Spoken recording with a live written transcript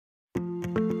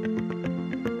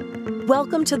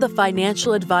Welcome to the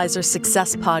Financial Advisor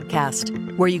Success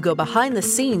Podcast, where you go behind the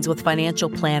scenes with financial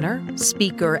planner,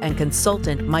 speaker, and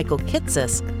consultant Michael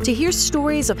Kitces to hear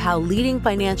stories of how leading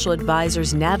financial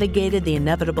advisors navigated the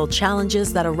inevitable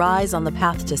challenges that arise on the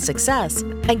path to success,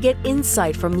 and get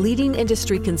insight from leading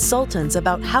industry consultants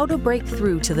about how to break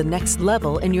through to the next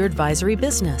level in your advisory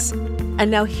business. And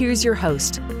now here's your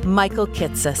host, Michael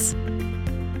Kitces.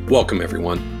 Welcome,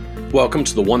 everyone. Welcome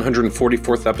to the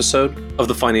 144th episode of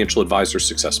the Financial Advisor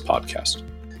Success Podcast.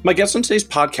 My guest on today's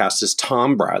podcast is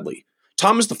Tom Bradley.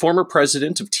 Tom is the former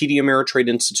president of TD Ameritrade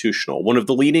Institutional, one of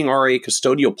the leading RIA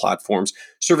custodial platforms,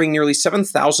 serving nearly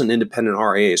 7,000 independent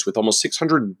RIAs with almost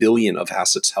 $600 billion of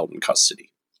assets held in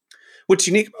custody. What's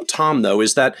unique about Tom, though,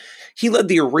 is that he led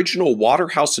the original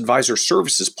Waterhouse Advisor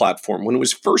Services platform when it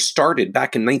was first started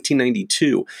back in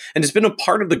 1992 and has been a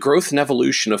part of the growth and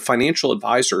evolution of financial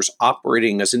advisors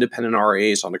operating as independent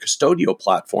RIAs on a custodial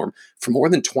platform for more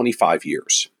than 25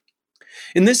 years.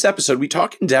 In this episode, we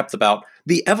talk in depth about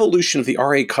the evolution of the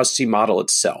RIA custody model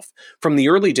itself, from the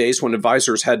early days when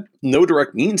advisors had no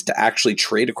direct means to actually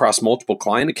trade across multiple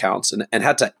client accounts and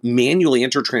had to manually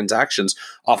enter transactions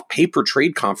off paper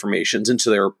trade confirmations into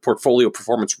their portfolio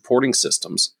performance reporting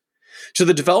systems, to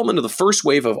the development of the first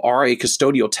wave of RIA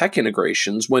custodial tech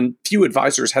integrations when few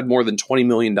advisors had more than $20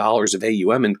 million of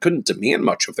AUM and couldn't demand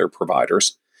much of their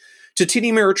providers, to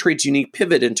TD Ameritrade's unique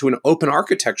pivot into an open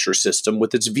architecture system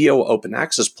with its VO Open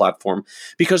Access platform,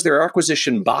 because their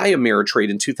acquisition by Ameritrade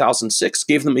in 2006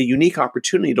 gave them a unique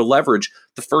opportunity to leverage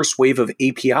the first wave of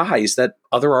APIs that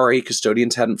other RIA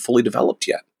custodians hadn't fully developed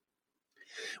yet.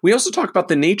 We also talk about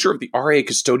the nature of the RIA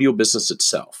custodial business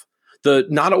itself, the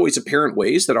not always apparent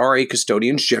ways that RIA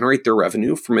custodians generate their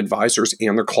revenue from advisors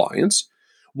and their clients,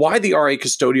 why the RIA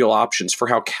custodial options for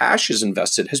how cash is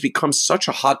invested has become such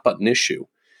a hot button issue,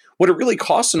 what it really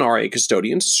costs an RIA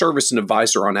custodian to service an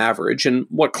advisor on average, and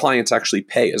what clients actually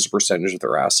pay as a percentage of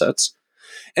their assets,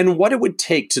 and what it would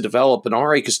take to develop an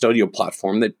RIA custodial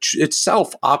platform that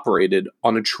itself operated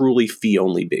on a truly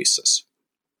fee-only basis.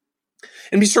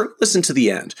 And be certain to listen to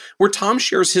the end, where Tom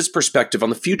shares his perspective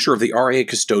on the future of the RIA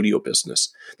custodial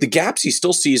business, the gaps he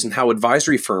still sees in how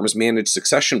advisory firms manage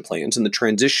succession plans and the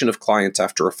transition of clients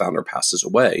after a founder passes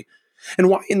away, and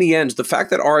why, in the end, the fact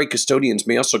that RIA custodians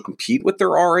may also compete with their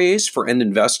RIAs for end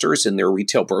investors in their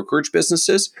retail brokerage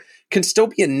businesses can still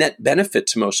be a net benefit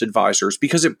to most advisors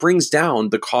because it brings down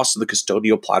the cost of the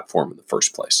custodial platform in the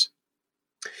first place.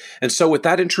 And so with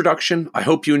that introduction, I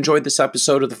hope you enjoyed this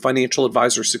episode of the Financial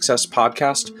Advisor Success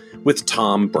Podcast with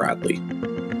Tom Bradley.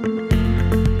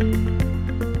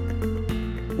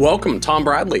 Welcome, Tom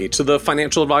Bradley, to the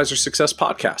Financial Advisor Success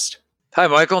Podcast. Hi,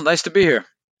 Michael. Nice to be here.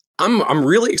 I'm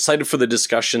really excited for the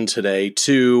discussion today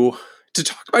to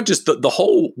talk about just the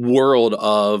whole world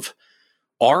of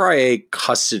RIA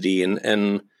custody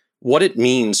and what it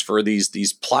means for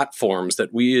these platforms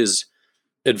that we as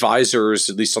advisors,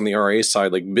 at least on the RIA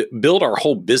side, build our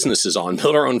whole businesses on,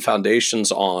 build our own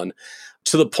foundations on,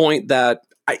 to the point that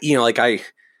I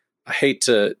hate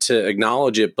to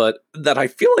acknowledge it, but that I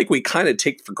feel like we kind of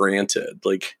take for granted.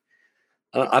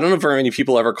 I don't know if very many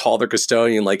people ever call their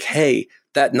custodian hey,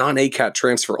 that non-ACAT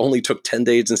transfer only took 10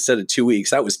 days instead of 2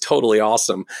 weeks. That was totally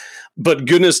awesome. But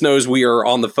goodness knows we are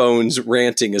on the phones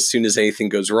ranting as soon as anything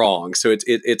goes wrong. So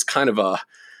it's kind of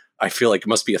I feel like it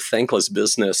must be a thankless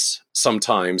business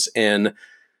sometimes. And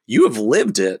you have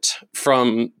lived it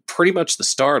from pretty much the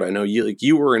start. I know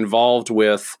you were involved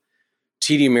with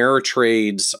TD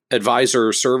Ameritrade's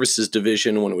Advisor Services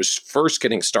division when it was first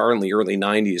getting started in the early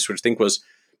 90s, which I think was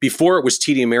before it was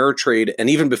TD Ameritrade, and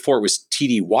even before it was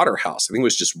TD Waterhouse. I think it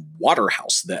was just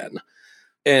Waterhouse then.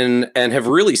 And have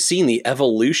really seen the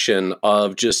evolution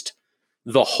of just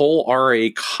the whole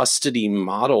RIA custody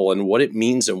model and what it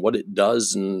means and what it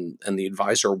does and the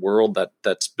advisor world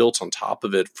that's built on top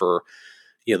of it for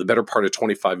the better part of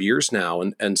 25 years now.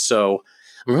 And so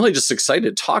I'm really just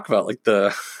excited to talk about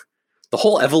the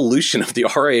whole evolution of the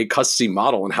RIA custody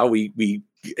model and how we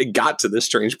got to this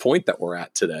strange point that we're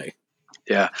at today.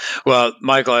 Yeah. Well,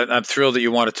 Michael, I'm thrilled that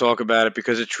you want to talk about it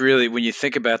because it's really, when you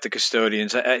think about the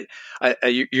custodians,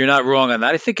 you're not wrong on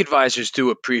that. I think advisors do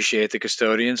appreciate the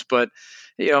custodians, but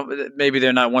maybe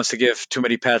they're not ones to give too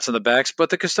many pats on the backs, but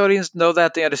the custodians know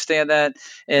that, they understand that.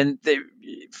 And they,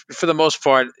 for the most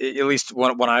part, at least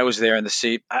when I was there in the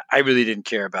seat, I really didn't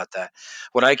care about that.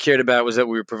 What I cared about was that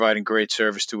we were providing great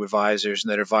service to advisors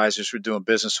and that advisors were doing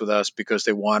business with us because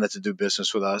they wanted to do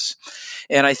business with us.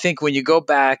 And I think when you go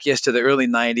back, to the early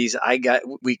 90s,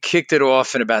 we kicked it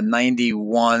off in about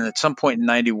 91. At some point in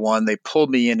 91, they pulled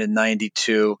me in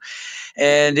 92.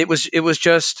 And it was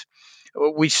just,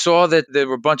 we saw that there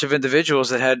were a bunch of individuals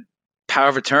that had power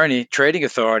of attorney, trading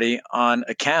authority on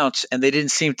accounts, and they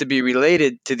didn't seem to be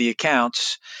related to the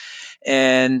accounts.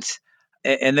 And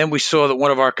then we saw that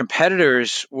one of our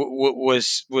competitors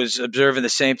was observing the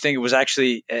same thing. It was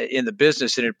actually in the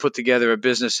business, and had put together a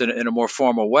business in a more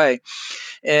formal way.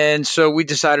 And so we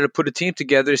decided to put a team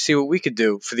together to see what we could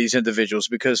do for these individuals,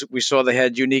 because we saw they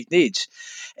had unique needs.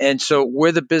 And so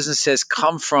where the business has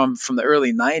come from the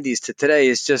early 90s to today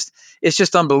is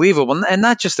just unbelievable. And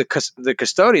not just the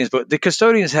custodians, but the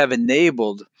custodians have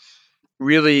enabled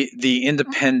really the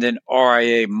independent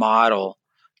RIA model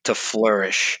to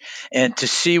flourish, and to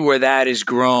see where that has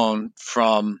grown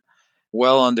from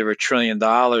well under $1 trillion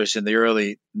in the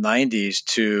early 90s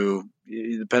to,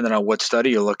 depending on what study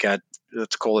you look at,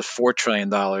 let's call it $4 trillion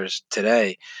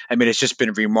today. I mean, it's just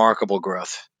been remarkable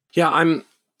growth. Yeah, I'm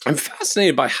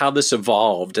fascinated by how this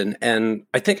evolved, and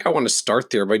I think I want to start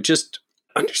there by just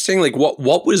understanding like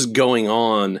what was going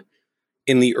on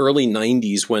in the early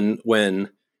 90s when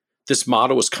this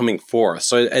model was coming forth.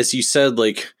 So as you said,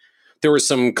 like there were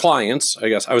some clients, I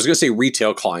guess I was going to say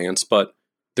retail clients, but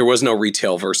there was no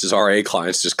retail versus RIA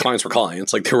clients, just clients were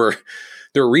clients. Like there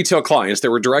were retail clients,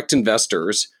 there were direct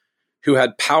investors who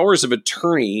had powers of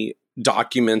attorney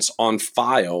documents on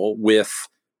file with,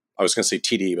 I was going to say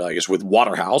TD, but I guess with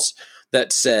Waterhouse,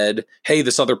 that said, hey,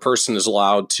 this other person is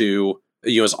allowed to,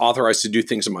 is authorized to do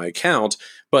things in my account.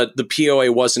 But the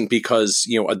POA wasn't because,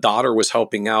 a daughter was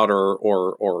helping out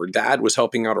or dad was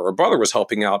helping out or a brother was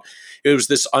helping out. It was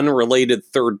this unrelated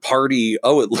third party.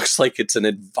 Oh, it looks like it's an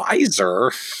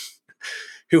advisor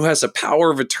who has a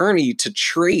power of attorney to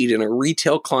trade in a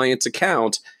retail client's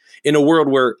account in a world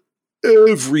where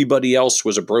everybody else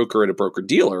was a broker and a broker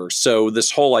dealer. So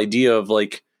this whole idea of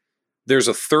like, there's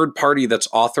a third party that's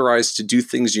authorized to do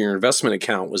things in your investment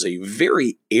account was a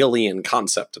very alien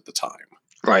concept at the time.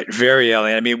 Right, very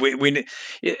alien. I mean, we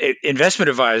investment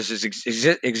advisors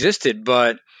existed,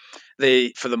 but they,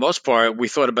 for the most part, when we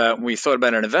thought about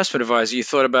an investment advisor, you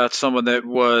thought about someone that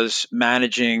was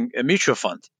managing a mutual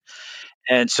fund,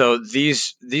 and so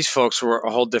these folks were a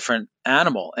whole different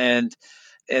animal, and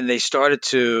they started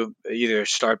to either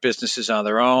start businesses on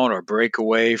their own or break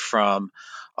away from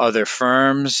other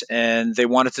firms, and they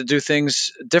wanted to do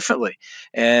things differently,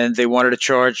 and they wanted to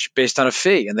charge based on a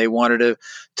fee, and they wanted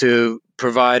to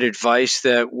provide advice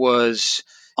that was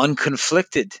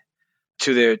unconflicted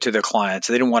to their clients.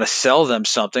 They didn't want to sell them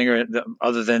something or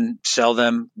other than sell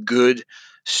them good,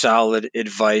 solid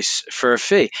advice for a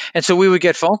fee. And so we would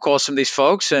get phone calls from these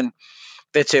folks, and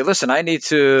they'd say, listen, I need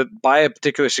to buy a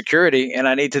particular security and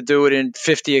I need to do it in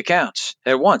 50 accounts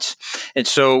at once. And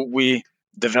so we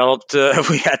developed,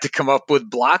 we had to come up with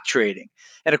block trading.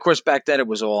 And of course, back then it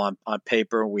was all on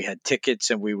paper. We had tickets,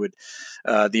 and we would,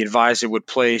 the advisor would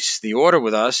place the order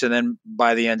with us. And then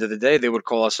by the end of the day, they would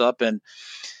call us up and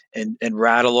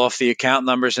rattle off the account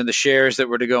numbers and the shares that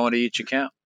were to go into each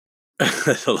account.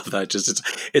 I love that. Just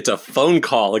it's a phone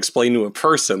call explained to a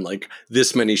person, like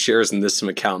this many shares in this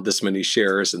account, this many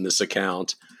shares in this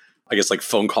account. I guess like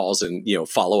phone calls and,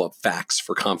 follow up facts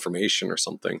for confirmation or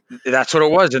something. That's what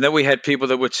it was. And then we had people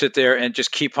that would sit there and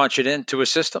just keep punching into a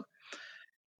system,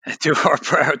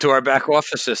 to our back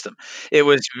office system. It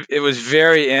was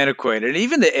very antiquated. And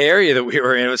even the area that we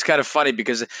were in, it was kind of funny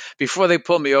because before they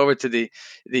pulled me over to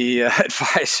the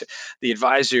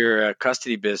advisor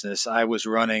custody business, I was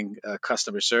running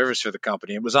customer service for the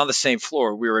company. It was on the same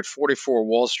floor. We were at 44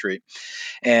 Wall Street,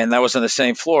 and that was on the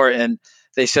same floor. And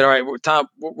they said, all right, Tom,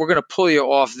 we're going to pull you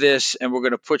off this, and we're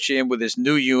going to put you in with this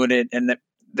new unit. And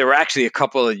there were actually a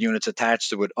couple of units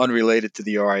attached to it, unrelated to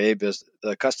the RIA business,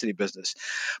 the custody business.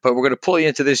 But we're going to pull you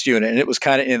into this unit, and it was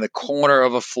kind of in the corner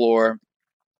of a floor,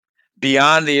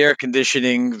 beyond the air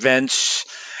conditioning vents,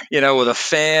 with a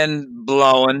fan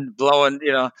blowing.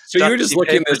 So you were just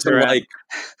looking at this and like,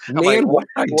 man, what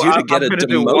did I do to get a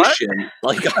demotion?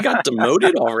 Like I got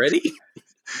demoted already.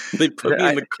 They put me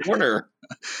in the corner.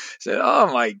 Said,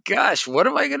 oh my gosh, what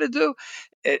am I going to do?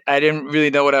 I didn't really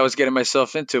know what I was getting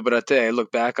myself into, but I tell you, I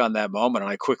look back on that moment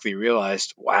and I quickly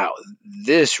realized, wow,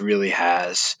 this really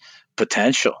has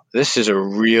potential. This is a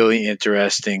really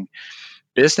interesting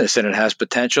business, and it has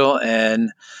potential. And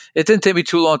it didn't take me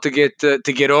too long to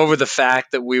get over the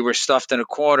fact that we were stuffed in a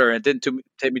corner. It didn't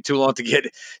take me too long to get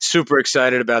super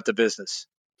excited about the business.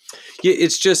 Yeah,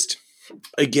 it's just,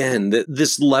 again,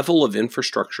 this level of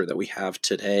infrastructure that we have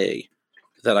today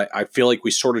that I feel like we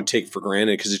sort of take for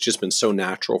granted because it's just been so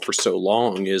natural for so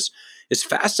long is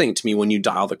fascinating to me when you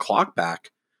dial the clock back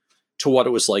to what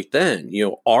it was like then.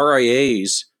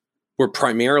 RIAs were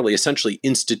primarily essentially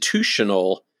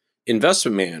institutional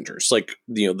investment managers. Like,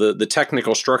 the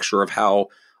technical structure of how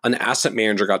an asset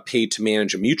manager got paid to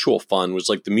manage a mutual fund, was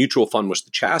like the mutual fund was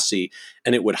the chassis,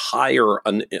 and it would hire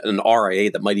an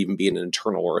RIA that might even be an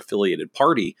internal or affiliated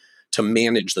party to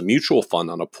manage the mutual fund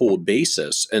on a pooled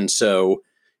basis. And so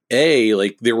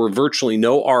like there were virtually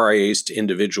no RIAs to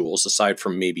individuals aside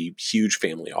from maybe huge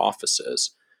family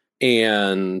offices.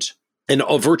 And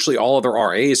virtually all other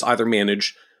RIAs either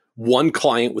manage one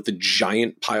client with a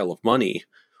giant pile of money,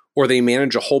 or they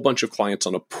manage a whole bunch of clients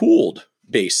on a pooled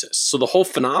basis. So the whole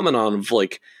phenomenon of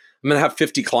like, I'm going to have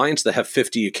 50 clients that have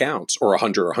 50 accounts, or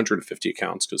 100 or 150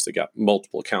 accounts because they got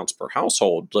multiple accounts per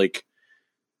household. Like,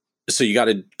 so you got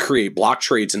to create block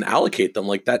trades and allocate them.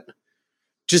 Like that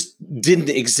just didn't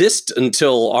exist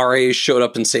until RIAs showed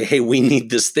up and say, hey, we need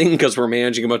this thing because we're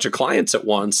managing a bunch of clients at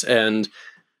once. And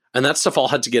that stuff all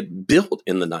had to get built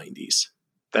in the 90s.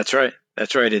 That's right.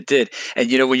 That's right. It did. And,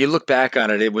 when you look back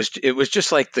on it, it was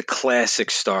just like the classic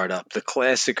startup, the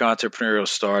classic entrepreneurial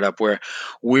startup where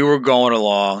we were going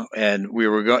along and we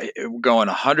were going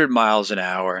 100 miles an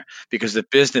hour because the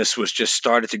business was just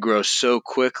started to grow so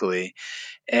quickly.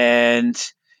 And,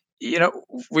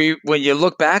 when you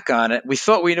look back on it, we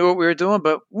thought we knew what we were doing,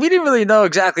 but we didn't really know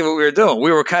exactly what we were doing.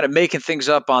 We were kind of making things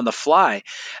up on the fly.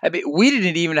 I mean, we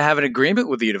didn't even have an agreement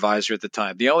with the advisor at the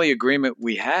time. The only agreement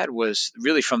we had was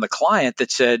really from the client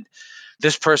that said,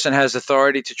 this person has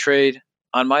authority to trade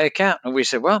on my account. And we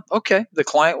said, well, okay, the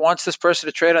client wants this person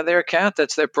to trade on their account.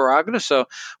 That's their prerogative. So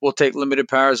we'll take limited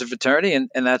powers of attorney.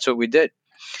 And that's what we did.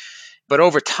 But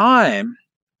over time,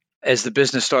 as the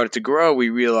business started to grow, we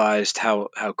realized how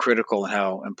critical and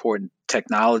how important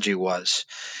technology was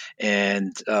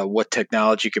and what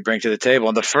technology could bring to the table.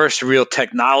 And the first real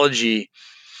technology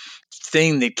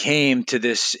thing that came to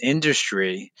this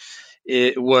industry,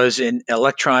 it was an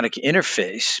electronic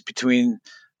interface between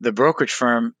the brokerage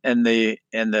firm and the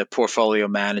portfolio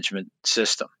management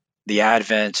system, the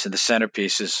Advents and the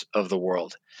Centerpieces of the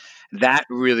world. That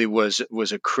really was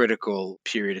a critical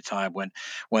period of time when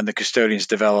the custodians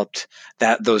developed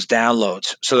those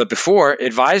downloads. So that before,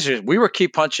 advisors, we were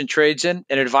keep punching trades in,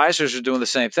 and advisors were doing the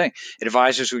same thing.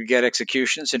 Advisors would get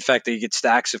executions. In fact, they get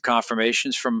stacks of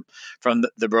confirmations from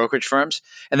the brokerage firms,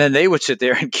 and then they would sit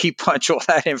there and keep punch all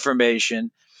that information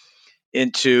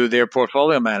into their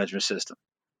portfolio management system.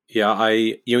 Yeah,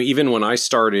 even when I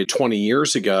started 20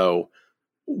 years ago,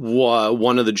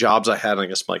 one of the jobs I had, I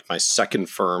guess like my second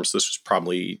firm, so this was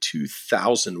probably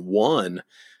 2001,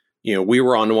 we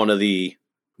were on one of the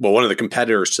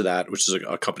competitors to that, which is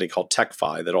a company called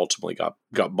TechFi that ultimately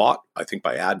got bought, I think,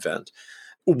 by Advent.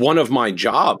 One of my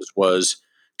jobs was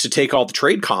to take all the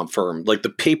trade comp firm, like the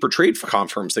paper trade comp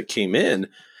firms that came in,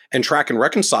 and track and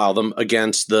reconcile them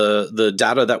against the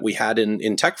data that we had in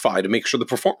TechFi to make sure the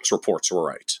performance reports were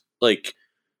right. Like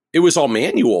it was all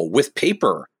manual with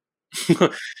paper.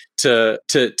 to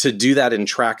do that and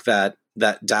track that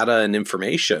data and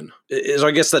information. So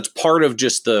I guess that's part of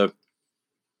just the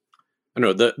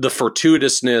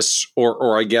fortuitousness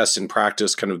or I guess in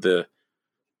practice kind of the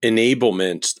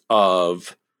enablement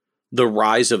of the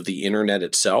rise of the internet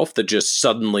itself, that just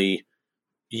suddenly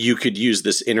you could use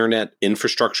this internet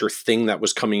infrastructure thing that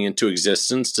was coming into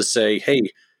existence to say, hey,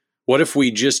 what if we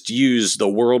just use the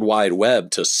World Wide Web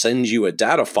to send you a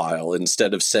data file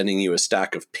instead of sending you a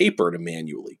stack of paper to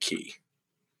manually key?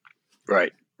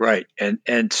 Right.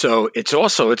 And so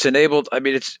it's enabled, I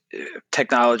mean, it's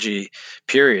technology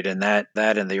period. And that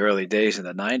in the early days in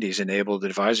the 90s enabled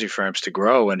advisory firms to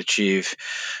grow and achieve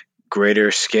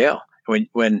greater scale.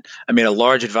 When a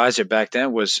large advisor back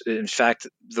then was, in fact,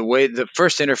 the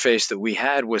first interface that we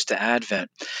had was to Advent.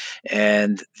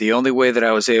 And the only way that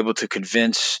I was able to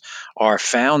convince our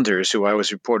founders, who I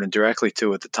was reporting directly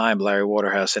to at the time, Larry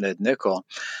Waterhouse and Ed Nickel,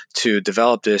 to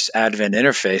develop this Advent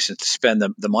interface and to spend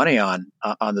the money on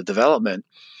the development,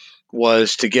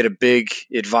 was to get a big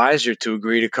advisor to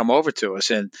agree to come over to us.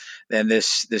 And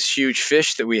this huge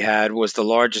fish that we had was the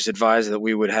largest advisor that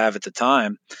we would have at the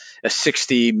time, a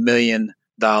 $60 million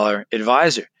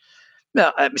advisor.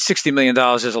 Now, $60 million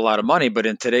is a lot of money, but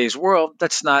in today's world,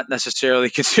 that's not necessarily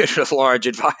considered a large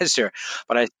advisor.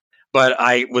 But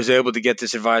I was able to get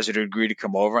this advisor to agree to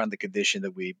come over on the condition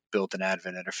that we built an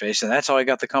Advent interface. And that's how I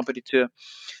got the company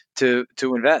to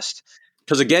invest.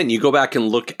 Because again, you go back and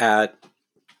look at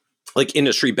like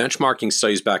industry benchmarking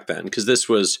studies back then, because this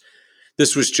was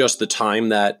just the time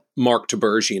that Mark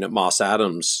Tiberghien at Moss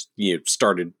Adams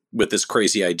started with this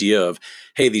crazy idea of,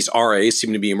 hey, these RAs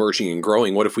seem to be emerging and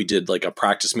growing. What if we did like a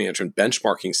practice management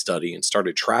benchmarking study and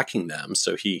started tracking them?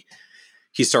 So he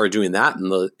started doing that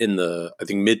in the I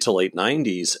think mid to late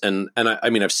 90s. And I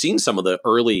mean, I've seen some of the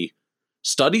early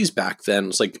studies back then.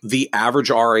 It's like the average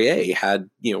RIA had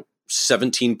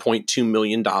 $17.2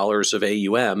 million of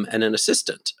AUM and an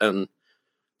assistant. And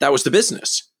that was the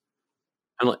business.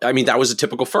 And I mean, that was a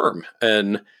typical firm.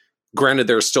 And granted,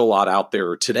 there's still a lot out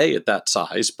there today at that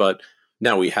size, but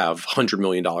now we have $100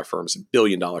 million firms and $1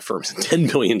 billion firms and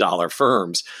 $10 billion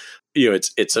firms.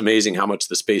 It's amazing how much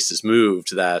the space has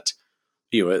moved that,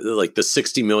 like the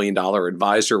 $60 million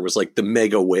advisor was like the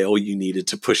mega whale you needed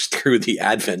to push through the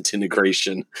Advent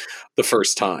integration the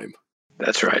first time.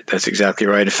 That's right. That's exactly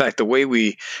right. In fact, the way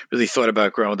we really thought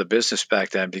about growing the business back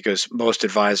then, because most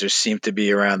advisors seemed to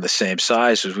be around the same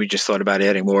size, was we just thought about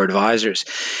adding more advisors.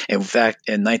 In fact,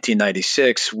 in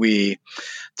 1996, we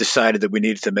decided that we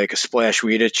needed to make a splash.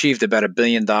 We had achieved about $1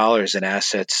 billion in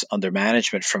assets under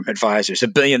management from advisors.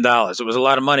 $1 billion. It was a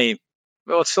lot of money.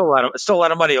 Well, it's still a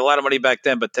lot of money back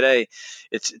then. But today,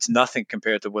 it's nothing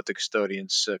compared to what the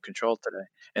custodians control today,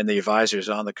 and the advisors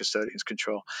on the custodians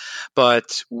control.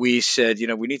 But we said,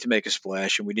 we need to make a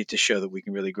splash, and we need to show that we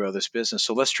can really grow this business.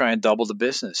 So let's try and double the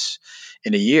business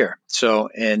in a year. So,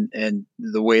 and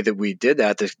the way that we did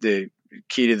that, the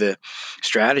key to the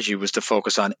strategy was to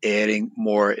focus on adding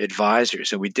more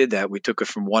advisors, and we did that. We took it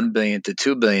from $1 billion to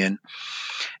 $2 billion.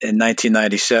 In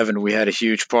 1997, we had a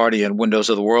huge party on Windows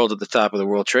of the World at the top of the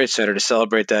World Trade Center to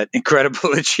celebrate that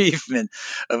incredible achievement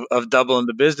of doubling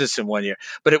the business in 1 year.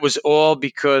 But it was all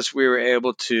because we were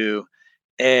able to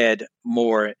add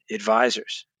more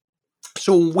advisors.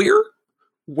 So where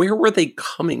were they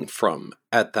coming from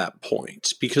at that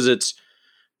point? Because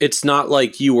it's not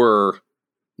like you were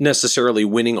necessarily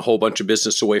winning a whole bunch of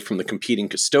business away from the competing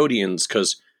custodians,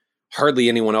 because hardly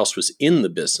anyone else was in the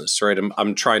business, right?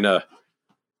 I'm trying to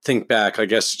think back. I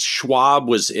guess Schwab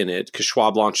was in it because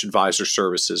Schwab launched Advisor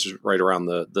Services right around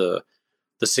the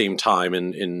same time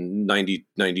in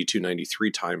 92,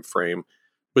 93 time frame.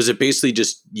 Was it basically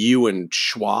just you and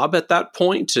Schwab at that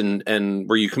point? And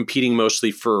were you competing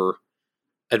mostly for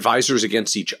advisors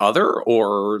against each other,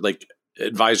 or like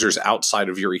advisors outside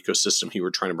of your ecosystem you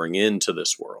were trying to bring into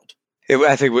this world?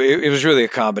 I think it was really a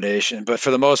combination, but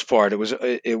for the most part, it was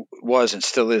and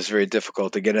still is very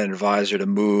difficult to get an advisor to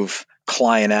move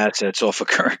client assets off a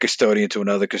current custodian to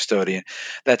another custodian.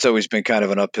 That's always been kind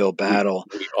of an uphill battle.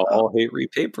 We all hate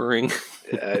repapering.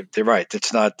 They're right.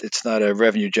 It's not a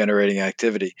revenue generating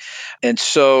activity. And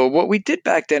so what we did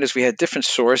back then is we had different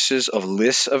sources of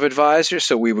lists of advisors.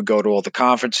 So we would go to all the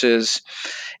conferences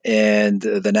and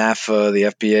the NAFA, the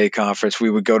FBA conference.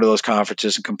 We would go to those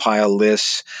conferences and compile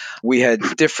lists. We had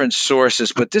different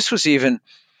sources, but this was even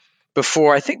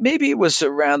before. I think maybe it was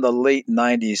around the late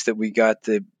 90s that we got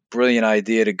the brilliant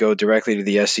idea to go directly to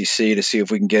the SEC to see if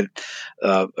we can get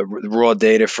raw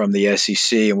data from the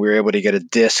SEC, and we were able to get a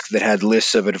disc that had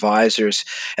lists of advisors,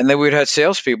 and then we'd had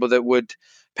salespeople that would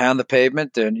pound the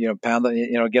pavement and get on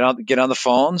the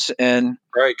phones and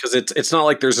right, because it's not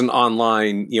like there's an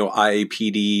online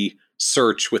IAPD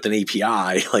search with an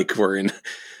API like we're in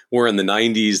the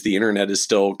 90s. The internet is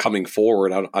still coming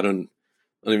forward. I don't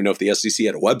even know if the SEC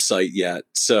had a website yet.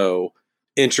 So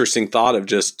interesting thought of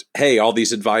just, hey, all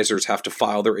these advisors have to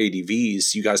file their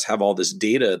ADVs. You guys have all this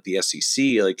data at the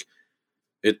SEC. Like,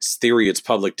 it's theory, it's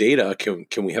public data.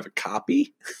 Can we have a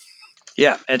copy?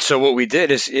 Yeah, and so what we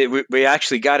did is we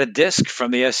actually got a disc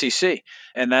from the SEC,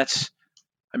 and that's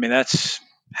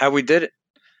how we did it.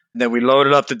 And then we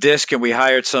loaded up the disc, and we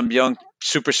hired some young,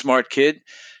 super smart kid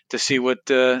to see what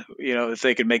if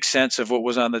they could make sense of what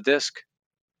was on the disc.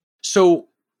 So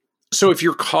if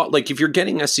you're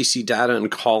getting SEC data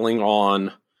and calling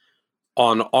on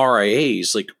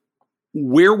RIAs, like,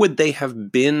 where would they have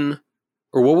been,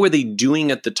 or what were they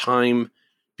doing at the time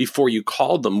before you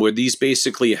called them? Were these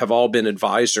basically have all been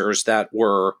advisors that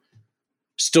were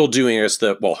still doing as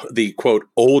the quote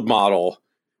old model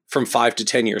from 5 to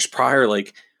 10 years prior?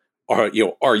 Like, are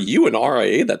you an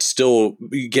RIA that's still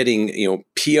getting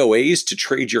POAs to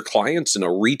trade your clients in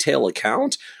a retail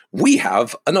account? We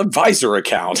have an advisor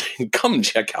account. Come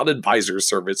check out Advisor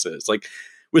Services. Like,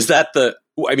 was that the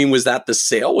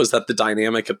sale? Was that the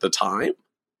dynamic at the time?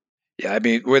 Yeah,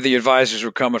 where the advisors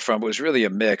were coming from, it was really a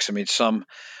mix. Some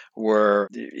were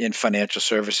in financial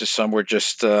services, some were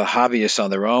just hobbyists on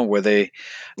their own, where they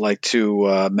like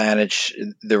to manage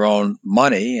their own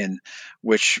money, and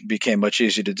which became much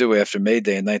easier to do after May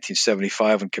Day in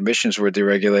 1975 when commissions were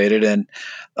deregulated. And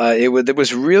it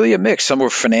was really a mix. Some were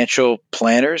financial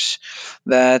planners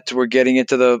that were getting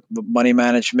into the money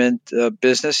management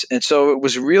business, and so it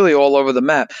was really all over the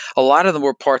map. A lot of them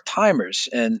were part-timers,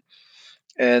 and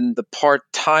the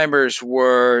part-timers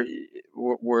were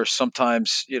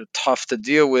sometimes tough to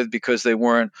deal with because they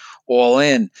weren't all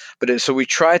in. But so we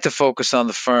tried to focus on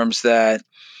the firms that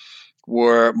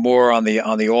were more on the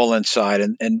all-in side,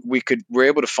 and we're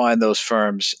able to find those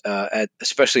firms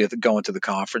especially going to the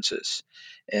conferences.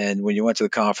 And when you went to the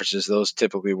conferences, those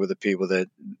typically were the people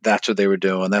that's what they were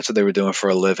doing. That's what they were doing for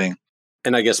a living.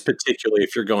 And I guess particularly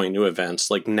if you're going to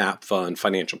events like NAPFA and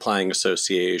Financial Planning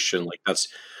Association, like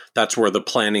that's where the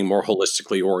planning, more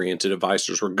holistically oriented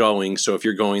advisors were going. So if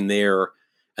you're going there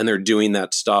and they're doing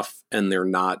that stuff and they're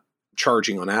not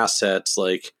charging on assets,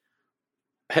 like,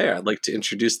 hey, I'd like to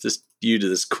introduce you to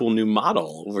this cool new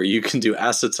model where you can do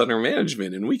assets under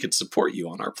management and we could support you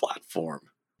on our platform.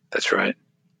 That's right.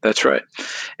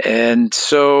 And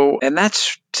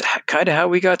that's kind of how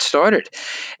we got started.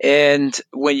 And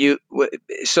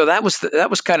so that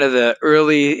was kind of the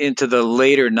early into the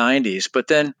later 90s. But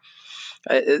then,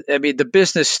 I mean, the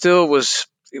business still was,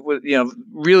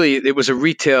 really, it was a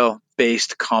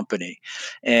retail-based company.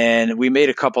 And we made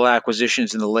a couple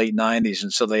acquisitions in the late 90s.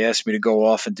 And so they asked me to go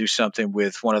off and do something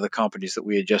with one of the companies that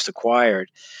we had just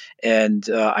acquired. And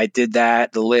I did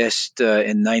that the last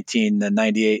in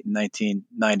 1998 and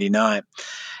 1999.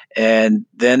 And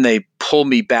then they pulled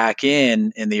me back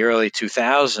in the early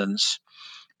 2000s.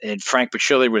 And Frank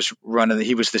Petrilli was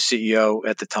he was the CEO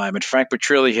at the time. And Frank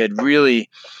Petrilli had really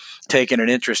taken an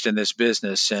interest in this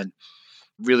business and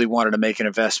really wanted to make an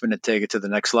investment and take it to the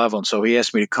next level. And so he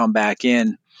asked me to come back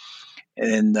in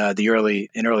early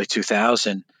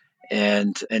 2000,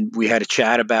 and we had a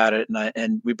chat about it,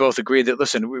 and we both agreed that,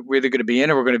 listen, we're either going to be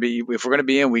in or if we're going to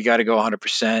be in, we got to go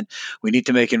 100%. We need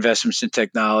to make investments in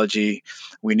technology.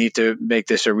 We need to make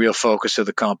this a real focus of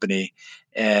the company.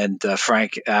 And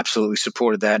Frank absolutely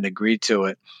supported that and agreed to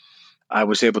it. I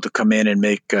was able to come in and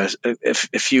make a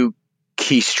few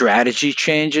key strategy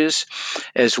changes,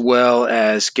 as well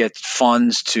as get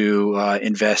funds to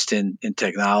invest in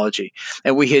technology.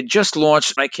 And we had just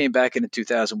launched, when I came back in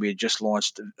 2000, we had just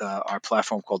launched our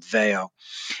platform called Veo.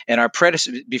 And our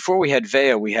before we had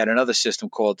Veo, we had another system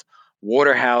called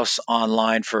Waterhouse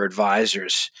Online for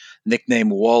Advisors,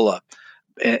 nicknamed WOLA.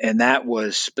 And that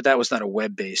was not a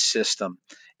web-based system.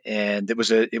 And it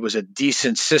was a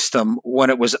decent system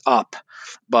when it was up,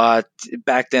 but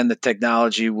back then the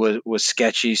technology was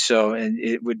sketchy. So, and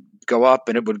it would go up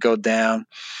and it would go down.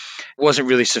 It wasn't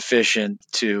really sufficient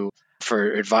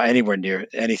for anywhere near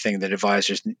anything that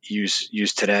advisors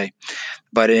use today.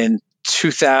 But in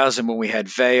 2000, when we had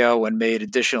Veo and made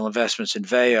additional investments in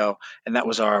Veo, and that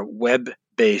was our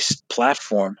web-based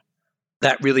platform,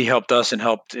 that really helped us and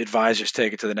helped advisors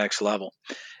take it to the next level.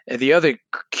 And the other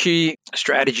key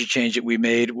strategy change that we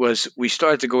made was we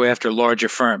started to go after larger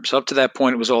firms. Up to that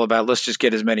point, it was all about, let's just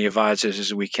get as many advisors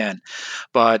as we can.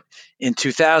 But in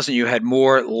 2000, you had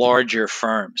more larger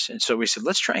firms. And so we said,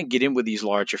 let's try and get in with these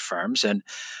larger firms. And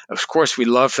of course, we'd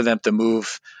love for them to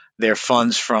move their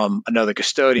funds from another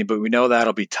custodian, but we know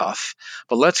that'll be tough.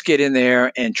 But let's get in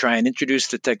there and try and introduce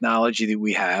the technology that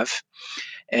we have,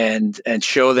 and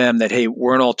show them that, hey,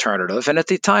 we're an alternative. And at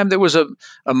the time, there was a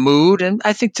mood, and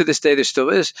I think to this day there still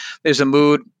is, there's a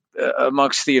mood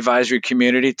amongst the advisory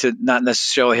community to not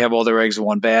necessarily have all their eggs in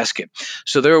one basket.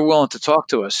 So they were willing to talk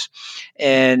to us.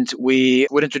 And we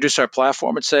would introduce our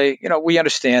platform and say, we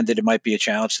understand that it might be a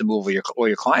challenge to move all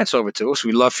your clients over to us.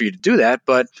 We'd love for you to do that,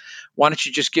 but why don't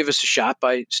you just give us a shot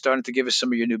by starting to give us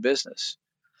some of your new business?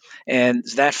 And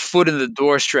that foot in the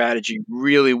door strategy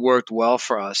really worked well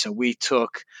for us. And we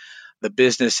took the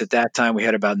business at that time, we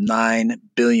had about $9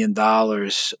 billion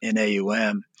in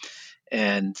AUM.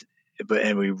 And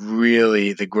we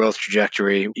really, the growth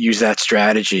trajectory, used that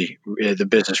strategy. The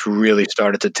business really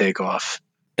started to take off.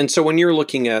 And so when you're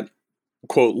looking at,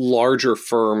 quote, larger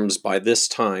firms by this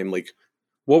time, like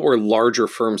what were larger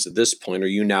firms at this point? Are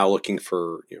you now looking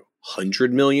for, $100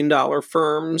 million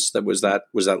firms? Was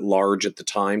that large at the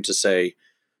time to say,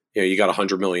 you got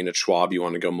 $100 million at Schwab, you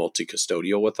want to go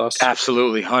multi-custodial with us?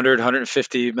 Absolutely.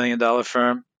 $150 million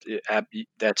firm.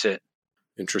 That's it.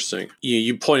 Interesting.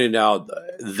 You pointed out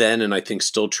then, and I think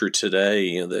still true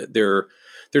today, that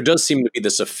there does seem to be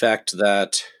this effect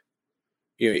that,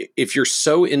 if you're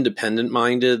so independent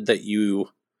minded that you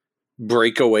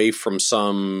break away from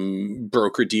some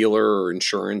broker dealer or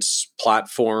insurance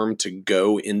platform to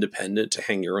go independent, to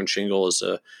hang your own shingle as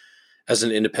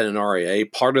an independent RIA,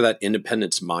 part of that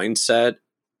independence mindset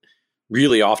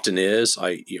really often is,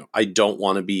 I don't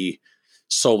want to be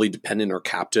solely dependent or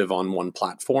captive on one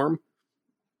platform,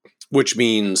 which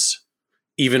means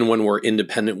even when we're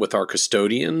independent with our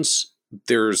custodians,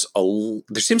 there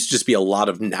seems to just be a lot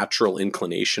of natural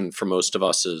inclination for most of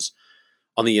us as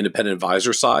on the independent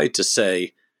advisor side to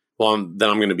say, well, then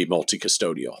I'm going to be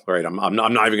multi-custodial, right? I'm not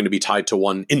even going to be tied to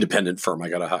one independent firm. I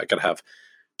gotta have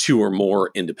two or more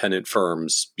independent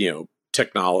firms,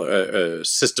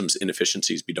 systems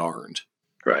inefficiencies be darned.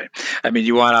 Right. I mean,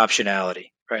 you want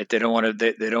optionality, right? They don't want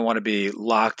to. They don't want to be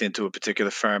locked into a particular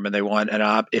firm, and they want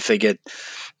if they get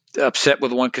upset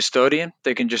with one custodian,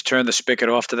 they can just turn the spigot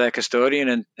off to that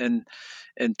custodian and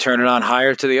turn it on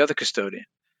higher to the other custodian.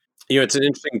 It's an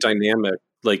interesting dynamic.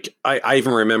 Like I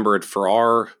even remember it for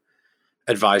our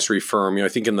advisory firm. I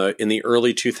think in the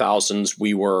early 2000s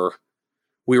we were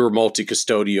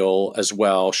multi-custodial as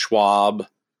well. Schwab,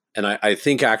 and I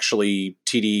think actually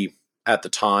TD at the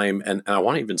time, and I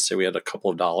want to even say we had a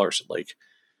couple of dollars like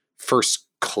First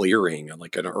Clearing,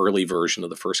 like an early version of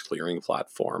the First Clearing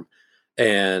platform,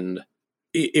 and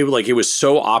it was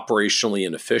so operationally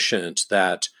inefficient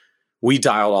that we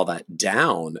dialed all that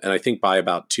down. And I think by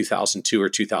about 2002 or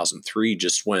 2003,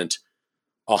 just went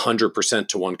 100%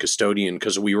 to one custodian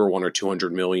because we were 100 or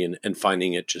 200 million and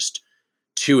finding it just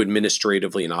too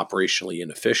administratively and operationally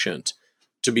inefficient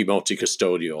to be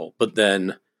multi-custodial. But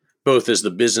then both as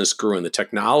the business grew and the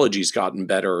technology's gotten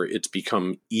better, it's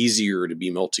become easier to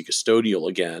be multi-custodial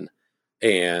again.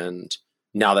 And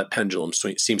now that pendulum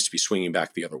seems to be swinging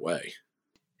back the other way.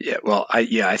 Yeah, well,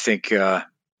 I think,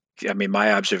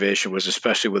 my observation was,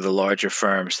 especially with the larger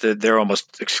firms, that they're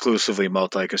almost exclusively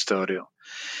multi-custodial.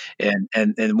 And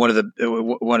one of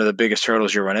the biggest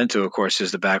hurdles you run into, of course,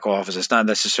 is the back office. It's not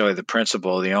necessarily the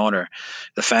principal, the owner,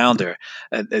 the founder.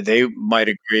 They might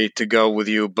agree to go with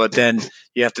you, but then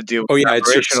you have to deal with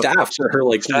it's your staff. They're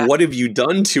like, what have you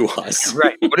done to us?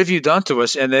 Right. What have you done to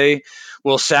us? And they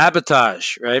will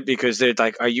sabotage, right? Because they're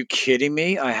like, are you kidding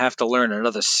me? I have to learn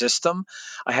another system.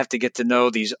 I have to get to know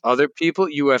these other people.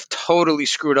 You have totally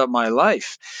screwed up my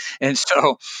life. And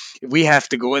so we have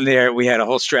to go in there. We had a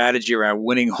whole strategy around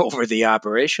winning over the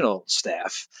operational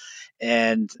staff.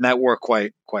 And that worked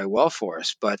quite well for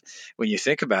us. But when you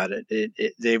think about it,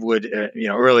 they would,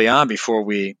 early on, before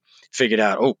we figured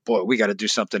out, oh boy, we got to do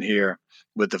something here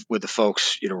with the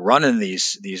folks, running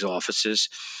these offices,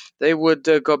 they would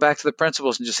go back to the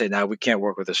principals and just say, no, we can't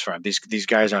work with this firm. These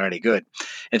guys aren't any good.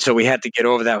 And so we had to get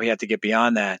over that. We had to get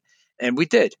beyond that. And we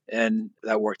did. And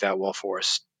that worked out well for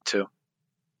us too.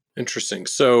 Interesting.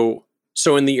 So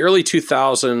in the early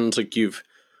 2000s, like you've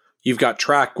got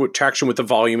traction with the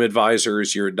volume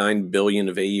advisors. You're at 9 billion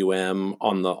of AUM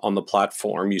on the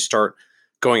platform. You start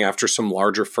going after some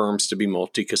larger firms to be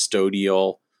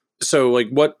multi-custodial. So like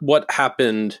what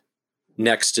happened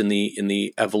next in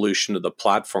the evolution of the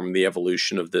platform, the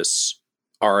evolution of this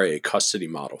RIA custody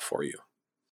model for you?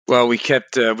 Well, we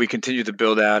continued to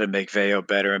build out and make Veo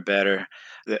better and better.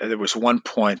 There was one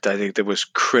point I think that was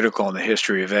critical in the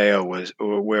history of Veo, was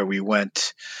where we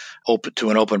went open to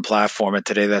an open platform, and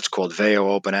today that's called Veo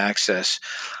Open Access.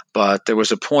 But there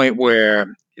was a point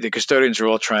where the custodians were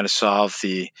all trying to solve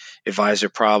the advisor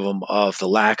problem of the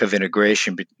lack of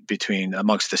integration between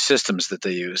amongst the systems that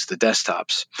they use, the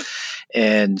desktops.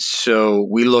 And so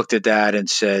we looked at that and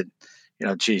said,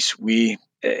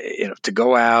 to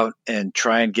go out and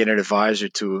try and get an advisor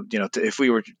to if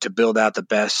we were to build out the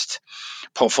best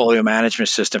portfolio management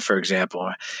system, for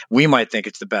example, we might think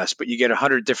it's the best, but you get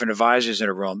 100 different advisors in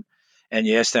a room and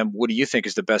you ask them, what do you think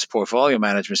is the best portfolio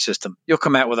management system? You'll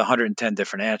come out with 110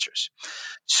 different answers.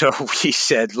 So we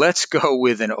said, let's go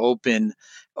with an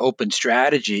open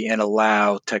strategy and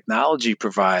allow technology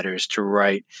providers to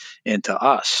write into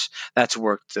us. That's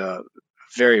worked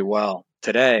very well.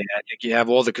 Today, I think you have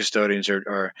all the custodians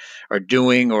are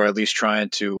doing, or at least trying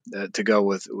to go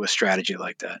with strategy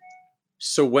like that.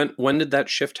 So when did that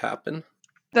shift happen?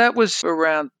 That was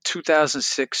around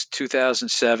 2006,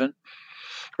 2007,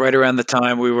 right around the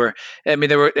time we were. I mean,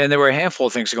 there were a handful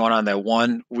of things going on there.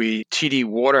 One, TD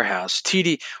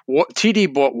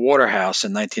bought Waterhouse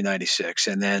in 1996,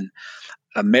 and then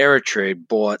Ameritrade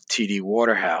bought TD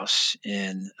Waterhouse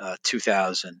in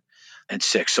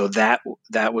 2006. So that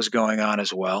was going on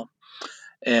as well.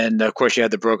 And of course you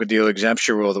had the broker dealer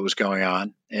exemption rule that was going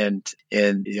on. And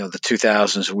in the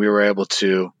 2000s, we were able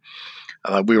to,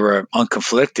 we were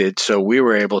unconflicted. So we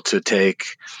were able to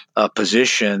take a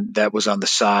position that was on the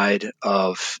side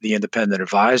of the independent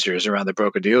advisors around the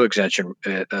broker dealer exemption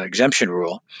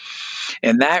rule.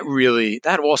 And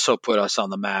that also put us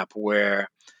on the map, where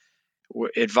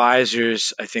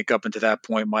advisors, I think up until that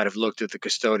point, might have looked at the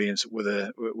custodians with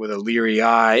a leery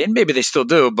eye, and maybe they still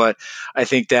do. But I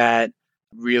think that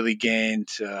really gained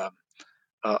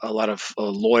a lot of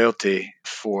loyalty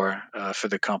for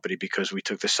the company, because we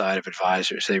took the side of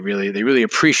advisors. They really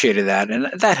appreciated that, and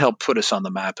that helped put us on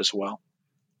the map as well.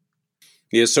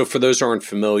 Yeah. So for those who aren't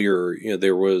familiar,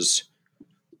 there was,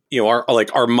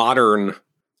 our modern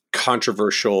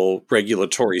controversial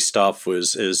regulatory stuff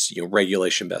is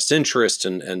regulation best interest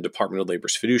and Department of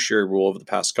Labor's fiduciary rule over the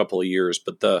past couple of years.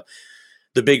 But the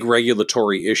big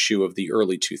regulatory issue of the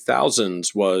early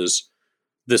 2000s was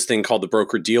this thing called the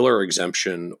broker-dealer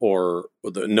exemption, or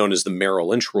known as the Merrill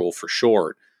Lynch rule for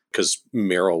short, because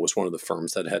Merrill was one of the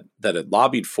firms that had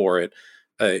lobbied for it.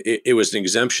 It was an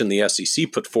exemption the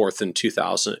SEC put forth in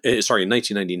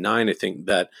 1999, I think,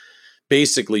 that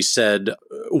basically said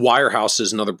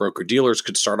wirehouses and other broker-dealers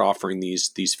could start offering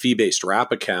these fee-based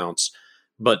wrap accounts,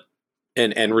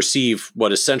 and receive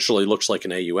what essentially looks like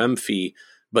an AUM fee,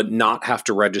 but not have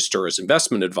to register as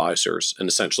investment advisors, and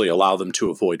essentially allow them to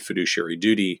avoid fiduciary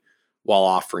duty while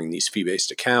offering these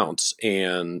fee-based accounts.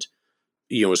 And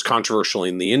it was controversial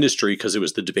in the industry because it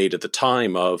was the debate at the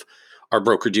time of, are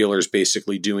broker-dealers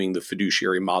basically doing the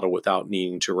fiduciary model without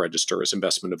needing to register as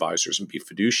investment advisors and be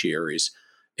fiduciaries?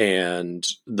 And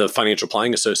the Financial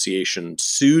Planning Association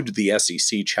sued the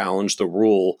SEC, challenged the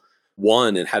rule,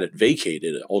 won, and had it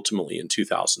vacated ultimately in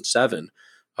 2007.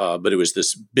 But it was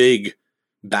this big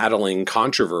battling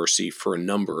controversy for a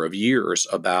number of years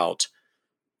about,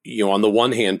 on the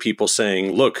one hand, people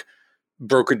saying, look,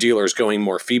 broker-dealers going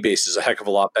more fee-based is a heck of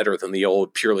a lot better than the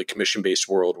old purely commission-based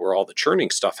world where all the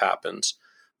churning stuff happens.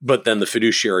 But then the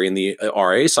fiduciary and the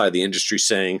RIA side of the industry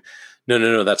saying,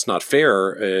 no, that's not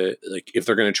fair. Like, if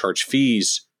they're going to charge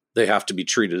fees, they have to be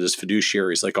treated as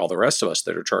fiduciaries like all the rest of us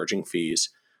that are charging fees.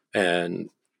 And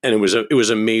it was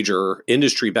a major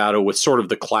industry battle with sort of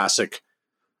the classic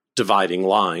dividing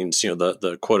lines,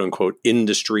 the quote unquote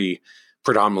industry,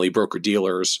 predominantly broker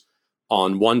dealers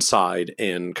on one side,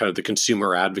 and kind of the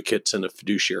consumer advocates and a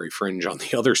fiduciary fringe on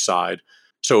the other side.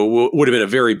 So it would have been a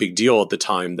very big deal at the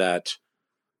time that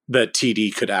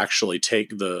TD could actually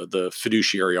take the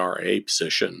fiduciary RIA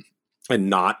position and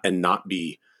not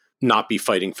be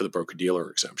fighting for the broker dealer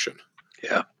exemption.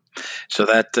 Yeah. So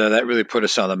that really put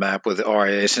us on the map with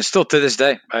RIAs, and still to this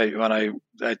day, when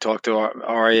I talk to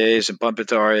RIAs and bump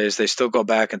into RIAs, they still go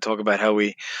back and talk about how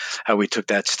we took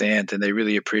that stand, and they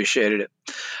really appreciated it.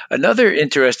 Another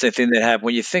interesting thing that happened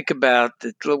when you think about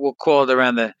we'll call it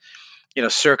around the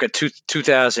circa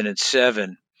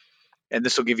 2007, and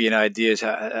this will give you an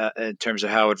idea in terms of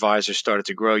how advisors started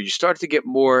to grow. You started to get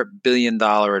more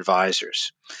billion-dollar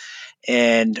advisors,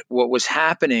 and what was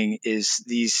happening is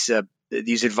these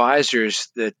advisors,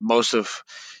 that most of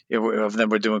them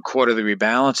were doing quarterly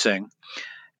rebalancing,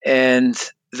 and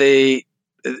the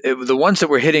ones that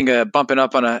were hitting bumping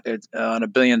up on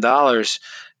 $1 billion,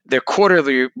 their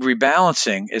quarterly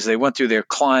rebalancing as they went through their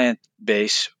client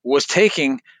base was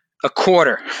taking a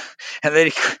quarter, and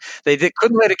they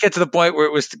couldn't let it get to the point where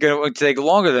it was going to take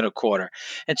longer than a quarter,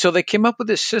 and so they came up with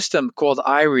this system called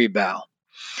iRebal,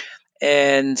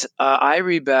 and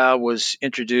iRebal was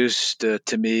introduced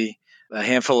to me. A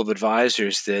handful of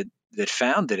advisors that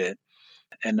founded it,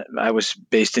 and I was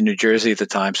based in New Jersey at the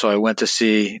time, so I went to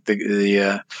see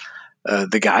the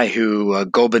guy who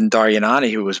Gobind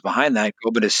Daryanani, who was behind that.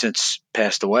 Gobind has since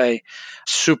passed away.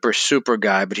 Super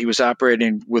guy, but he was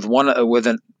operating with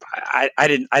I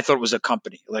thought it was a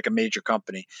company, like a major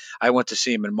company. I went to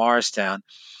see him in Morristown,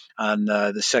 on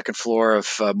the second floor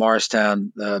of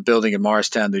Morristown building in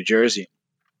Morristown, New Jersey.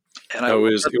 And it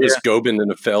was Gobind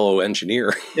and a fellow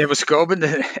engineer. It was Gobind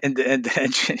and the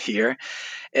engineer,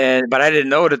 but I didn't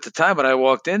know it at the time. But I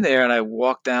walked in there, and I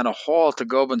walked down a hall to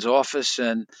Gobind's office,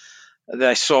 and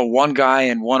I saw one guy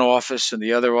in one office, and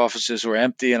the other offices were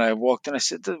empty. And I walked in. I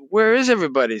said, "Where is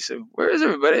everybody?" He said, "Where is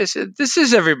everybody?" I said, "This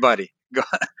is everybody."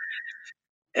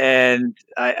 And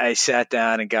I sat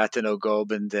down and got to know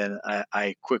Gobind, and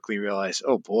I quickly realized,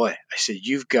 oh boy, I said,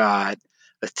 you've got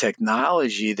a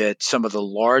technology that some of the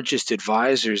largest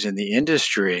advisors in the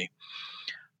industry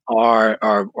are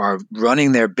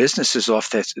running their businesses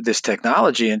off this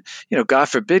technology. And, God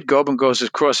forbid Gobind goes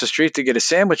across the street to get a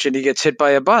sandwich and he gets hit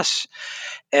by a bus.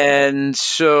 And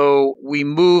so we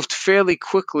moved fairly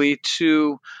quickly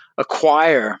to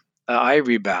acquire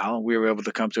iRebal. We were able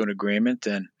to come to an agreement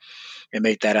and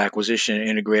make that acquisition and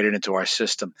integrate it into our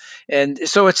system. And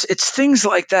so it's things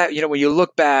like that. When you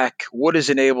look back, what has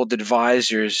enabled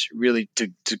advisors really to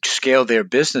scale their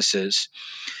businesses?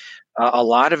 A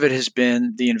lot of it has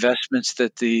been the investments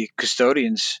that the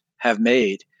custodians have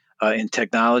made in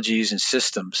technologies and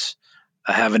systems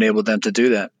have enabled them to do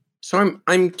that. So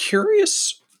I'm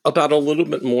curious about a little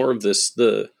bit more of this,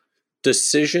 the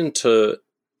decision to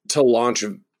launch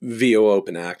VO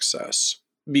Open Access,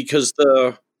 because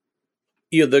the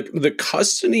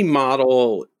custody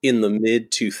model in the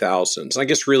mid 2000s, I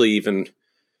guess really even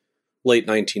late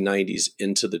 1990s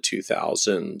into the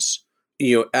 2000s,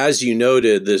 as you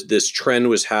noted, this trend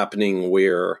was happening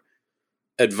where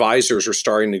advisors were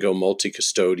starting to go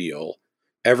multi-custodial,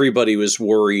 everybody was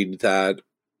worried that,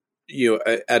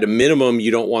 at a minimum,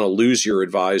 you don't want to lose your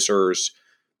advisors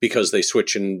because they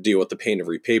switch and deal with the pain of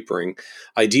repapering.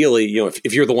 Ideally,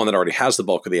 if you're the one that already has the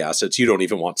bulk of the assets, you don't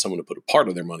even want someone to put a part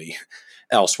of their money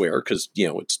elsewhere because,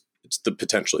 it's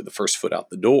potentially the first foot out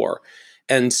the door.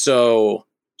 And so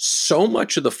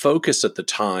much of the focus at the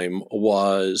time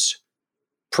was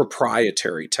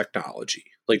proprietary technology.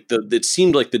 It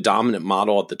seemed like the dominant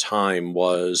model at the time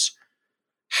was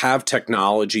have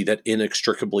technology that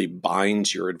inextricably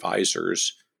binds your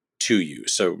advisors to you.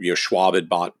 So, Schwab had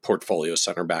bought Portfolio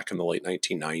Center back in the late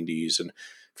 1990s, and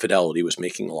Fidelity was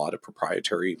making a lot of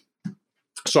proprietary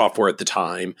software at the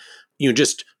time.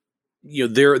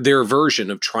 Their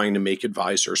version of trying to make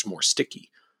advisors more sticky.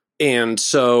 And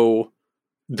so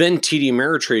then TD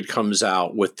Ameritrade comes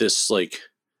out with this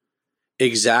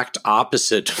exact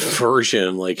opposite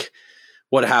version.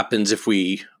 What happens if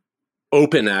we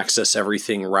open access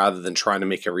everything rather than trying to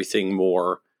make everything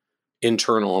more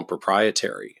internal and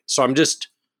proprietary? So I'm just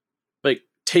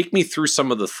take me through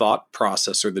some of the thought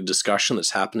process or the discussion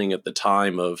that's happening at the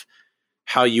time of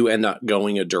how you end up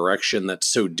going a direction that's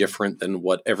so different than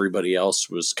what everybody else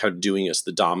was kind of doing as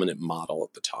the dominant model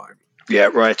at the time.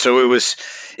 Yeah, right. So it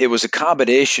was a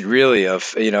combination really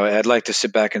of, I'd like to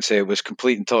sit back and say it was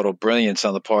complete and total brilliance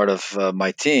on the part of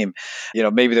my team.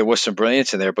 Maybe there was some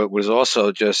brilliance in there, but it was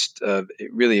also just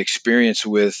really experience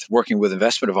with working with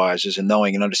investment advisors and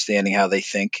knowing and understanding how they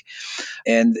think.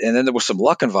 And then there was some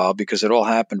luck involved because it all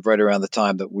happened right around the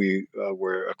time that we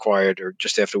were acquired, or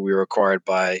just after we were acquired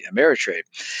by Ameritrade.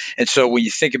 And so when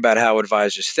you think about how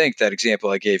advisors think, that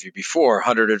example I gave you before,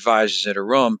 100 advisors in a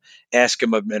room, ask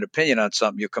them an opinion on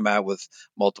something, you'll come out with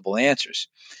multiple answers.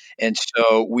 And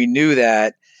so we knew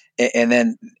that. And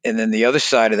then the other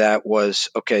side of that was,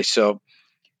 okay, so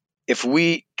if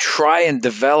we try and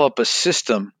develop a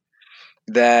system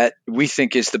that we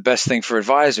think is the best thing for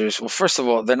advisors, well, first of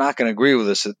all, they're not going to agree with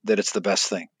us that it's the best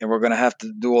thing. And we're going to have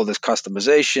to do all this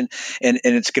customization, and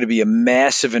it's going to be a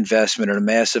massive investment and a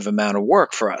massive amount of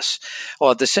work for us.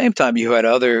 Well, at the same time, you had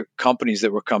other companies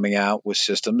that were coming out with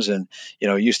systems, and,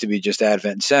 it used to be just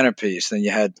Advent and Centerpiece. Then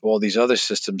you had all these other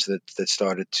systems that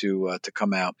started to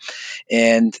come out.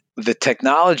 And the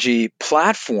technology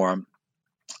platform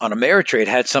on Ameritrade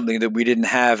had something that we didn't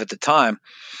have at the time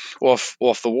off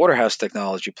the Waterhouse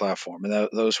technology platform. And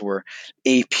those were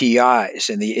APIs.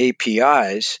 And the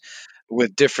APIs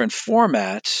with different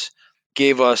formats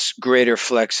gave us greater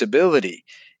flexibility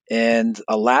and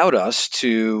allowed us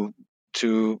to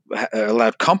allow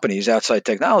companies, outside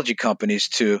technology companies,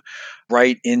 to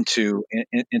write into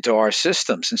our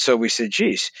systems. And so we said,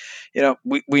 geez,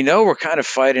 we know we're kind of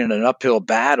fighting an uphill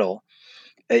battle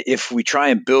if we try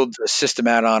and build a system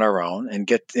out on our own and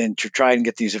to try and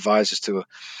get these advisors to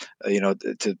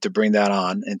bring that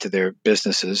on into their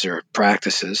businesses or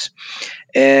practices.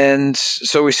 And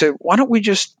so we said, why don't we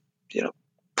just,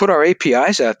 put our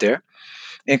APIs out there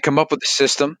and come up with a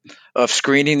system of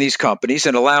screening these companies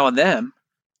and allowing them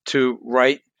to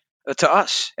write to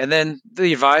us. And then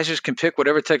the advisors can pick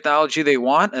whatever technology they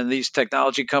want, and these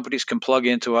technology companies can plug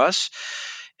into us,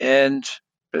 and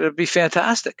it'd be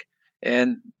fantastic.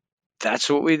 And that's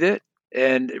what we did.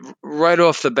 And right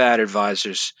off the bat,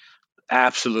 advisors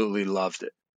absolutely loved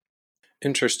it.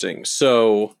 Interesting.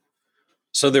 So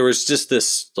there was just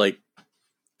this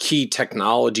key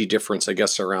technology difference, I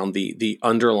guess, around the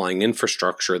underlying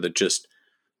infrastructure that just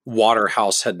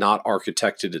Waterhouse had not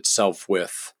architected itself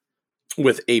with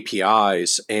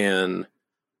APIs, and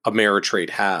Ameritrade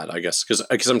had, I guess,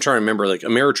 because I'm trying to remember,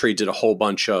 Ameritrade did a whole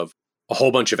bunch of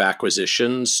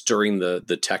acquisitions during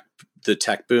the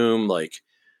tech boom, like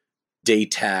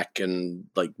Daytech and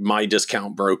My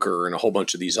Discount Broker and a whole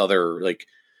bunch of these other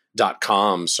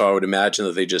 .com. So I would imagine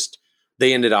that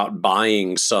they ended up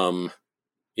buying some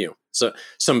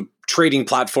trading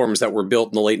platforms that were built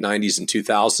in the late 90s and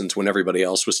 2000s when everybody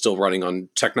else was still running on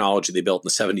technology they built in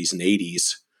the 70s and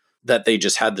 80s, that they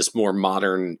just had this more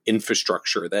modern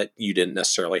infrastructure that you didn't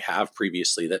necessarily have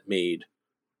previously that made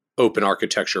open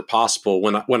architecture possible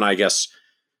when I guess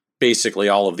basically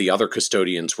all of the other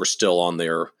custodians were still on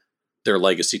their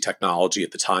legacy technology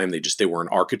at the time. They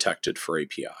weren't architected for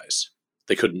APIs.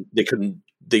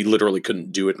 They literally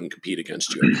couldn't do it and compete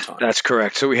against you at the time. That's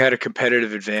correct. So we had a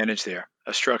competitive advantage there,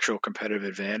 a structural competitive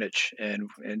advantage, and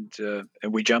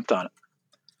we jumped on it.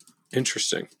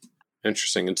 Interesting.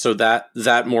 And so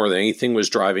that more than anything was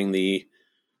driving the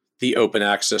open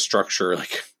access structure.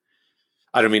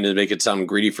 I don't mean to make it sound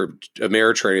greedy for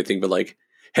Ameritrade or anything, but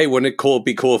hey, wouldn't it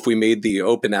be cool if we made the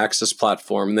open access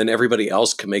platform and then everybody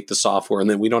else can make the software and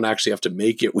then we don't actually have to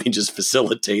make it. We just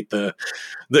facilitate the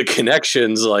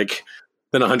connections. Like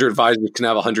then 100 advisors can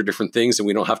have 100 different things and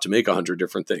we don't have to make 100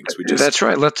 different things. We just That's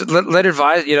right. Let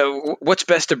advise, what's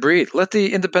best to breed. Let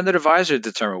the independent advisor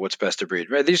determine what's best to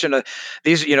breed, right? These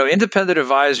independent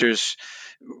advisors,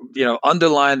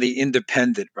 underline the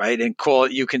independent, right? And call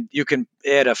it, you can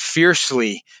add a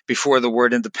fiercely before the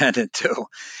word independent too.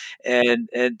 And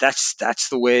that's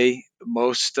the way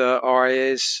most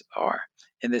RIAs are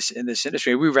in this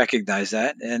industry. We recognize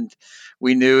that, and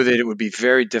we knew that it would be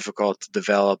very difficult to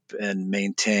develop and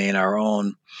maintain our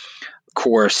own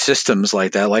core systems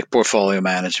like that, like portfolio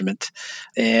management.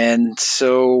 And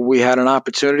so we had an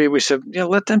opportunity. We said,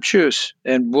 let them choose,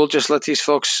 and we'll just let these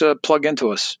folks plug into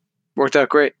us. Worked out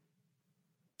great.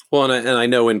 Well, and I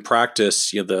know in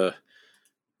practice, the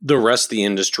rest of the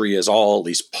industry has all at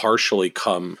least partially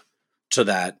come to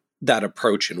that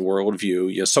approach and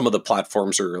worldview. Some of the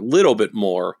platforms are a little bit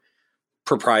more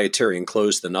proprietary and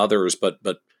closed than others, but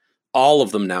all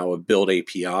of them now have built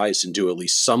APIs and do at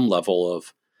least some level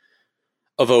of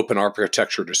open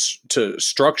architecture to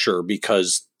structure,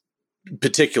 because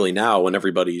particularly now when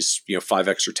everybody's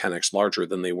 5x or 10x larger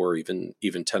than they were even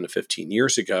 10 to 15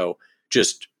 years ago,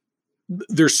 just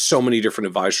there's so many different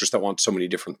advisors that want so many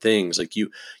different things. Like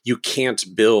you can't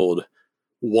build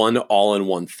one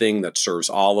all-in-one thing that serves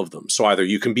all of them. So either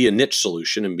you can be a niche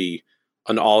solution and be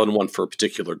an all-in-one for a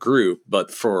particular group, but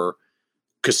for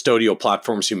custodial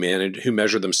platforms who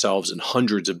measure themselves in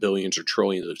hundreds of billions or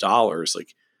trillions of dollars,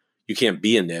 like you can't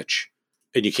be a niche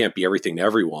and you can't be everything to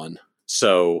everyone.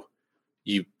 So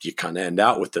you kind of end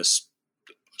out with this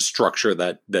structure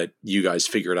that you guys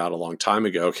figured out a long time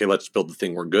ago. Okay, let's build the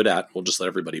thing we're good at. We'll just let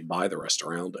everybody buy the rest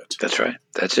around it. That's right.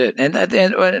 That's it.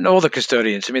 And all the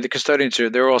custodians. I mean, the custodians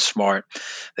they're all smart.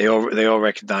 They all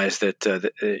recognize that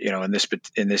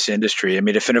in this industry. I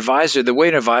mean, if the way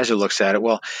an advisor looks at it,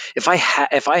 well,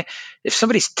 if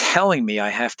somebody's telling me I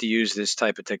have to use this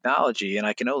type of technology and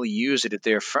I can only use it at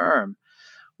their firm,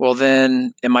 well,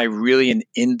 then am I really an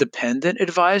independent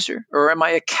advisor or am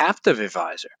I a captive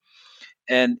advisor?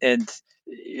 And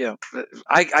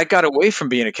I got away from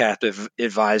being a captive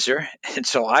advisor, and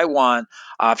so I want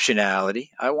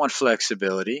optionality, I want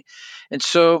flexibility, and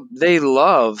so they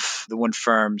love when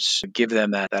firms give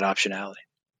them that optionality.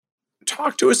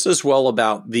 Talk to us as well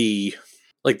about the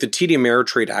TD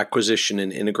Ameritrade acquisition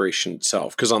and integration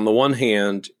itself, because on the one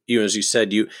hand, as you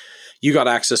said, you got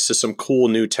access to some cool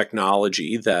new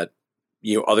technology that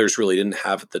others really didn't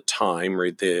have at the time,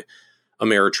 right? The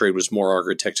Ameritrade was more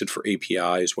architected for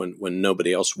APIs when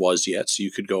nobody else was yet, so you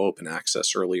could go open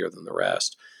access earlier than the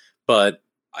rest. But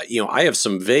I have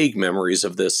some vague memories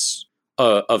of this,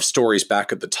 of stories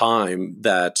back at the time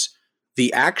that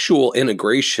the actual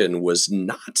integration was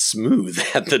not smooth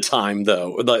at the time,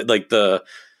 though. Like the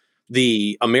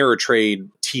Ameritrade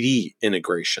TD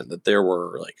integration, that there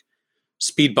were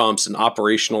speed bumps and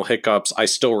operational hiccups. I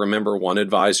still remember one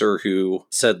advisor who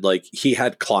said he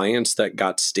had clients that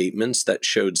got statements that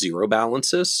showed zero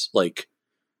balances, like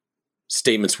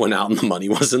statements went out and the money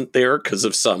wasn't there because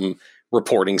of some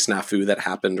reporting snafu that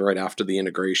happened right after the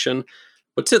integration.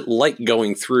 What's it like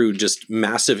going through just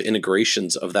massive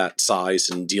integrations of that size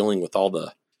and dealing with all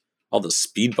the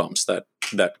speed bumps that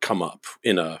come up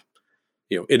in a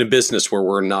business where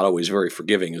we're not always very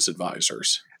forgiving as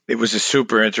advisors? It was a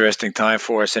super interesting time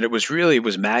for us, and it was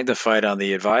magnified on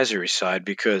the advisory side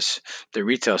because the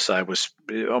retail side was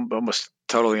almost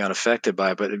totally unaffected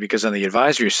by it. But because on the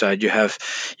advisory side, you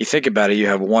think about it, you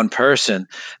have one person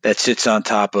that sits on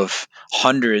top of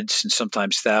hundreds and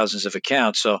sometimes thousands of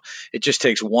accounts. So it just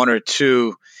takes one or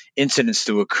two incidents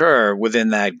to occur within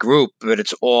that group, but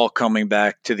it's all coming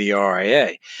back to the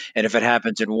RIA. And if it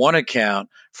happens in one account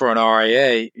for an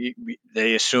RIA,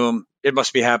 they assume it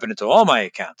must be happening to all my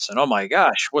accounts. And oh my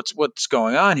gosh, what's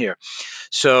going on here?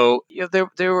 So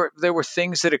there were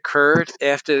things that occurred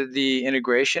after the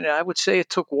integration, and I would say it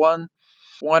took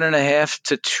 1.5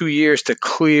 to 2 years to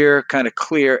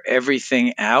clear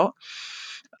everything out.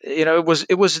 It was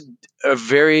a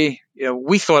very,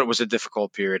 we thought it was a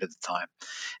difficult period at the time,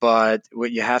 but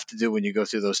what you have to do when you go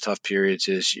through those tough periods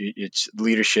is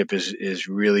leadership is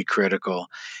really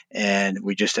critical. And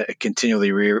we just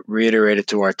continually reiterated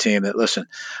to our team that, listen,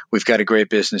 we've got a great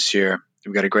business here.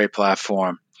 We've got a great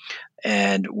platform.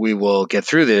 And we will get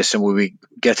through this, and when we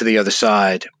get to the other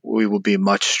side, we will be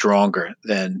much stronger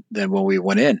than when we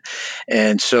went in.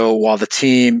 And so while the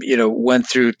team, went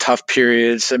through tough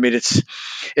periods, I mean, it's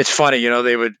funny,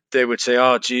 they would say,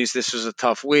 oh, geez, this was a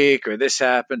tough week, or this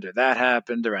happened or that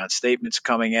happened around statements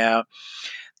coming out.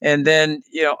 And then,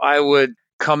 I would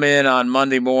come in on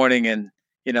Monday morning and,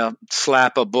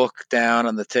 slap a book down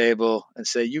on the table and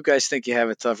say, you guys think you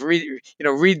have it tough.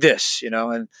 Read this,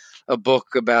 and a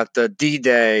book about the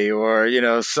D-Day or,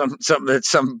 something that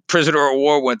some prisoner of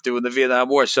war went through in the Vietnam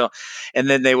War. So, and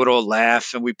then they would all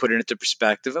laugh and we put it into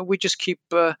perspective and we just keep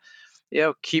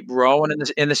rowing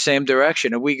in the same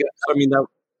direction. And I mean,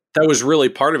 that was really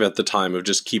part of it at the time of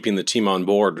just keeping the team on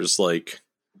board, was like,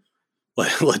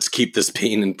 let's keep this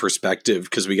pain in perspective,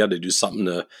 because we got to do something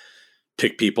to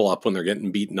pick people up when they're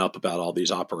getting beaten up about all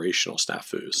these operational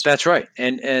snafus. That's right.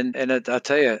 And I'll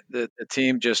tell you, the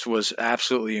team just was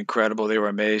absolutely incredible. They were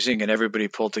amazing, and everybody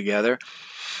pulled together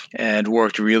and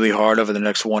worked really hard over the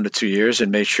next 1 to 2 years and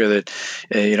made sure that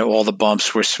all the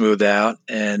bumps were smoothed out,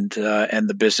 and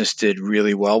the business did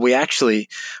really well.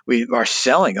 Our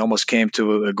selling almost came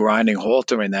to a grinding halt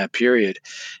during that period,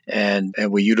 and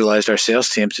we utilized our sales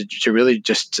team to really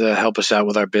just help us out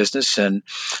with our business and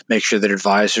make sure that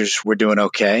advisors were doing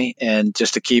okay, and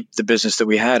just to keep the business that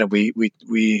we had. And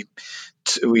we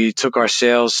took our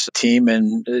sales team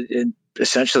and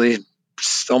essentially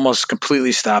almost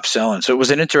completely stopped selling. So it was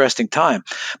an interesting time.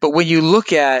 But when you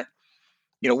look at,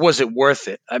 was it worth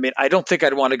it? I mean, I don't think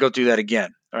I'd want to go do that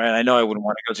again. All right. I know I wouldn't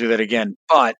want to go do that again.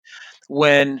 But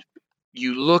when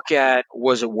you look at,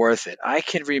 was it worth it? I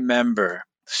can remember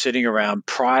sitting around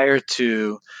prior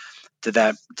to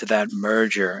that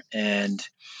merger, and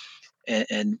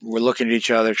we're looking at each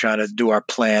other, trying to do our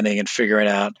planning and figuring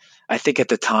out. I think at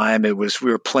the time we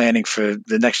were planning for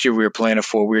the next year. We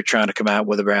were trying to come out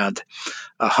with around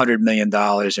 $100 million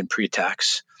in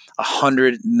pre-tax.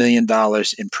 $100 million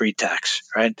in pre-tax,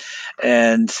 right?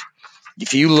 And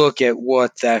if you look at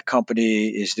what that company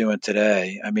is doing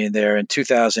today, I mean, they're in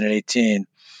 2018,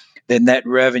 the net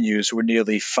revenues were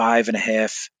nearly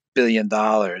 $5.5 billion,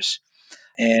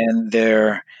 and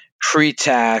their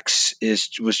pre-tax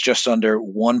was just under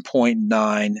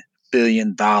 $1.9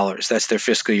 billion. That's their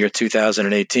fiscal year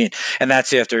 2018, and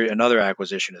that's after another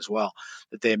acquisition as well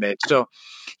that they made. So,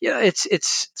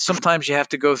 it's sometimes you have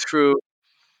to go through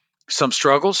some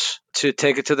struggles to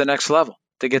take it to the next level,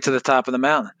 to get to the top of the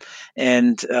mountain,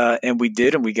 and we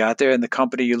did, and we got there. And the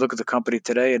company, you look at the company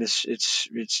today, and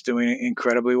it's doing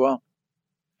incredibly well,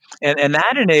 and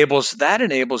that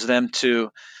enables them to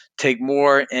take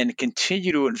more and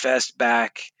continue to invest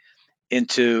back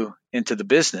into the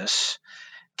business,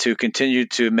 to continue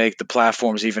to make the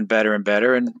platforms even better and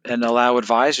better, and allow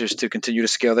advisors to continue to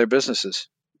scale their businesses.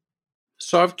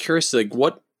 So I'm curious, I'm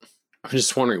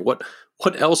just wondering, what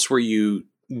else were you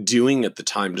doing at the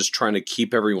time, just trying to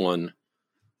keep everyone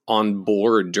on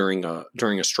board during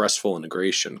a stressful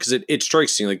integration? Because it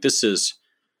strikes me like this is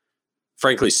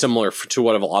frankly similar to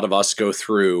what a lot of us go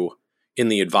through in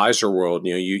the advisor world.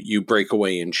 You break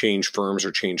away and change firms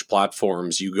or change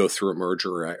platforms. You go through a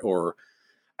merger or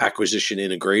acquisition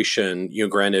integration.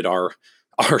 Granted, our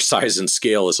size and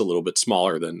scale is a little bit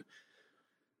smaller than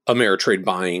Ameritrade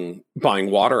buying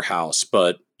Waterhouse,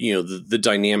 but the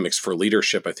dynamics for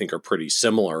leadership, I think, are pretty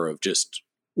similar. Of just,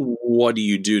 what do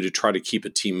you do to try to keep a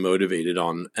team motivated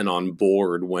on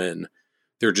board when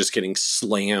they're just getting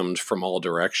slammed from all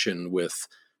direction with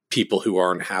people who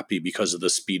aren't happy because of the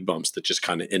speed bumps that just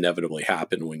kind of inevitably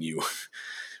happen when you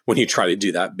try to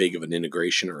do that big of an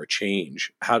integration or a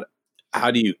change? How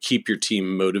do you keep your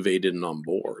team motivated and on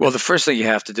board? Well, the first thing you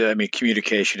have to do,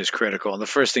 communication is critical. And the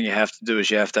first thing you have to do is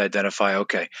you have to identify,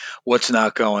 okay, what's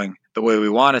not going the way we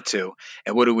want it to,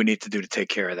 and what do we need to do to take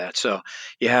care of that? So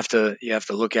you have to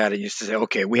look at it and you have to say,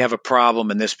 okay, we have a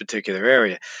problem in this particular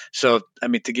area. So,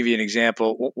 to give you an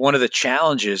example, one of the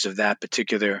challenges of that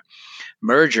particular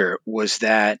merger was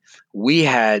that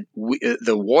the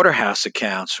Waterhouse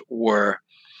accounts were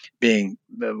being,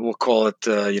 we'll call it,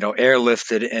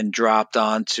 airlifted and dropped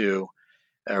onto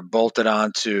or bolted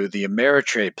onto the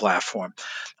Ameritrade platform.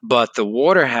 But the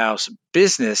Waterhouse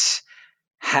business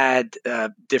had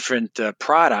different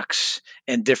products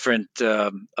and different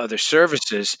other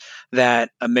services that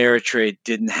Ameritrade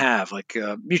didn't have, like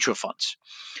mutual funds,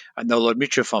 a no-load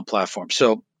mutual fund platform.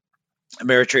 So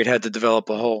Ameritrade had to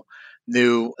develop a whole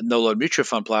new no-load mutual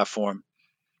fund platform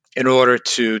in order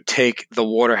to take the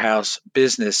Waterhouse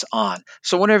business on.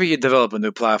 So whenever you develop a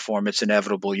new platform, it's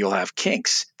inevitable you'll have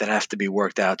kinks that have to be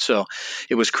worked out. So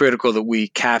it was critical that we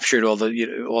captured all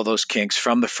those kinks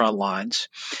from the front lines,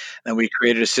 and we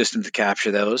created a system to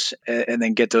capture those and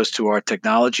then get those to our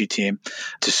technology team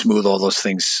to smooth all those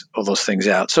things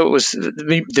out. So it was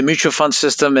the mutual fund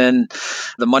system and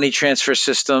the money transfer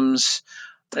systems,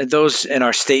 those in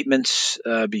our statements,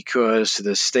 because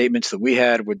the statements that we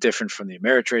had were different from the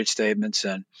Ameritrade statements,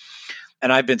 and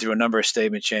I've been through a number of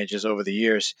statement changes over the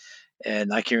years,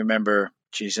 and I can remember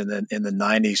in the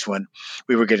 90s when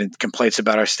we were getting complaints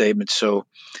about our statements. So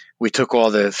we took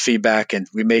all the feedback and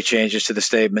we made changes to the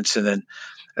statements, and then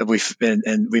we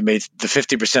made the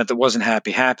 50% that wasn't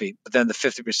happy, but then the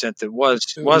 50% that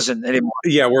wasn't anymore.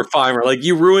 Yeah, we're fine. We're like,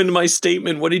 you ruined my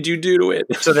statement. What did you do to it?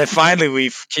 So then finally we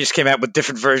just came out with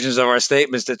different versions of our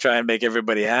statements to try and make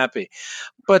everybody happy.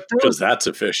 But because that's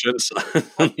efficient.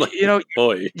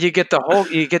 Boy,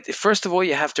 first of all,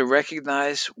 you have to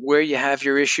recognize where you have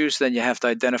your issues. Then you have to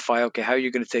identify, okay, how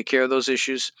you're going to take care of those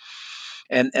issues.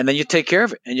 And then you take care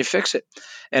of it and you fix it.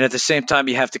 And at the same time,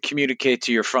 you have to communicate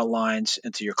to your front lines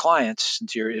and to your clients and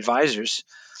to your advisors,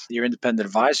 your independent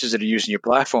advisors that are using your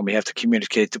platform. You have to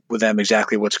communicate with them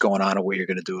exactly what's going on and what you're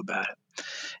going to do about it.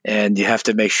 And you have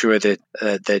to make sure that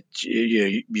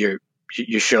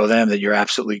you show them that you're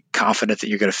absolutely confident that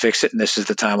you're going to fix it, and this is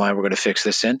the timeline we're going to fix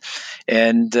this in.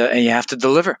 And you have to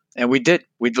deliver. And we did.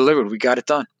 We delivered. We got it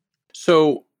done.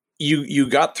 So you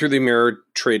got through the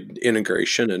Ameritrade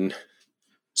integration and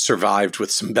survived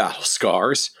with some battle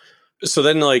scars. So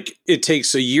then it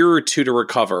takes a year or two to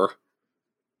recover.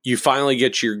 You finally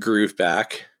get your groove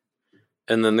back,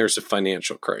 and then there's a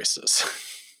financial crisis.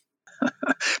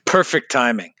 Perfect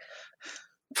timing.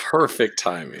 Perfect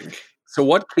timing. So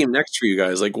what came next for you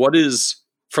guys? What is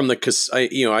from the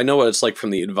I know what it's like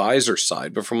from the advisor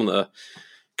side, but from the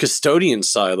custodian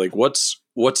side, what's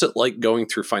it like going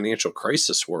through financial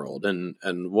crisis world, and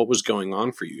what was going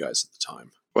on for you guys at the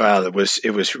time? Well, it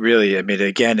was really,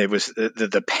 again, it was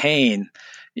the pain.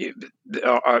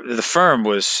 The firm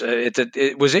was,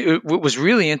 what was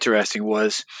really interesting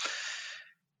was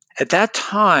at that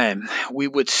time, we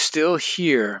would still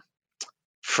hear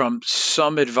from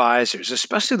some advisors,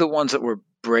 especially the ones that were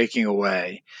breaking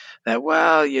away, that,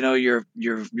 well, your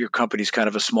company's kind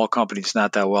of a small company. It's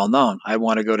not that well known. I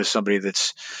want to go to somebody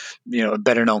that's, a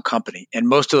better known company. And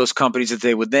most of those companies that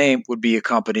they would name would be a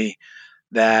company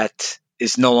that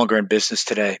is no longer in business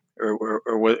today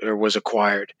or was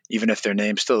acquired, even if their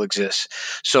name still exists.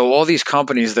 So all these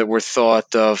companies that were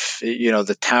thought of,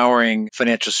 the towering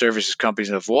financial services companies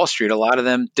of Wall Street, a lot of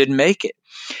them didn't make it.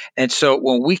 And so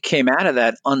when we came out of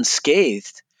that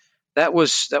unscathed, that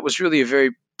was really a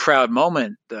very proud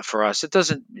moment for us. It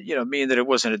doesn't, mean that it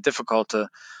wasn't a difficult to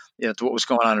what was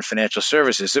going on in financial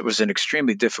services. It was an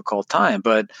extremely difficult time,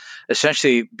 but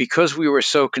essentially because we were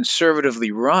so conservatively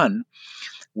run,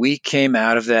 we came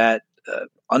out of that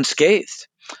unscathed.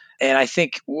 And I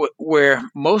think where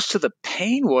most of the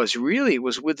pain was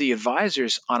with the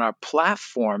advisors on our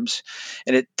platforms.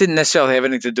 And it didn't necessarily have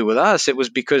anything to do with us. It was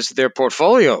because their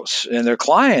portfolios and their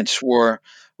clients it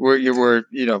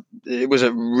was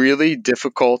a really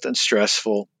difficult and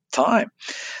stressful time,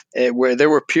 where there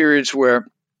were periods where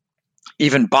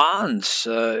even bonds,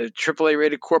 AAA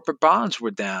rated corporate bonds,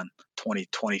 were down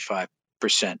 20-25%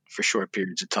 for short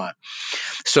periods of time.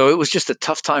 So it was just a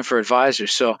tough time for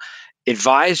advisors. So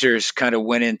advisors kind of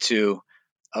went into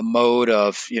a mode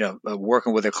of,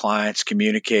 working with their clients,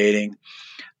 communicating,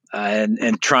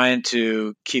 and trying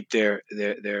to keep their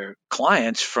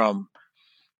clients from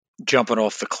jumping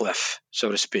off the cliff,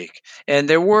 so to speak. And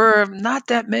there were not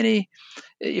that many.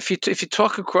 If you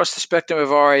talk across the spectrum of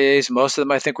RIAs, most of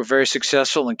them I think were very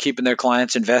successful in keeping their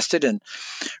clients invested, and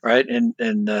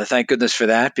thank goodness for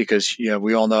that, because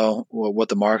we all know what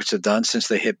the markets have done since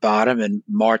they hit bottom in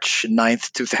March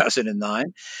 9th, 2009.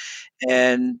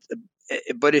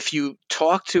 But if you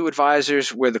talk to advisors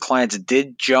where the clients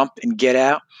did jump and get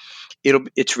out,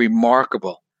 it's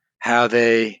remarkable how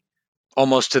they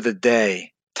almost to the day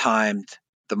timed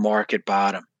the market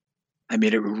bottom.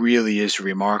 It really is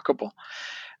remarkable.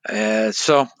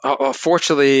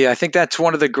 Fortunately, I think that's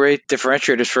one of the great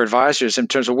differentiators for advisors in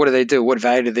terms of what do they do, what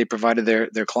value do they provide to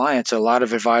their clients. A lot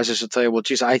of advisors will tell you, well,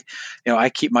 geez, I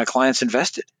keep my clients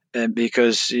invested, and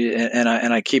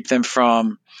I keep them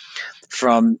from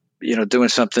doing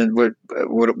something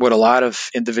what a lot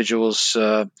of individuals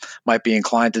might be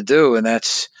inclined to do, and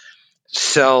that's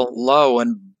sell low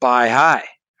and buy high.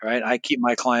 Right? I keep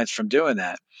my clients from doing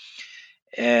that.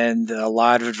 And a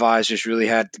lot of advisors really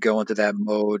had to go into that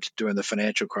mode during the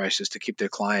financial crisis to keep their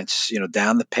clients,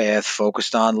 down the path,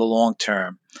 focused on the long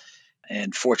term.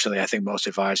 And fortunately, I think most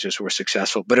advisors were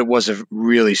successful, but it was a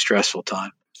really stressful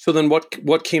time. So then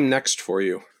what came next for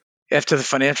you? After the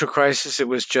financial crisis, it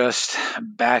was just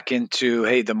back into,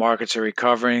 hey, the markets are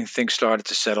recovering. Things started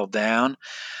to settle down.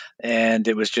 And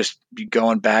it was just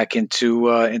going back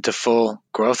into full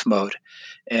growth mode.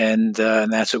 And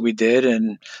that's what we did,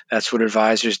 and that's what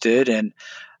advisors did. And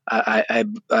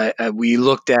we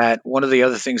looked at, one of the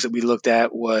other things that we looked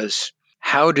at was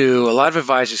a lot of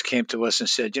advisors came to us and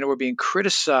said, we're being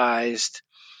criticized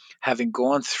having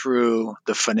gone through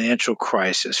the financial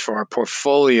crisis, for our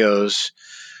portfolios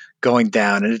going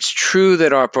down. And it's true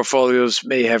that our portfolios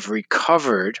may have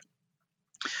recovered,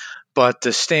 but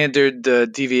the standard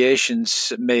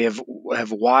deviations may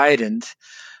have widened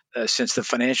since the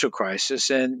financial crisis.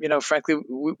 And, frankly,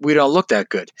 we don't look that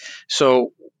good.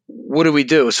 So what do we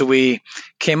do? So we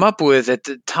came up with, at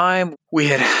the time, we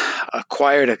had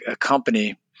acquired a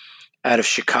company out of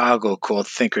Chicago called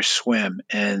Thinkorswim,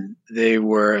 and they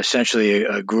were essentially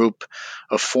a group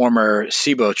of former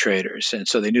SIBO traders, and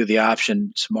so they knew the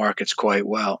options markets quite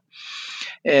well.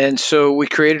 And so we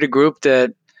created a group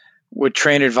that would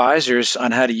train advisors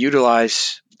on how to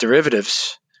utilize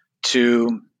derivatives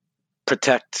to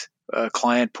protect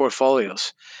client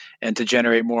portfolios and to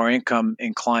generate more income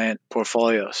in client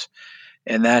portfolios.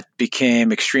 And that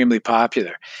became extremely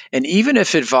popular. And even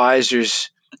if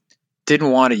advisors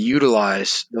didn't want to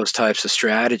utilize those types of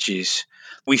strategies,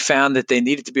 we found that they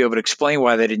needed to be able to explain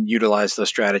why they didn't utilize those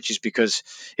strategies, because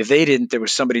if they didn't, there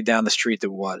was somebody down the street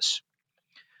that was.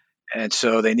 And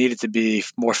so they needed to be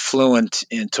more fluent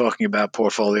in talking about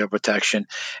portfolio protection.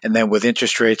 And then with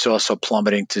interest rates also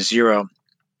plummeting to zero,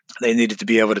 they needed to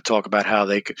be able to talk about how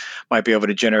they might be able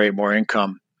to generate more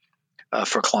income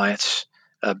for clients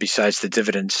besides the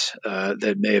dividends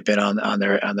that may have been on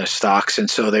their stocks. And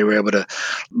so they were able to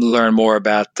learn more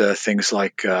about things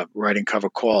like writing cover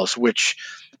calls, which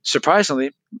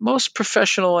surprisingly, most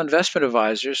professional investment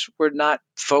advisors were not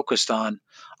focused on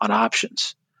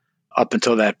options up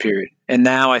until that period. And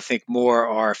now I think more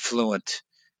are fluent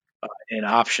in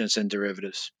options and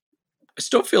derivatives. I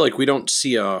still feel like we don't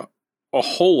see a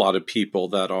whole lot of people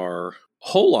that are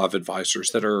whole lot of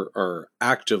advisors that are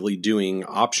actively doing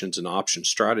options and option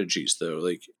strategies, though.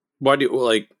 Like,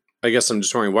 I guess I'm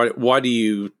just wondering, why do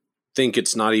you think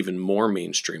it's not even more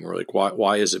mainstream, or like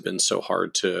why has it been so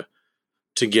hard to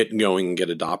get going and get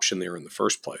adoption there in the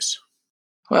first place?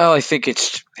 Well, I think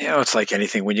it's like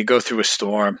anything. When you go through a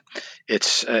storm,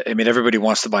 everybody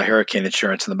wants to buy hurricane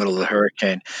insurance in the middle of the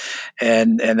hurricane,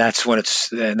 and that's when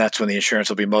the insurance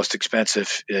will be most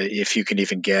expensive if you can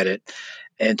even get it.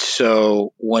 And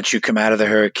so once you come out of the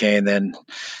hurricane, then,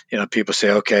 people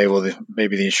say, okay, well,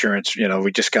 maybe the insurance,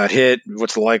 we just got hit.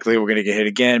 What's the likelihood we're going to get hit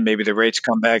again? Maybe the rates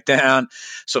come back down.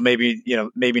 So maybe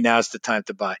now's the time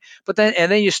to buy. But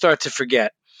then you start to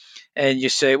forget. And you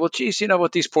say, well, geez,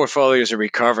 these portfolios are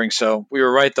recovering. So we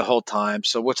were right the whole time.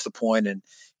 So what's the point in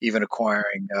even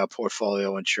acquiring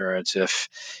portfolio insurance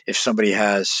if somebody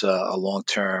has a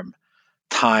long-term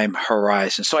time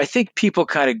horizon? So I think people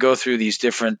kind of go through these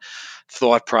different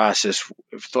thought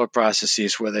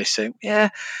processes where they say, yeah,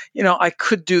 I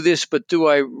could do this, but do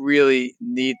I really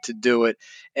need to do it?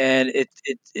 And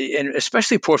and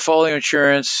especially portfolio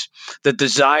insurance, the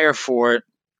desire for it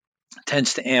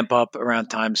tends to amp up around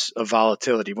times of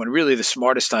volatility, when really the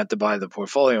smartest time to buy the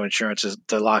portfolio insurance is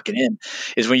to lock it in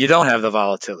is when you don't have the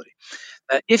volatility,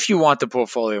 if you want the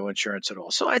portfolio insurance at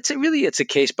all. So I'd say really it's a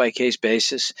case-by-case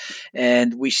basis.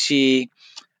 And we see,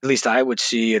 at least I would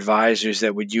see, advisors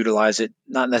that would utilize it,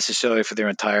 not necessarily for their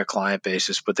entire client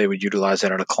basis, but they would utilize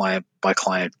it on a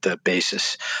client-by-client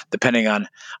basis, depending on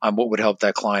what would help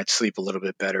that client sleep a little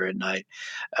bit better at night.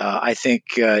 I think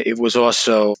it was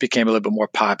also became a little bit more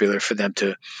popular for them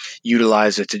to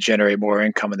utilize it to generate more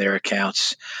income in their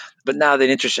accounts. But now that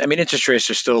interest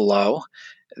rates are still low.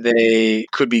 They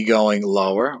could be going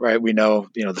lower, right? We know,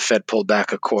 the Fed pulled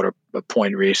back a quarter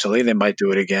point recently. They might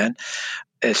do it again.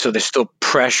 And so there's still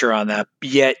pressure on that,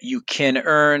 yet you can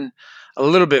earn a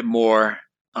little bit more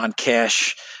on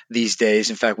cash these days.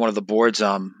 In fact, one of the boards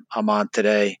I'm on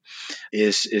today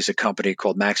is a company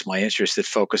called Max My Interest that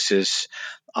focuses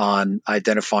on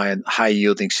identifying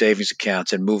high-yielding savings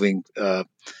accounts and moving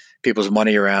people's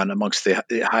money around amongst the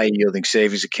high-yielding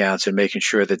savings accounts and making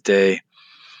sure that they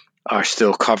are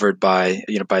still covered by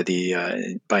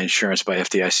insurance, by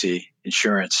FDIC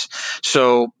insurance.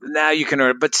 So now you can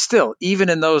earn, but still, even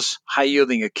in those high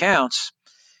yielding accounts,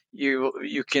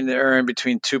 you can earn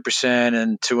between 2%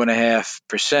 and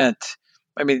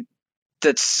 2.5%.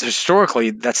 That's historically,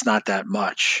 that's not that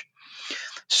much.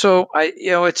 So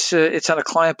it's on a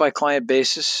client by client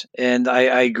basis, and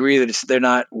I agree that they're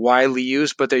not widely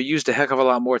used, but they're used a heck of a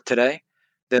lot more today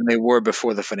than they were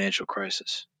before the financial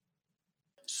crisis.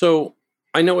 So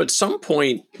I know at some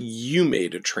point you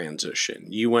made a transition.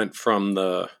 You went from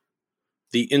the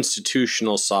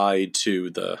institutional side to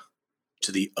the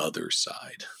other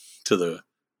side, to the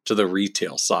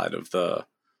retail side of the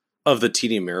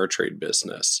TD Ameritrade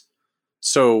business.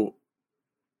 So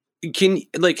can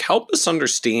help us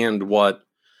understand what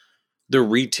the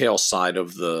retail side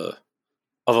of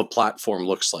a platform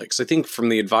looks like? Because I think from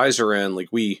the advisor end,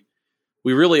 we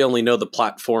we really only know the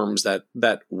platforms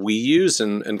that we use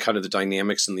and kind of the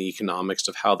dynamics and the economics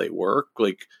of how they work.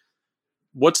 Like,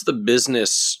 what's the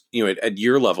business, at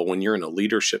your level when you're in a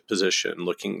leadership position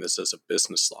looking at this as a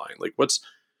business line? Like, what's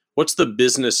the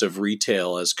business of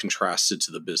retail as contrasted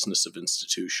to the business of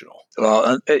institutional?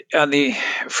 Well,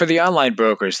 for the online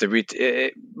brokers,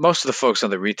 most of the folks on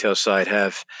the retail side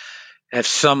have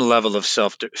some level of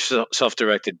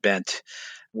self-directed bent.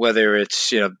 Whether it's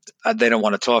they don't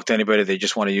want to talk to anybody, they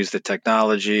just want to use the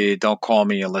technology. Don't call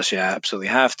me unless you absolutely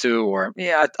have to, or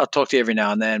I'll talk to you every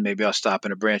now and then. Maybe I'll stop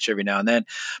in a branch every now and then.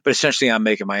 But essentially, I'm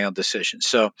making my own decisions.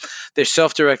 So they're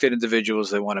self-directed individuals.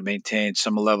 They want to maintain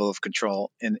some level of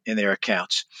control in their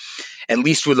accounts, at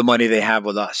least with the money they have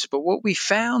with us. But what we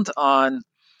found on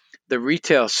the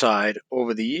retail side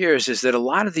over the years is that a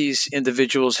lot of these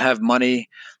individuals have money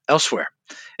elsewhere.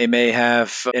 They may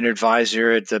have an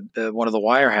advisor at one of the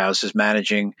wirehouses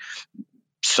managing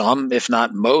some, if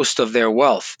not most, of their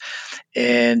wealth.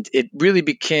 And it really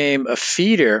became a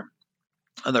feeder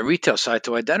on the retail side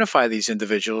to identify these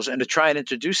individuals and to try and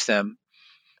introduce them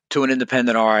to an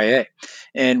independent RIA.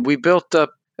 And we built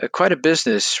up quite a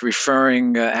business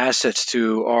referring assets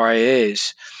to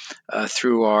RIAs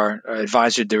through our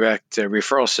advisor direct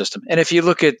referral system. And if you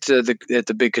look at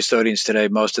the big custodians today,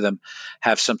 most of them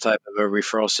have some type of a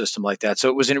referral system like that. So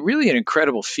it was really an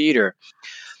incredible feeder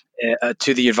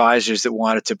to the advisors that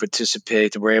wanted to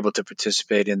participate and were able to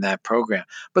participate in that program.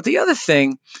 But the other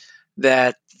thing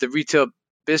that the retail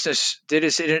business did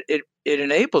is it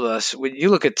enabled us. When you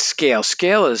look at scale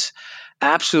is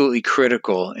absolutely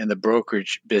critical in the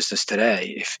brokerage business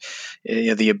today.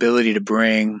 If the ability to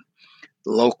bring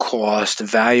low cost,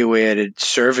 value-added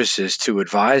services to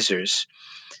advisors,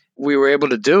 we were able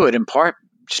to do it in part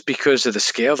just because of the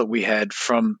scale that we had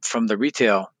from the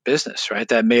retail business, right?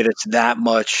 That made us that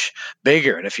much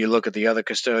bigger. And if you look at the other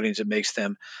custodians, it makes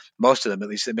them, most of them at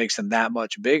least, it makes them that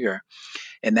much bigger.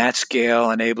 And that scale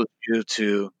enables you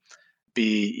to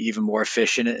be even more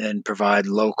efficient and provide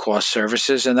low-cost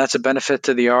services. And that's a benefit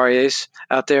to the RIAs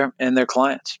out there and their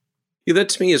clients. Yeah, that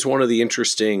to me is one of the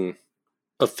interesting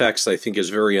effects I think is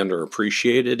very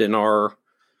underappreciated in our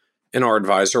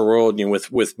advisor world.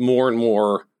 With more and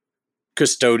more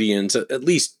custodians, at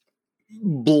least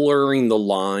blurring the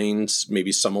lines,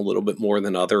 maybe some a little bit more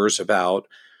than others, about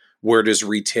where does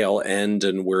retail end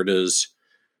and where does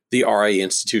the RIA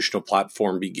institutional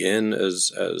platform begin, as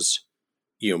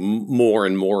more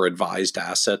and more advised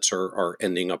assets are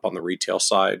ending up on the retail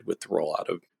side with the rollout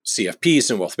of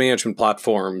CFPs and wealth management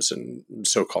platforms and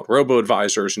so-called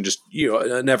robo-advisors and just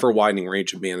an ever-widening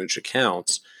range of managed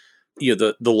accounts.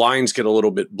 The lines get a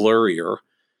little bit blurrier.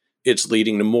 It's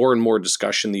leading to more and more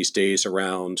discussion these days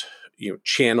around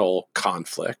channel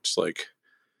conflicts, like,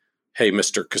 hey,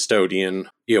 Mr. Custodian,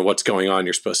 what's going on?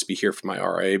 You're supposed to be here for my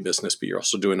RIA business, but you're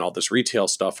also doing all this retail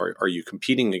stuff. Are you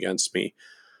competing against me?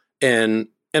 And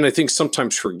I think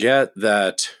sometimes forget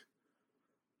that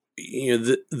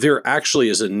there actually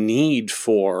is a need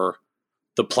for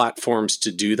the platforms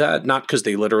to do that, not because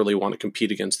they literally want to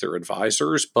compete against their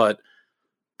advisors, but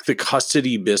the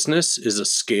custody business is a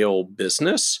scale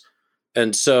business.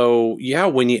 And so,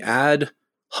 when you add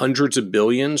hundreds of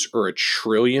billions or $1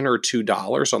 trillion or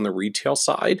 $2 on the retail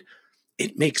side,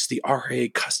 it makes the RIA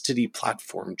custody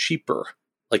platform cheaper,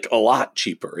 like a lot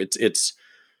cheaper. It's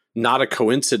not a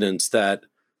coincidence that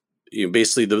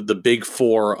basically the big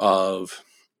four of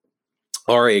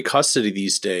RIA custody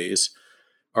these days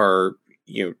are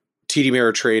TD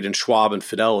Ameritrade and Schwab and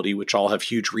Fidelity, which all have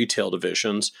huge retail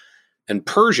divisions, and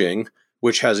Pershing,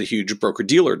 which has a huge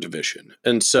broker-dealer division.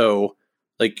 And so,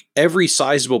 like, every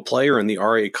sizable player in the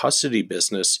RIA custody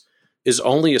business is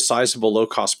only a sizable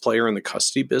low-cost player in the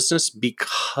custody business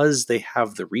because they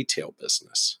have the retail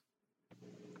business.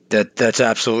 That's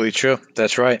absolutely true.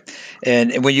 That's right.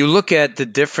 And when you look at the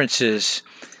differences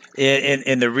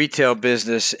in the retail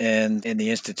business and in the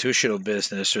institutional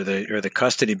business or the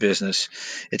custody business,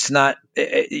 it's not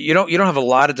you don't have a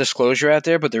lot of disclosure out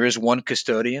there, but there is one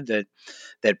custodian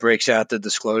that breaks out the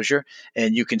disclosure,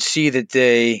 and you can see that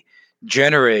they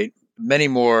generate many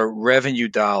more revenue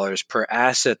dollars per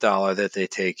asset dollar that they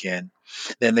take in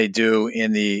than they do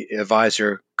in the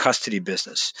advisor custody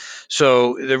business.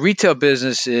 So the retail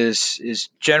business is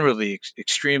generally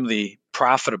extremely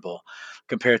profitable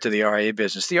compared to the RIA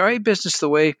business. The RIA business, the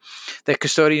way that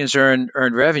custodians earn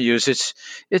revenues,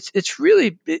 it's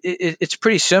really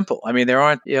pretty simple. I mean, there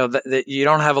aren't you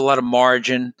don't have a lot of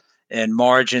margin. And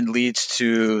margin leads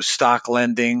to stock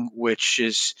lending, which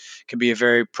can be a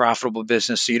very profitable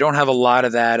business. So you don't have a lot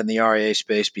of that in the RIA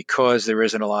space because there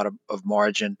isn't a lot of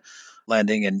margin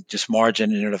lending, and just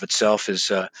margin in and of itself is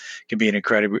can be an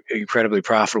incredibly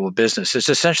profitable business. It's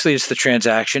the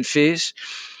transaction fees,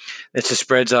 it's the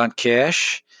spreads on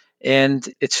cash, and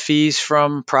it's fees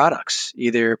from products,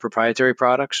 either proprietary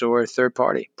products or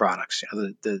third-party products.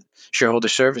 The shareholder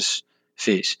service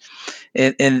fees,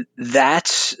 and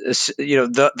that's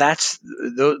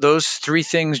those three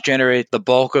things generate the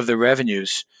bulk of the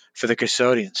revenues for the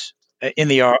custodians on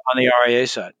the RIA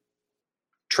side.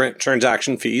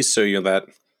 Transaction fees, so that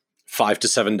 $5 to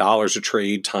 $7 a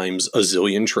trade times a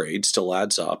zillion trades still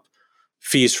adds up.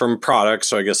 Fees from products,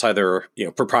 so I guess either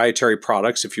proprietary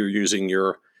products if you're using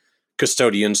your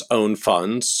custodian's own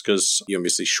funds, because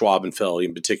obviously Schwab and Fidelity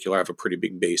in particular have a pretty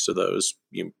big base of those.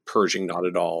 Pershing not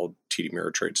at all. TD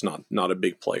Ameritrade's not a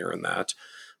big player in that.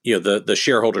 The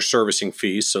shareholder servicing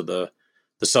fees, so the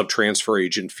sub-transfer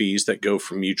agent fees that go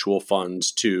from mutual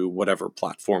funds to whatever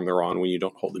platform they're on when you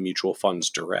don't hold the mutual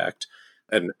funds direct,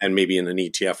 and maybe in an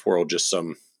ETF world just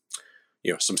some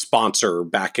sponsor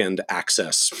back-end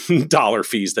access dollar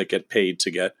fees that get paid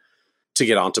to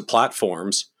get onto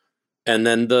platforms. And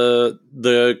then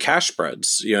the cash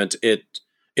spreads.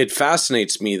 It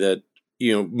fascinates me that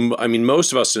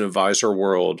most of us in advisor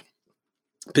world,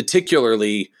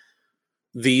 particularly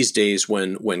these days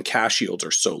when cash yields are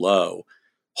so low,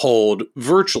 hold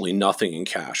virtually nothing in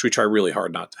cash. We try really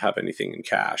hard not to have anything in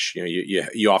cash.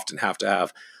 You often have to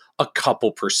have a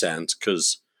couple percent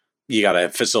because you got to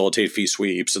facilitate fee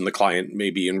sweeps, and the client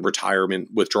may be in retirement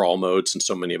withdrawal modes, and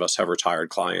so many of us have retired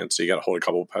clients, so you got to hold a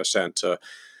couple percent to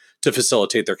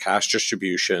facilitate their cash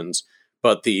distributions.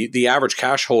 But the average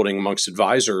cash holding amongst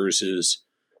advisors is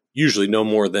usually no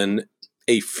more than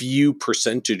a few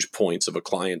percentage points of a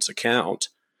client's account.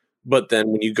 But then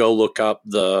when you go look up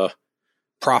the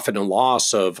profit and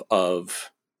loss of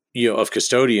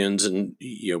custodians, and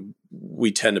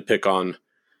we tend to pick on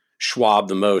Schwab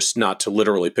the most, not to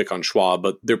literally pick on Schwab,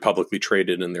 but they're publicly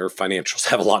traded and their financials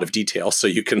have a lot of detail, so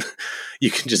you can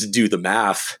just do the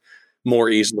math more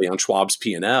easily on Schwab's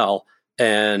P&L.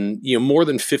 And more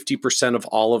than 50% of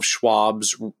all of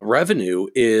Schwab's revenue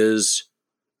is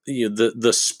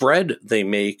the spread they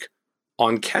make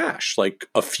on cash, like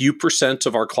a few percent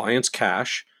of our clients'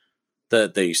 cash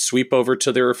that they sweep over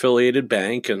to their affiliated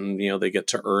bank, and they get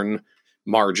to earn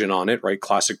margin on it, right?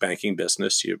 Classic banking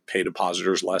business. You pay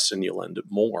depositors less and you lend it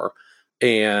more.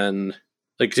 And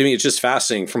to me, it's just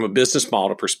fascinating from a business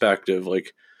model perspective.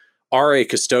 RA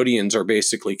custodians are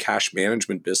basically cash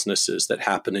management businesses that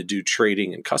happen to do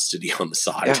trading and custody on the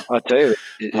side. Yeah, I'll tell you,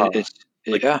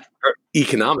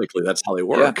 economically, that's how they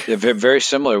work. Yeah, they're very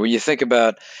similar. When you think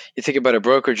about a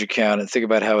brokerage account and think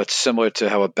about how it's similar to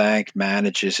how a bank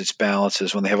manages its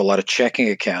balances when they have a lot of checking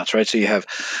accounts, right? So you have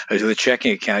the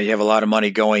checking account, you have a lot of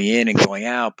money going in and going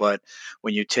out, but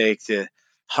when you take the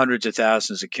hundreds of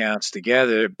thousands of accounts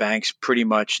together, banks pretty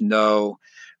much know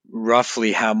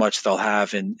roughly how much they'll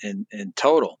have in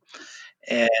total.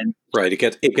 And right, it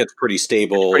gets pretty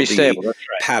stable. That's right.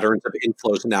 Patterns of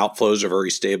inflows and outflows are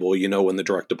very stable. When the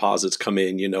direct deposits come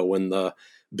in, when the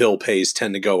bill pays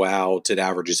tend to go out. It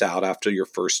averages out after your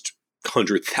first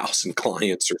 100,000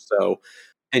 clients or so,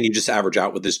 and you just average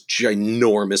out with this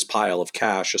ginormous pile of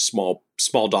cash, a small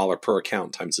dollar per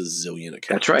account times a zillion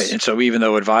accounts. That's right. And so even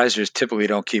though advisors typically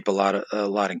don't keep a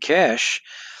lot in cash,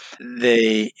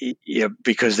 they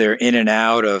because they're in and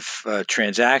out of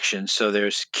transactions, so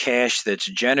there's cash that's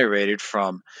generated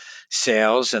from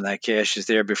sales, and that cash is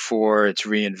there before it's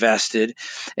reinvested.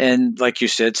 And like you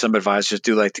said, some advisors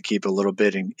do like to keep a little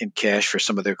bit in cash for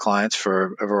some of their clients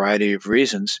for a variety of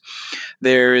reasons.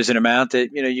 There is an amount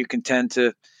that you can tend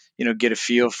to get a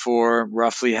feel for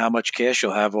roughly how much cash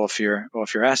you'll have off your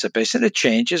asset base, and it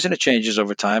changes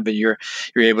over time, but you're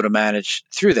able to manage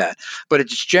through that. But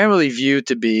it's generally viewed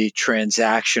to be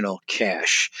transactional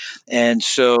cash, and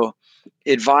so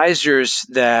advisors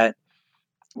that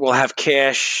will have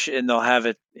cash and they'll have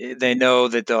it, they know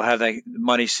that they'll have that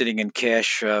money sitting in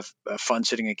cash, a fund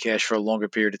sitting in cash for a longer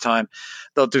period of time.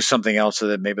 They'll do something else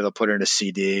with it. Maybe they'll put it in a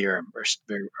CD or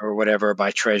whatever,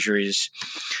 buy treasuries.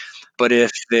 But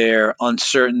if they're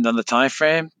uncertain on the time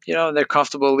frame, and they're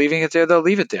comfortable leaving it there, they'll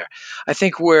leave it there. I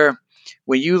think when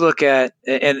you look at,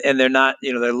 and they're not,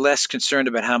 they're less concerned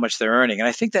about how much they're earning. And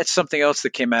I think that's something else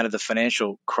that came out of the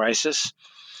financial crisis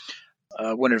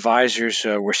when advisors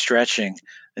were stretching,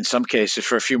 in some cases,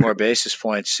 for a few more basis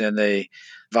points. And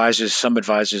some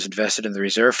advisors invested in the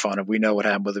reserve fund, and we know what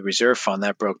happened with the reserve fund.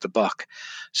 That broke the buck.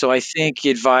 So I think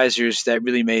advisors, that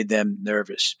really made them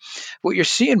nervous. What you're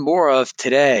seeing more of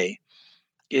today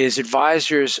is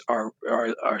advisors are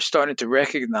starting to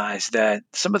recognize that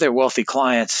some of their wealthy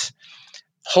clients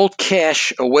hold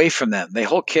cash away from them. They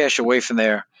hold cash away from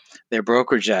their their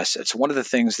brokerage assets. One of the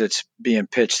things that's being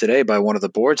pitched today by one of the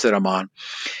boards that I'm on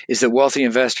is that wealthy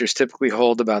investors typically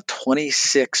hold about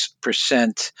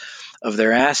 26% of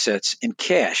their assets in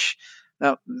cash.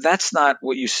 Now, that's not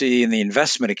what you see in the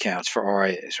investment accounts for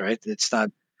RIAs, right? It's not.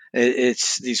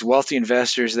 It's these wealthy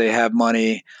investors. They have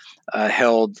money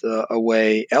held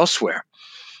away elsewhere,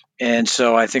 and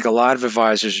so I think a lot of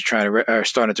advisors are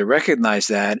starting to recognize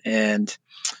that, and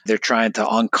they're trying to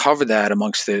uncover that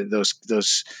amongst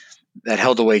those that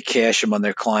held away cash among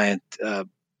their client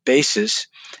bases,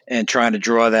 and trying to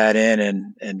draw that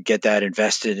in and get that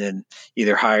invested in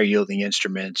either higher yielding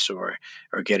instruments or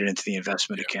get it into the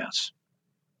investment accounts.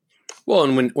 Well,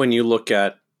 and when you look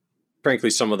at,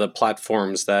 frankly, some of the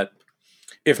platforms that,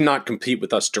 if not compete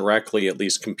with us directly, at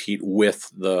least compete with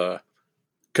the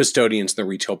custodians and the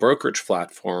retail brokerage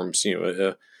platforms,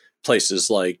 places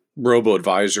like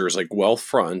robo-advisors, like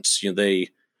Wealthfront,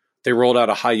 they rolled out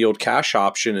a high yield cash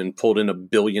option and pulled in $1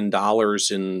 billion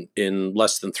in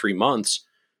less than 3 months,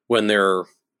 when they're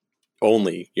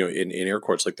only, in air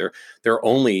quotes, like they're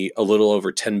only a little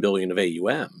over 10 billion of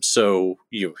AUM. So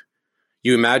you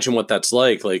imagine what that's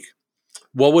like. Like,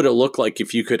 what would it look like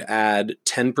if you could add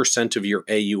 10% of your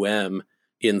AUM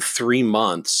in 3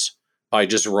 months by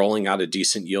just rolling out a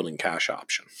decent yielding cash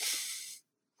option?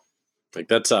 Like,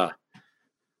 it's a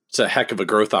heck of a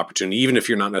growth opportunity, even if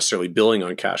you're not necessarily billing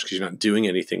on cash because you're not doing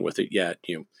anything with it yet.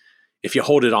 If you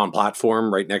hold it on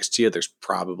platform right next to you, there's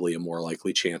probably a more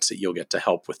likely chance that you'll get to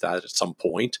help with that at some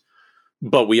point.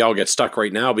 But we all get stuck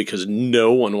right now because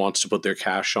no one wants to put their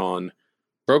cash on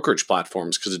brokerage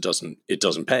platforms because it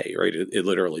doesn't pay, right? It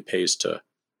literally pays to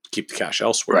keep the cash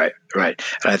elsewhere. Right.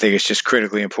 And I think it's just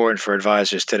critically important for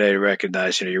advisors today to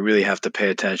recognize, you really have to pay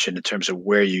attention in terms of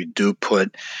where you do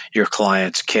put your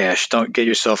clients' cash. Don't get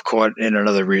yourself caught in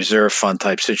another reserve fund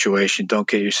type situation. Don't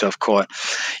get yourself caught,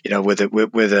 with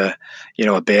a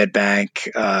bad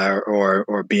bank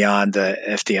or beyond the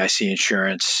FDIC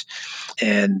insurance,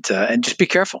 and just be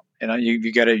careful.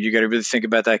 You got to really think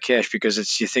about that cash, because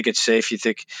you think it's safe, you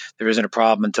think there isn't a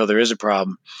problem until there is a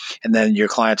problem, and then your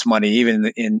client's money,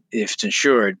 even if it's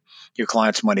insured, your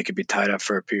client's money could be tied up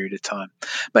for a period of time.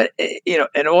 But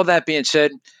and all that being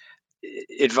said,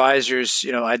 advisors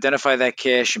identify that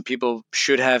cash, and people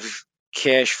should have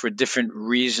cash for different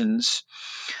reasons.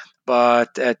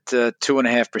 But at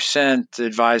 2.5%,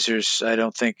 advisors, I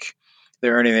don't think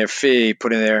they're earning their fee,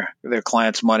 putting their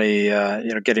clients' money,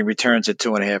 getting returns at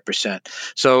 2.5%.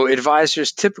 So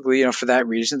advisors typically, for that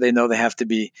reason, they know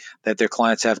that their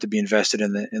clients have to be invested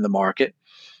in the market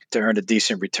to earn a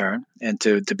decent return and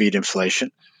to beat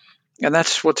inflation, and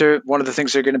that's one of the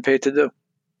things they're getting paid to do.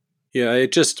 Yeah,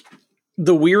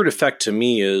 the weird effect to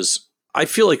me is I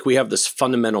feel like we have this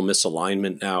fundamental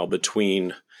misalignment now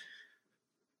between,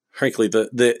 frankly,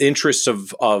 the interests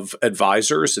of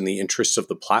advisors and the interests of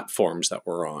the platforms that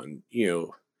we're on.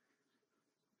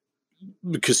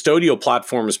 The custodial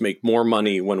platforms make more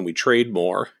money when we trade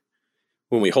more,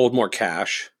 when we hold more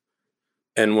cash,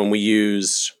 and when we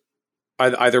use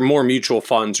either more mutual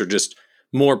funds or just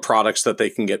more products that they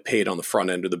can get paid on the front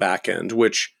end or the back end,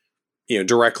 which,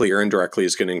 directly or indirectly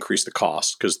is going to increase the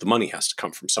cost because the money has to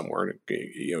come from somewhere, and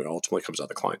it ultimately comes out of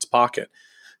the client's pocket.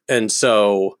 And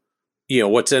so,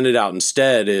 what's ended out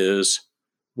instead is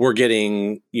we're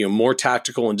getting, more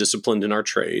tactical and disciplined in our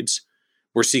trades.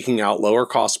 We're seeking out lower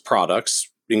cost products,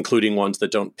 including ones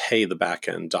that don't pay the back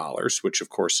end dollars, which of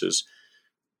course is,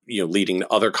 leading to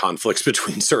other conflicts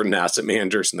between certain asset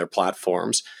managers and their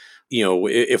platforms.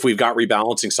 If we've got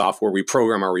rebalancing software, we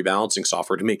program our rebalancing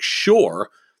software to make sure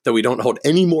that we don't hold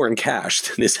any more in cash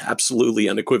than is absolutely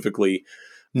unequivocally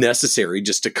necessary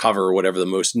just to cover whatever the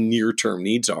most near-term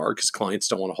needs are, because clients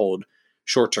don't want to hold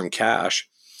short-term cash.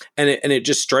 And it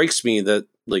just strikes me that,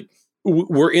 like,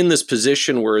 we're in this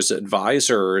position where, as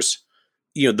advisors,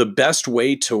 the best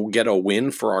way to get a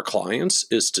win for our clients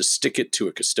is to stick it to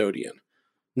a custodian.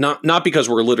 Not because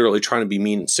we're literally trying to be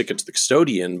mean and stick it to the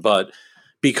custodian, but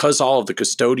because all of the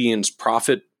custodians'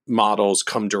 profit models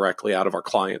come directly out of our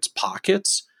clients'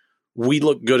 pockets. We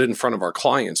look good in front of our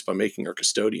clients by making our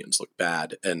custodians look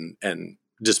bad and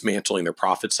dismantling their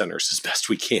profit centers as best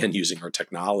we can using our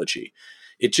technology.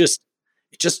 It just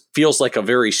feels like a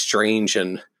very strange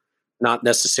and not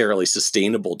necessarily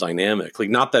sustainable dynamic. Like,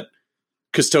 not that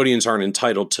custodians aren't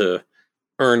entitled to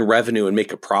earn revenue and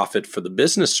make a profit for the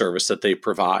business service that they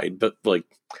provide, but, like,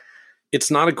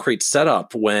 it's not a great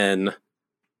setup when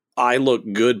I look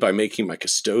good by making my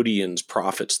custodians'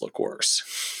 profits look worse.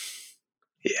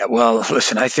 Yeah, well,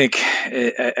 listen, I think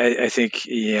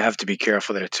you have to be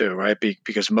careful there too, right?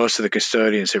 Because most of the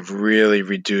custodians have really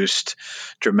reduced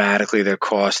dramatically their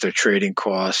costs, their trading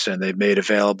costs, and they've made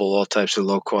available all types of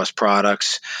low cost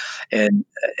products. And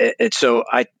so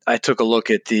I took a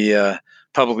look at the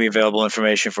publicly available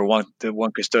information for the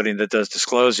one custodian that does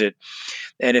disclose it.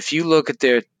 And if you look at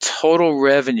their total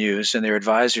revenues in their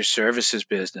advisor services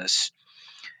business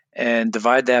and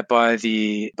divide that by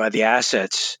the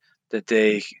assets that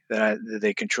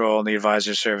they control in the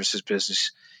advisor services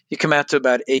business, you come out to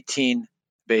about 18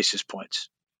 basis points.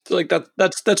 So like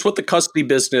that's what the custody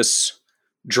business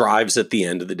drives at the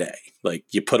end of the day. Like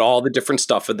you put all the different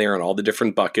stuff in there and all the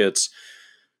different buckets,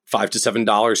 $5 to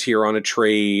 $7 here on a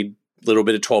trade, a little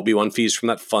bit of 12B1 fees from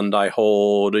that fund I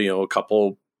hold, a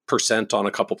couple percent on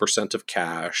a couple percent of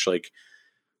cash. Like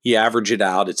you average it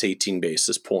out, it's 18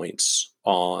 basis points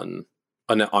on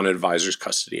an advisor's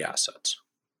custody assets.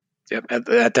 Yep,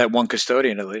 at that one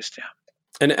custodian at least, yeah.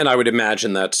 And I would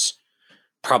imagine that's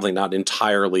probably not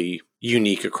entirely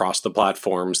unique across the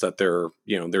platforms, that they're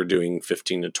doing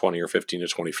 15 to 20 or 15 to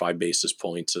 25 basis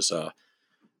points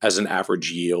as an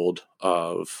average yield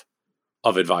of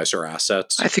advisor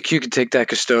assets. I think you can take that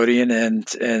custodian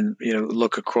and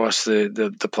look across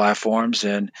the platforms,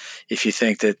 and if you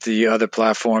think that the other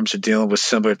platforms are dealing with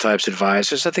similar types of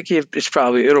advisors, I think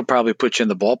it'll probably put you in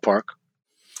the ballpark.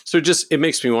 So it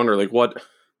makes me wonder, like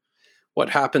what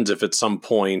happens if at some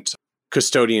point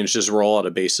custodians just roll out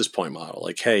a basis point model?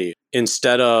 Like, hey,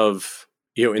 instead of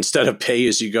pay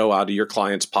as you go out of your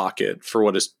client's pocket for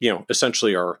what is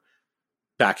essentially our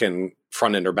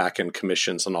front end or back end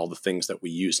commissions on all the things that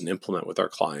we use and implement with our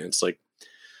clients. Like,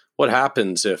 what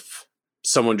happens if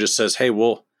someone just says, hey,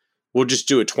 we'll just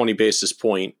do a 20 basis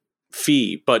point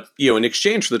fee, but in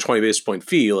exchange for the 20 basis point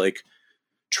fee, like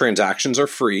transactions are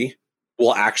free.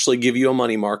 We'll actually give you a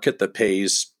money market that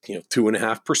pays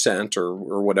 2.5%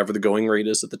 or whatever the going rate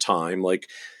is at the time. Like,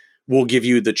 we'll give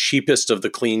you the cheapest of the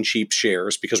clean, cheap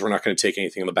shares because we're not going to take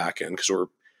anything on the back end because we're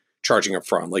charging up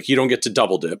front. Like, you don't get to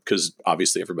double dip because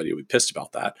obviously everybody would be pissed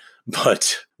about that.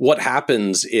 But what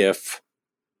happens if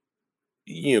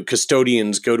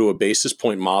custodians go to a basis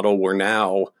point model where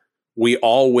now we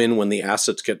all win when the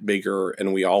assets get bigger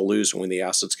and we all lose when the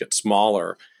assets get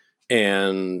smaller?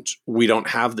 And we don't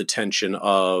have the tension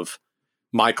of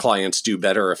my clients do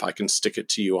better if I can stick it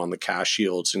to you on the cash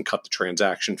yields and cut the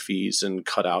transaction fees and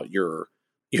cut out your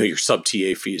sub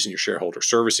TA fees and your shareholder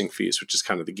servicing fees, which is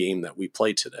kind of the game that we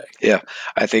play today. Yeah,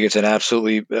 I think it's an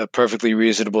absolutely perfectly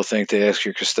reasonable thing to ask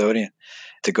your custodian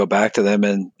to go back to them,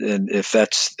 and if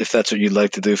that's what you'd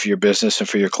like to do for your business and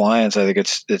for your clients, I think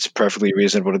it's perfectly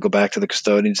reasonable to go back to the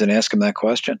custodians and ask them that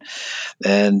question.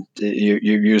 And you're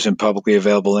using publicly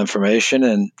available information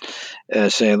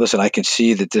and saying, listen, I can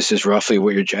see that this is roughly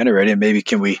what you're generating. Maybe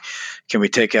can we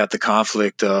take out the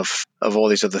conflict of all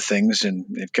these other things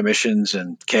and commissions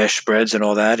and cash spreads and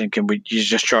all that, and you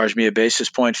just charge me a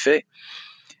basis point fee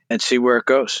and see where it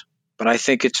goes. But I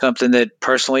think it's something that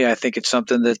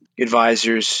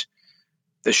advisors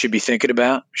that should be thinking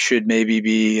about, should maybe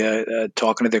be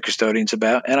talking to their custodians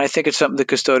about. And I think it's something the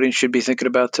custodians should be thinking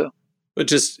about too. But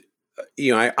just,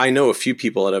 I know a few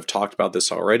people that have talked about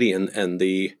this already, and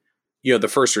the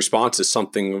first response is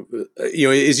something,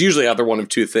 is usually either one of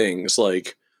two things.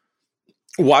 Like,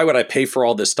 why would I pay for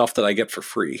all this stuff that I get for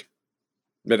free?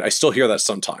 But I still hear that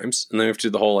sometimes. And then we have to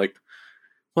do the whole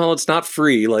well, it's not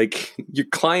free. Like, your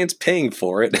client's paying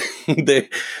for it.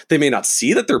 they may not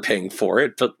see that they're paying for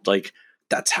it, but like,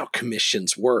 that's how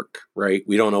commissions work, right?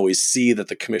 We don't always see that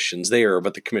the commission's there,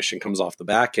 but the commission comes off the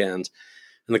back end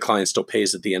and the client still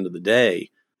pays at the end of the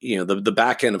day. The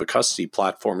back end of a custody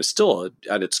platform is still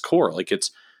at its core. Like,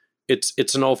 it's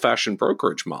an old fashioned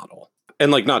brokerage model, and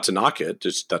like, not to knock it,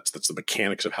 just that's the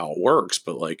mechanics of how it works.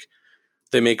 But like,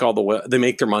 they make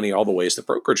their money all the ways that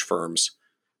brokerage firms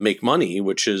make money,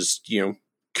 which is,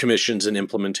 commissions and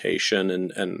implementation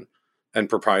and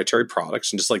proprietary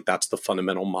products. And just like, that's the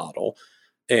fundamental model.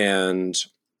 And,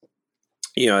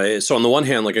 so on the one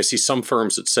hand, like, I see some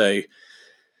firms that say,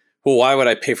 well, why would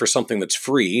I pay for something that's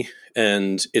free?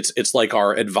 And it's like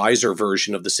our advisor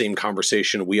version of the same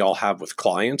conversation we all have with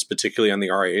clients, particularly on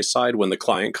the RIA side. When the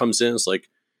client comes in, it's like,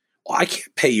 well, I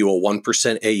can't pay you a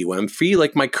 1% AUM fee.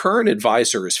 Like, my current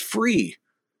advisor is free.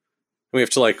 We have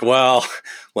to well,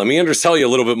 let me undersell you a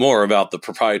little bit more about the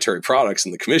proprietary products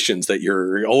and the commissions that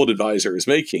your old advisor is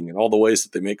making and all the ways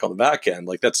that they make on the back end.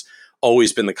 Like, that's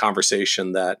always been the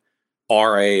conversation that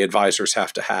RA advisors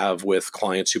have to have with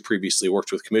clients who previously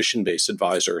worked with commission-based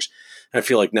advisors. And I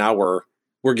feel like now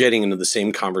we're getting into the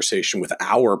same conversation with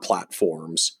our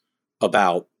platforms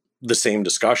about the same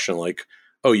discussion. Like,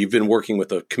 oh, you've been working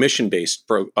with a commission-based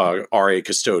RIA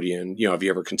custodian. Have you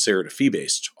ever considered a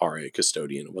fee-based RIA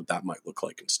custodian and what that might look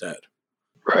like instead?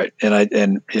 Right.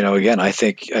 Again, I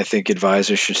think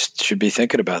advisors should be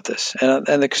thinking about this, and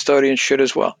the custodians should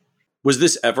as well. Was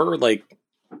this ever like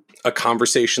a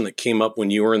conversation that came up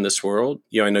when you were in this world?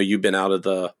 I know you've been out of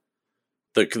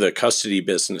the custody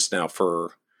business now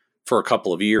for a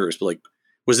couple of years, but like,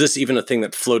 was this even a thing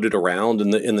that floated around in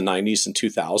the 90s and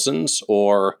 2000s,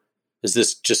 or has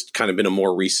this just kind of been a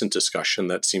more recent discussion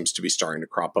that seems to be starting to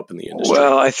crop up in the industry?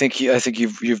 Well, I think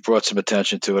you've brought some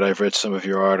attention to it. I've read some of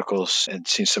your articles and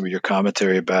seen some of your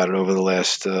commentary about it over the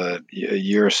last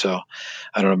year or so.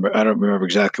 I don't remember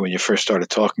exactly when you first started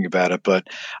talking about it, but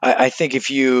I think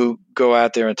if you go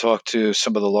out there and talk to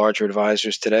some of the larger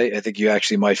advisors today, I think you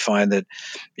actually might find that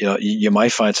you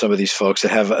might find some of these folks that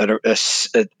have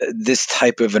this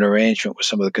type of an arrangement with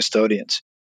some of the custodians.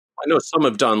 I know some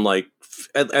have done like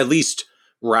at least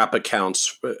wrap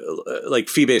accounts, like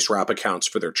fee-based wrap accounts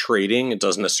for their trading. It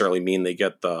doesn't necessarily mean they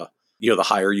get the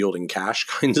higher yielding cash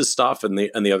kinds of stuff and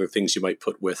the other things you might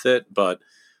put with it, but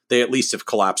they at least have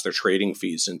collapsed their trading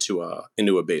fees into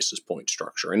a basis point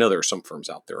structure. I know there are some firms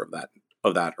out there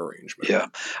of that arrangement. Yeah,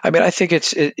 I mean, I think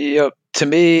to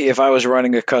me, if I was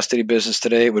running a custody business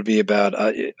today, it would be about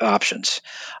options.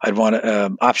 I'd want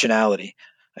optionality,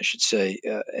 I should say,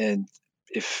 and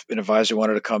if an advisor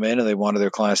wanted to come in and they wanted their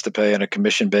clients to pay on a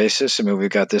commission basis, I mean, we've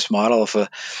got this model.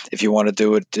 If you want to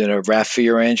do it in a wrap fee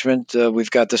arrangement,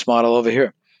 we've got this model over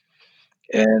here.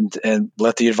 And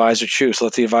let the advisor choose.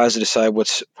 Let the advisor decide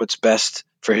what's best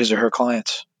for his or her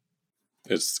clients.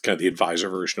 It's kind of the advisor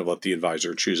version of let the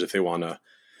advisor choose if they want to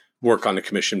work on a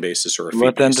commission basis or a fee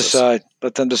Let them basis. decide.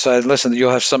 Let them decide. Listen,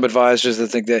 you'll have some advisors that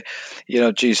think that,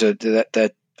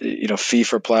 that fee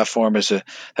for platform that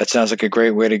sounds like a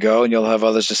great way to go. And you'll have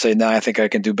others to say, I think I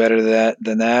can do better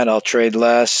than that. I'll trade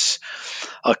less.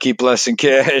 I'll keep less in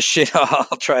cash.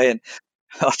 I'll try and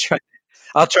let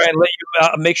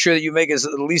you make sure that you make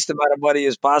the least amount of money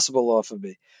as possible off of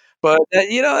me. But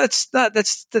that's not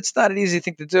an easy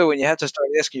thing to do. And you have to start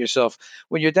asking yourself,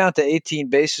 when you're down to 18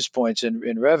 basis points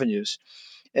in revenues,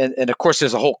 and of course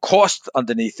there's a whole cost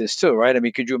underneath this too, right? I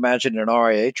mean, could you imagine an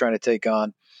RIA trying to take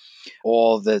on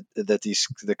all that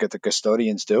the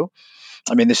custodians do?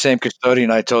 I mean, the same custodian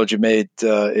I told you made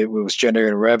it was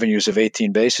generating revenues of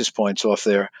 18 basis points off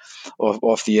the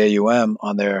AUM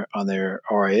on their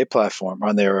RIA platform,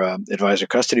 on their advisor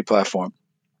custody platform.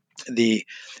 The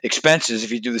expenses,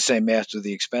 if you do the same math with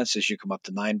the expenses, you come up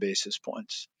to 9 basis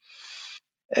points.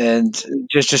 And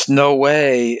there's just no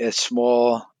way a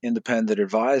small independent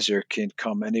advisor can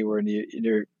come anywhere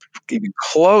near even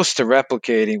close to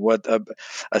replicating what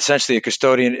essentially a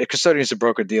custodian is a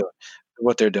broker dealer,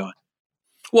 what they're doing.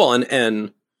 Well,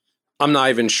 and I'm not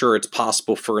even sure it's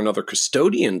possible for another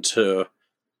custodian to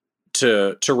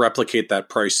replicate that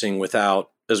pricing without,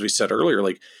 as we said earlier,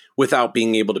 like without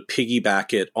being able to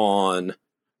piggyback it on.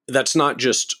 That's not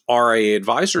just RIA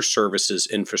advisor services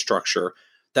infrastructure.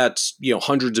 That's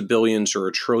hundreds of billions or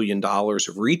 $1 trillion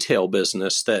of retail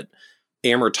business that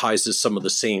amortizes some of the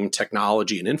same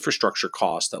technology and infrastructure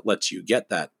costs that lets you get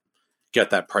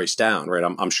that price down, right?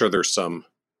 I'm sure there's some,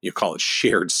 you call it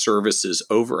shared services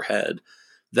overhead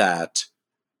that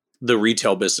the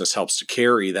retail business helps to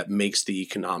carry that makes the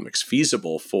economics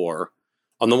feasible for,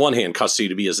 on the one hand, custody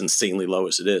to be as insanely low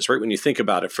as it is, right? When you think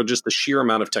about it, for just the sheer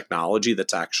amount of technology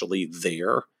that's actually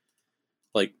there,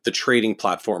 like the trading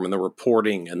platform and the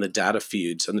reporting and the data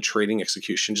feeds and the trading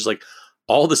execution, just like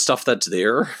all the stuff that's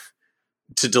there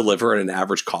to deliver at an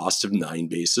average cost of 9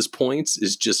 basis points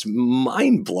is just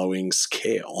mind-blowing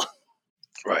scale.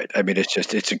 Right. I mean,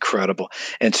 it's incredible.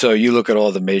 And so you look at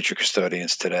all the major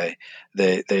custodians today;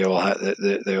 they all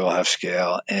have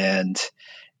scale. And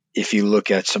if you look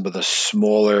at some of the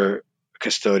smaller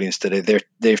custodians today,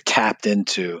 they've tapped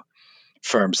into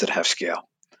firms that have scale.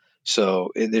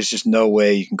 So there's just no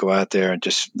way you can go out there and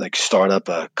just like start up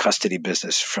a custody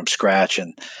business from scratch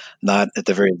and not at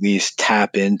the very least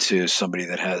tap into somebody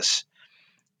that has,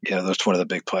 that's one of the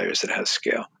big players that has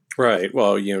scale. Right.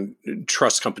 Well,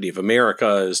 Trust Company of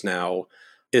America is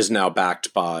now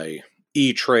backed by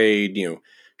E-Trade.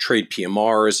 Trade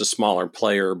PMR is a smaller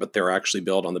player, but they're actually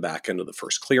built on the back end of the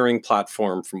First Clearing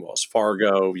platform from Wells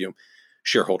Fargo.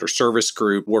 Shareholder Service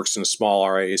Group works in a small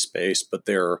RIA space, but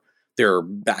their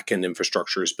back end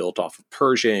infrastructure is built off of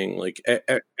Pershing. Like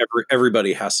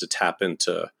everybody has to tap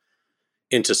into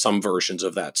some versions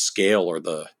of that scale, or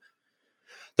the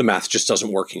math just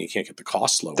doesn't work and you can't get the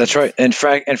costs low. That's right. And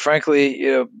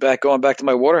frankly, going back to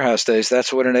my Waterhouse days,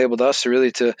 that's what enabled us to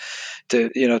really to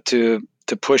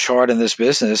to push hard in this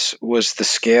business was the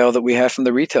scale that we had from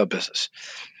the retail business.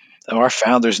 Our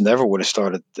founders never would have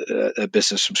started a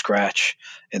business from scratch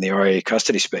in the RIA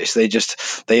custody space.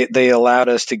 They allowed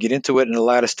us to get into it and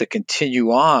allowed us to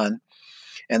continue on,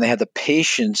 and they had the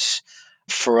patience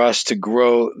for us to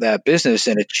grow that business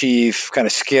and achieve kind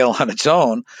of scale on its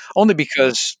own, only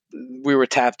because we were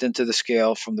tapped into the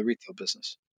scale from the retail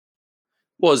business.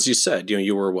 Well, as you said,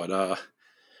 you were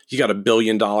you got $1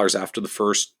 billion after the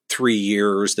first 3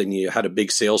 years, then you had a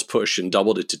big sales push and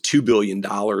doubled it to $2 billion in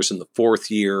the fourth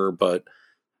year. But,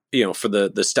 for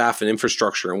the staff and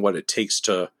infrastructure and what it takes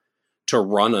to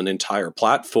run an entire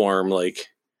platform, like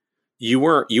you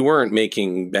weren't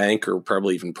making bank or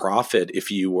probably even profit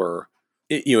if you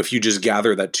just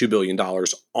gather that $2 billion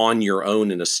on your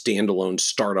own in a standalone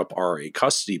startup RIA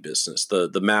custody business.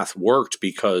 The math worked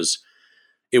because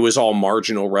it was all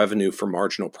marginal revenue for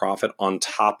marginal profit on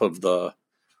top of the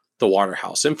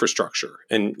Waterhouse infrastructure.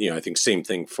 And, I think same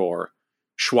thing for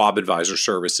Schwab Advisor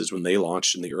Services when they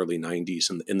launched in the early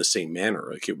 90s in the same manner.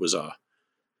 Like it was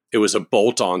a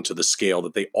bolt on to the scale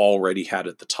that they already had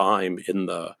at the time in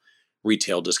the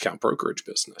retail discount brokerage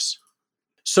business.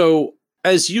 So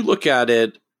as you look at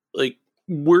it, like,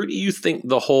 where do you think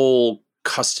the whole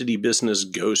custody business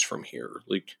goes from here?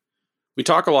 Like, we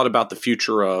talk a lot about the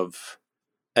future of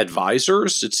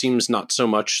advisors. It seems not so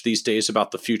much these days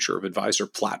about the future of advisor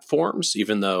platforms,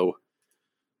 even though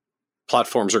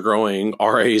platforms are growing,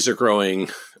 RAs are growing.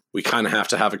 We kind of have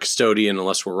to have a custodian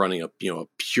unless we're running a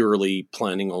purely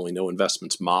planning only, no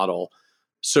investments model.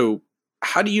 So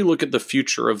how do you look at the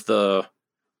future of the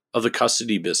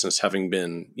custody business, having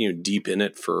been deep in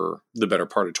it for the better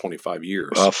part of 25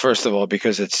 years? Well, first of all,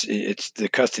 because it's the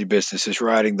custody business is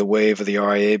riding the wave of the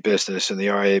RIA business, and the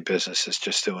RIA business is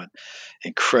just doing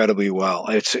incredibly well.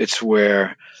 It's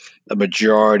where the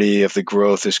majority of the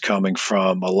growth is coming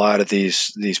from. A lot of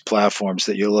these platforms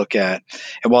that you look at,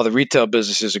 and while the retail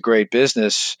business is a great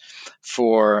business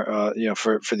for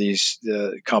these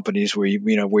companies where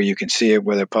you can see it,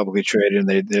 where they're publicly traded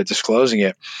and they're disclosing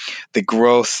it, the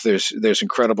growth there's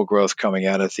incredible growth coming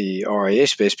out of the RIA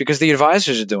space because the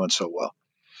advisors are doing so well.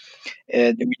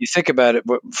 And when you think about it,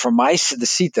 from the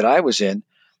seat that I was in,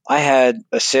 I had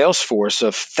a sales force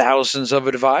of thousands of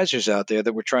advisors out there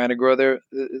that were trying to grow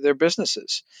their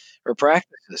businesses or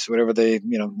practices, whatever they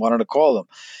wanted to call them,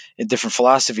 in different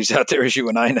philosophies out there, as you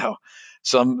and I know.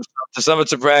 Some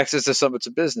it's a practice, to some it's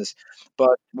a business,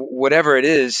 but whatever it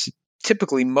is,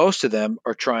 typically most of them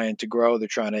are trying to grow. They're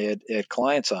trying to add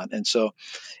clients on, and so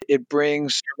it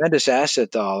brings tremendous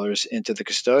asset dollars into the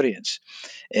custodians.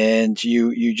 And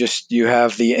you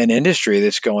have an industry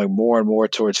that's going more and more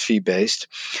towards fee based.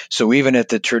 So even at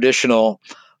the traditional,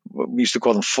 what we used to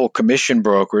call them full commission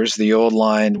brokers, the old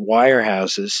line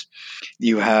wirehouses,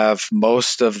 you have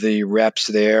most of the reps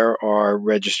there are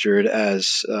registered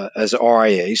as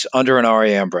RIAs under an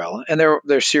RIA umbrella, and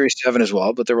they're Series 7 as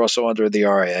well, but they're also under the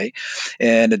RIA,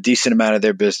 and a decent amount of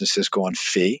their business is going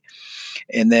fee.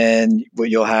 And then what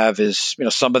you'll have is,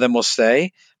 some of them will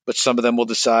stay, but some of them will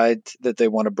decide that they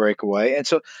want to break away. And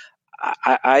so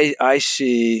I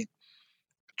see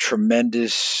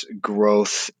tremendous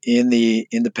growth in the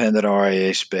independent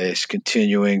RIA space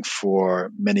continuing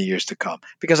for many years to come,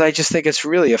 because I just think it's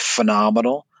really a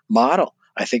phenomenal model.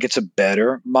 I think it's a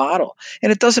better model.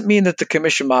 And it doesn't mean that the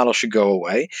commission model should go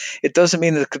away. It doesn't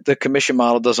mean that the commission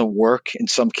model doesn't work in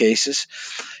some cases,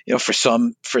 for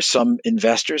some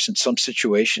investors in some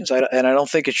situations. And I don't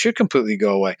think it should completely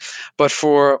go away. But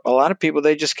for a lot of people,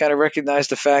 they just kind of recognize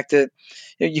the fact that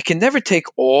you can never take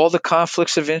all the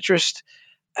conflicts of interest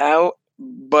out,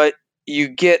 but you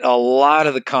get a lot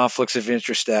of the conflicts of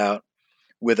interest out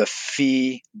with a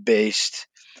fee-based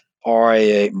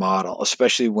RIA model,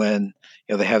 especially when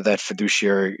they have that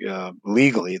fiduciary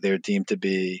legally. They're deemed to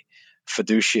be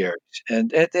fiduciaries,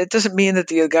 and it doesn't mean that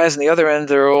the guys on the other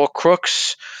end are all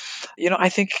crooks. I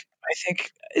think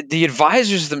the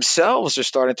advisors themselves are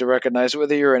starting to recognize,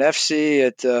 whether you're an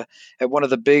FC at one of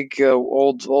the big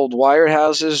old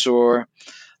wirehouses or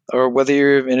whether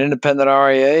you're an independent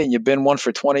RIA and you've been one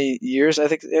for 20 years. I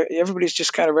think everybody's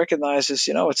just kind of recognizes,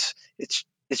 it's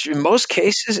in most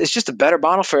cases, it's just a better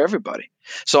model for everybody.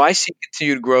 So I see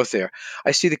continued growth there.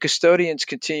 I see the custodians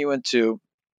continuing to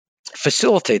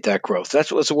facilitate that growth.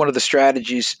 That's was one of the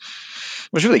strategies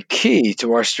was really key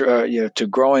to our to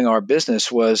growing our business,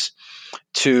 was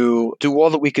to do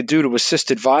all that we could do to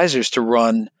assist advisors to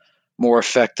run more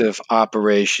effective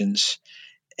operations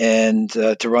and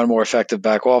to run more effective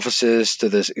back offices, to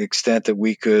the extent that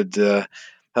we could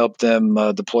help them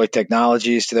deploy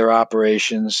technologies to their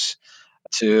operations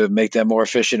to make them more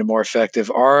efficient and more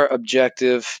effective. Our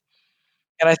objective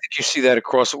And I think you see that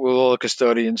across with all the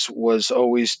custodians was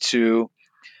always to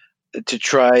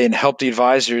try and help the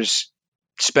advisors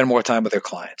spend more time with their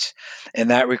clients. And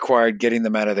that required getting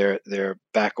them out of their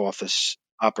back office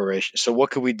operations. So what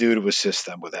could we do to assist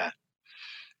them with that?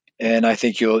 And I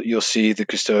think you'll see the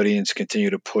custodians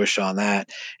continue to push on that,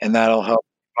 and that'll help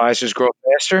advisors grow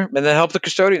faster, and then help the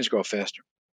custodians grow faster.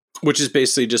 Which is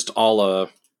basically just all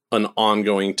an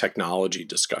ongoing technology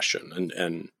discussion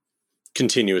and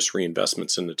continuous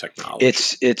reinvestments into technology.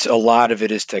 It's a lot of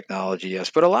it is technology,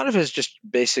 yes, but a lot of it is just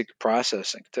basic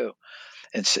processing too,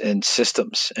 and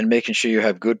systems, and making sure you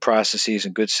have good processes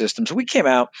and good systems. We came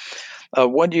out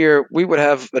one year, we would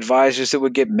have advisors that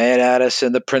would get mad at us,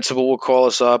 and the principal would call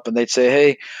us up and they'd say,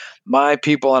 "Hey, my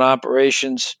people in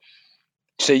operations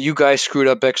say you guys screwed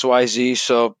up XYZ."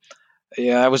 So,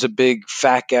 yeah, I was a big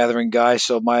fact gathering guy.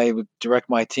 So I would direct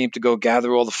my team to go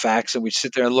gather all the facts, and we'd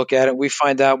sit there and look at it. And we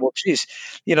find out, well, geez,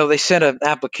 they sent an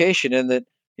application in that,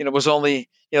 was only,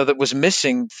 that was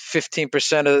missing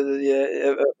 15%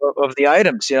 of the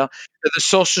items, that the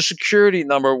social security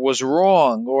number was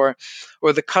wrong, or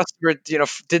the customer,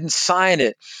 didn't sign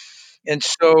it. And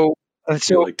so,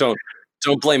 You're like,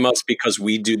 don't blame us because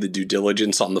we do the due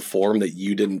diligence on the form that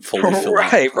you didn't fully fill out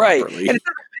properly. Right.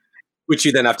 Which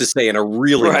you then have to say in a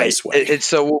really nice way. And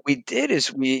so what we did is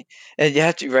and you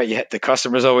had to, the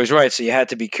customer's always right. So you had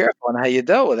to be careful on how you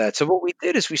dealt with that. So what we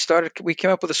did is we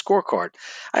came up with a scorecard.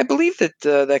 I believe that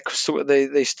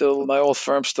they still, my old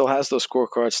firm still has those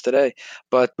scorecards today,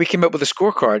 but we came up with a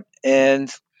scorecard,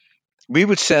 and we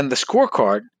would send the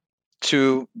scorecard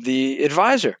to the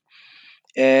advisor.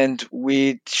 And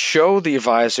we show the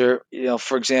advisor,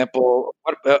 for example,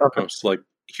 it's like,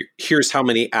 here's how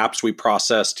many apps we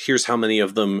processed. Here's how many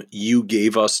of them you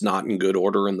gave us not in good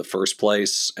order in the first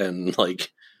place. And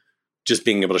like just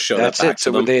being able to show that back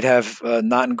to them. So they'd have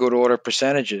not in good order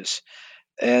percentages.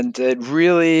 And it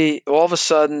really, all of a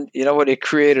sudden, it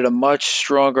created a much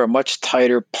stronger, a much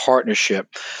tighter partnership.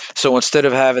 So instead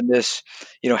of having this,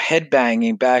 head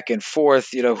banging back and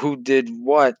forth, who did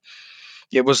what,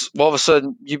 it was all of a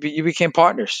sudden you became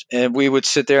partners. And we would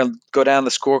sit there and go down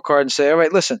the scorecard and say, all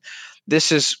right, listen,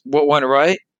 this is what went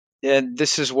right, and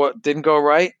this is what didn't go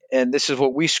right, and this is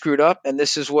what we screwed up, and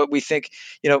this is what we think,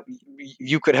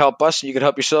 you could help us and you could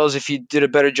help yourselves if you did a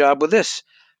better job with this.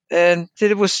 And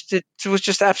it was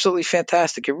just absolutely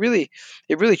fantastic. It really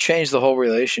changed the whole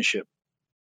relationship.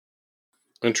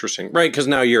 Interesting. Right, because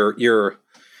now you're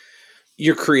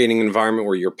creating an environment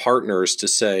where you're partners to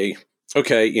say,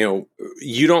 okay,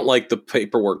 you don't like the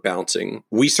paperwork bouncing.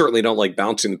 We certainly don't like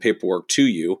bouncing the paperwork to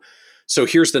you. So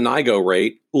here's the NIGO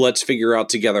rate. Let's figure out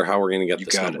together how we're going to get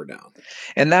this number down.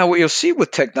 And now what you'll see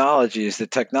with technology is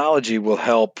that technology will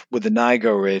help with the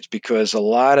NIGO rates, because a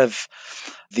lot of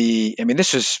we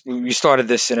started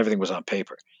this and everything was on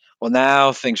paper. Well,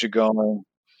 now things are going,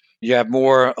 you have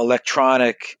more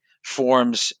electronic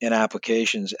forms and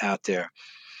applications out there.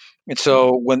 And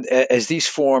so as these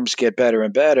forms get better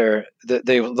and better,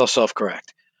 they'll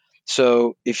self-correct.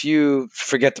 So if you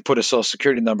forget to put a social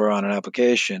security number on an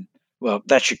application, well,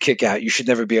 that should kick out. You should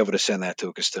never be able to send that to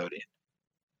a custodian.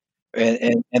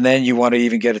 And then you want to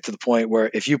even get it to the point where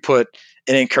if you put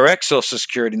an incorrect social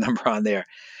security number on there,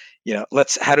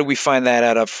 how do we find that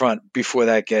out up front before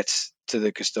that gets to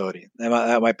the custodian?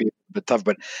 That might be a bit tough,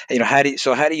 but how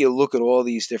do you look at all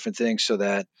these different things so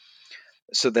that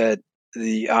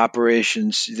the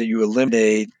operations, that you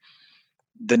eliminate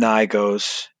the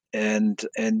NIGOs, and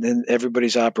then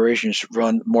everybody's operations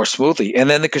run more smoothly, and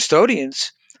then the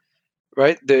custodians,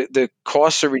 right? The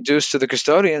costs are reduced to the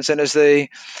custodians, and as they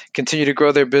continue to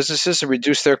grow their businesses and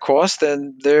reduce their costs,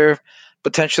 then they're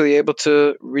potentially able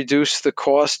to reduce the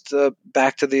cost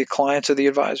back to the clients of the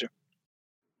advisor.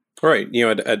 Right.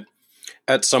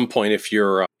 At some point, if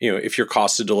your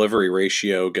cost to delivery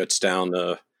ratio gets down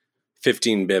to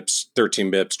 15 bips,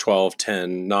 13 bips, 12,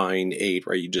 10, 9, 8,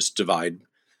 right? You just divide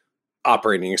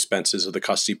operating expenses of the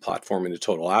custody platform into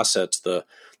total assets. The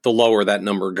lower that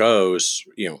number goes,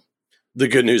 the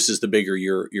good news is the bigger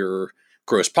your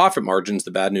gross profit margins.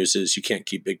 The bad news is you can't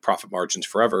keep big profit margins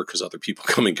forever because other people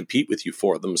come and compete with you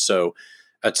for them. So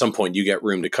at some point you get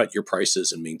room to cut your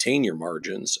prices and maintain your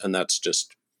margins. And that's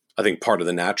just, I think, part of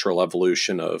the natural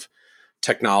evolution of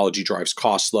technology drives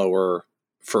costs lower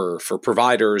for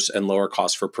providers, and lower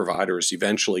costs for providers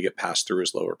eventually get passed through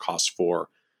as lower costs for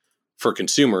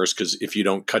consumers. Because if you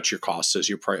don't cut your costs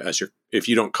if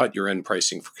you don't cut your end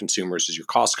pricing for consumers as your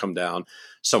costs come down,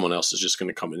 someone else is just going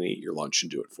to come and eat your lunch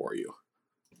and do it for you.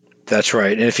 That's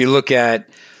right. And if you look at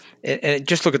And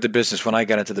just look at the business. When I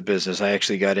got into the business, I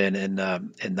actually got in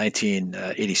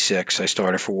 1986. I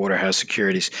started for Waterhouse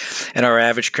Securities, and our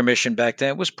average commission back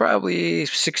then was probably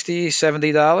 $60,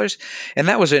 $70, and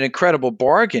that was an incredible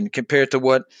bargain compared to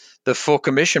what the full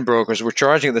commission brokers were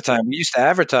charging at the time. We used to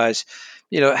advertise,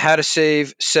 how to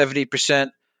save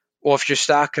 70% off your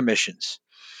stock commissions.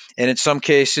 And in some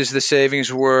cases, the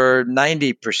savings were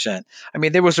 90%. I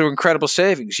mean, there was an incredible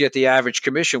savings, yet the average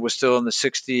commission was still in the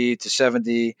 60 to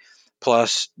 70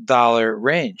 plus dollar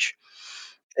range.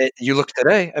 You look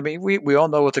today, I mean, we all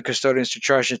know what the custodians are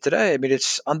charging today. I mean,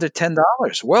 it's under $10,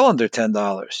 well under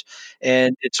 $10.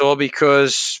 And it's all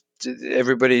because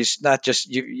everybody's not just,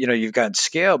 you've gotten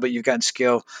scale, but you've gotten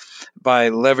scale by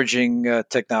leveraging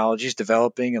technologies,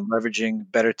 developing and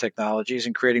leveraging better technologies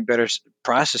and creating better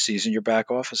processes in your back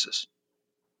offices.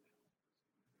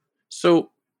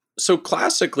 So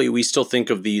classically, we still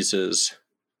think of these as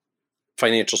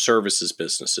financial services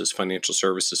businesses, financial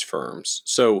services firms.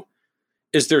 So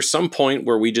is there some point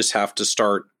where we just have to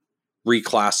start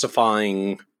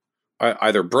reclassifying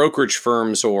either brokerage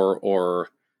firms or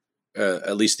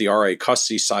at least the RIA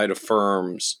custody side of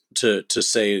firms to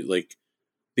say, like,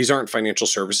 these aren't financial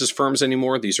services firms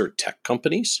anymore, these are tech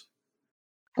companies?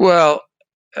 Well,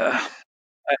 I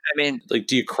mean, like,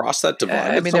 do you cross that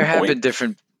divide? I mean, there have been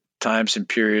different times and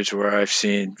periods where I've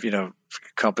seen,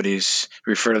 companies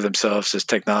refer to themselves as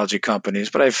technology companies,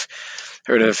 but I've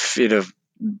heard of,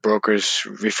 brokers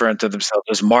referring to themselves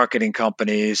as marketing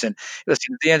companies. And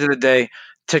listen, at the end of the day,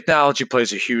 technology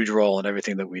plays a huge role in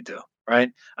everything that we do,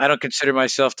 right? I don't consider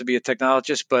myself to be a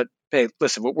technologist, but hey,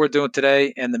 listen, what we're doing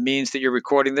today and the means that you're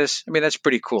recording this, I mean, that's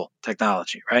pretty cool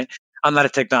technology, right? I'm not a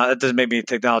technologist. That doesn't make me a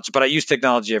technologist, but I use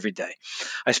technology every day.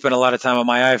 I spend a lot of time on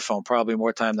my iPhone, probably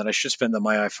more time than I should spend on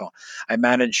my iPhone. I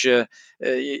manage, money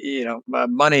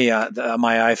on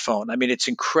my iPhone. I mean, it's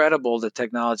incredible the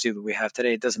technology that we have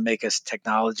today. It doesn't make us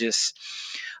technologists.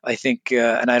 I think,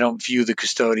 and I don't view the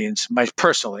custodians,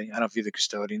 personally, I don't view the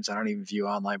custodians. I don't even view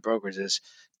online brokers as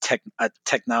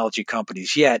technology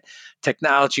companies. Yet,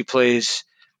 technology plays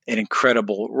an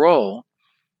incredible role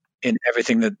in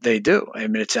everything that they do. I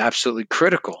mean, it's absolutely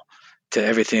critical to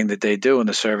everything that they do and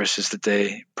the services that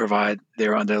they provide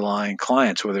their underlying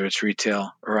clients, whether it's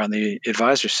retail or on the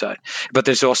advisor side. But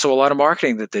there's also a lot of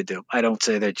marketing that they do. I don't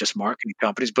say they're just marketing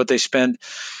companies, but they spend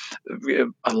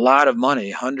a lot of money,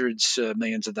 hundreds of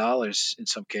millions of dollars in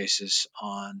some cases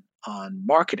on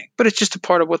marketing. But it's just a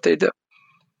part of what they do.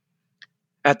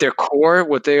 At their core,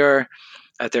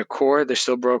 they're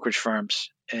still brokerage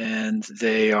firms, and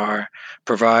they are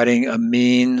providing a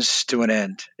means to an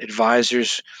end.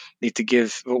 Advisors need to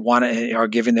are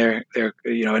giving their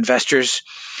investors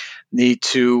need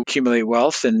to accumulate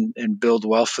wealth and build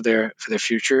wealth for their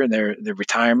future and their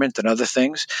retirement and other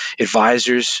things.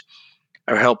 Advisors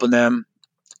are helping them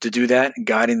to do that and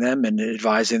guiding them and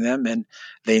advising them, and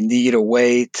they need a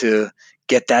way to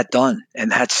get that done, and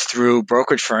that's through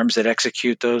brokerage firms that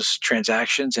execute those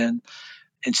transactions and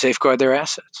safeguard their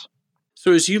assets.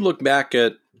 So as you look back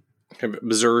at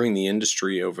observing the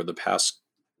industry over the past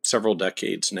several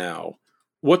decades now,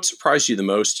 what surprised you the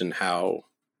most in how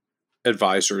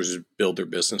advisors build their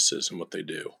businesses and what they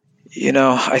do?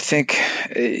 I think,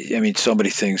 so many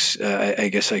things I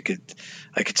guess I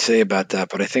could say about that,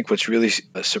 but I think what's really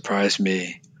surprised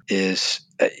me is,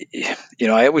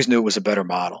 I always knew it was a better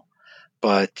model.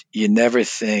 But you never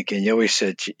think, and you always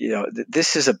said,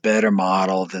 this is a better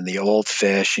model than the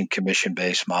old-fashioned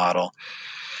commission-based model.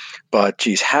 But,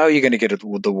 geez, how are you going to get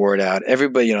the word out?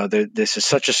 Everybody, this is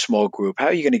such a small group. How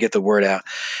are you going to get the word out?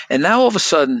 And now all of a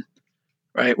sudden,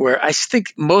 right, where I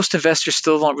think most investors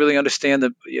still don't really understand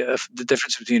the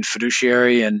difference between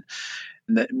fiduciary and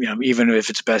even if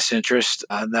it's best interest,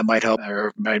 that might help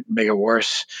or might make it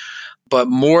worse. But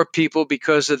more people,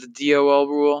 because of the DOL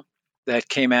rule that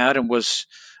came out and was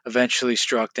eventually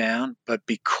struck down, but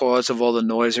because of all the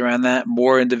noise around that,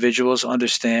 more individuals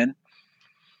understand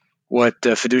what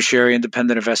the fiduciary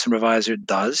independent investment advisor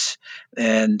does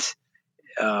and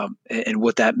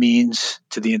what that means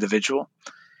to the individual.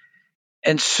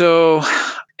 And so,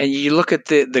 and you look at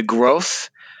the growth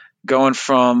going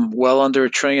from well under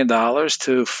 $1 trillion to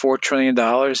 $4 trillion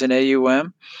in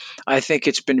AUM, I think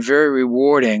it's been very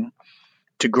rewarding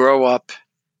to grow up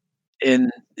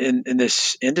in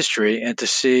this industry and to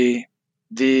see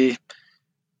the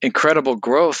incredible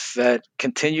growth that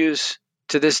continues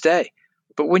to this day.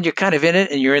 But when you're kind of in it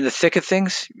and you're in the thick of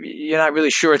things, you're not really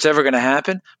sure it's ever going to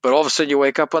happen. But all of a sudden you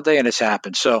wake up one day and it's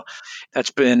happened. So that's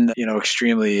been,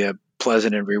 extremely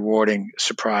pleasant and rewarding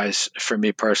surprise for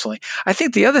me personally. I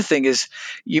think the other thing is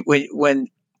when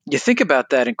you think about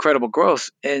that incredible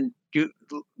growth and you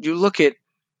look at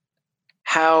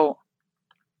how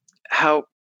how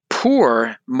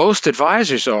poor most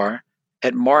advisors are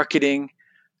at marketing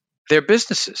their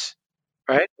businesses,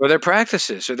 right? Or their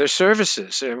practices or their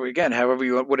services. Or again,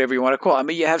 whatever you want to call it. I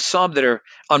mean, you have some that are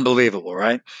unbelievable,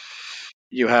 right?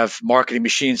 You have marketing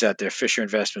machines out there, Fisher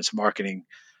Investments marketing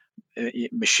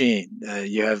machine.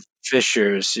 You have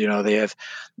Fishers, they have,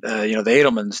 the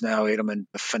Edelmans now, Edelman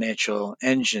Financial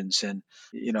Engines, and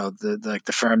the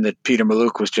firm that Peter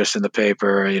Maluk was just in the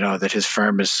paper. That his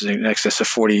firm is in excess of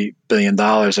 $40 billion.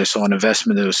 I saw an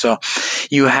investment news. So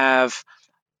you have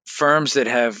firms that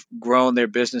have grown their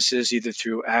businesses either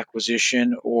through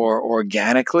acquisition or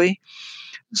organically.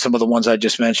 Some of the ones I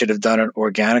just mentioned have done it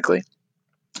organically.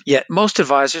 Yet most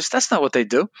advisors, that's not what they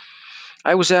do.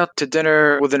 I was out to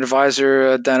dinner with an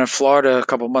advisor down in Florida a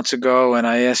couple of months ago, and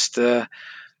I asked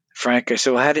Frank, I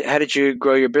said, well, how did you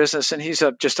grow your business? And he's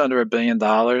up just under $1 billion. And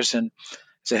I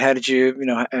said, how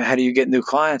do you get new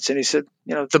clients? And he said,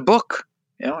 the book.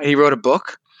 He wrote a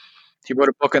book. He wrote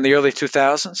a book in the early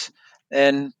 2000s,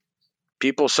 and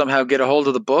people somehow get a hold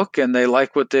of the book and they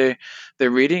like what they're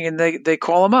reading, and they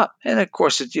call him up. And of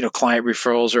course, client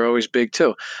referrals are always big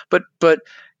too. But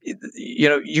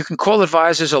you can call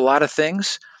advisors a lot of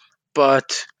things,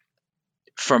 but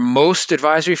for most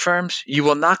advisory firms, you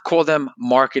will not call them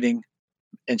marketing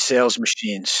and sales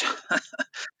machines.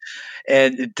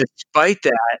 And despite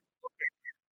that,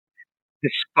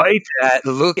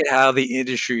 look at how the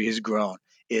industry has grown.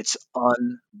 It's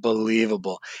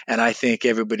unbelievable. And I think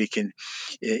everybody can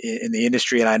in the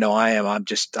industry, and I know I am, I'm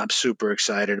super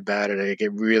excited about it. I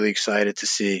get really excited to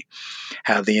see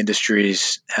how the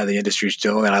industry's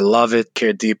doing. And I love it,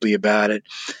 care deeply about it.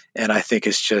 And I think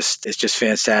it's just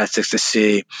fantastic to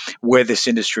see where this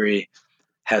industry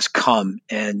has come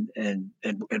and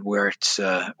where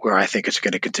where I think it's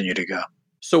going to continue to go.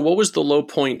 So what was the low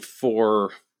point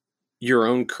for your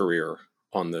own career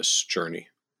on this journey?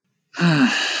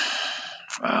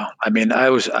 Wow. I mean, I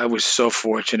was so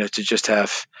fortunate to just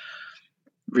have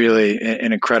really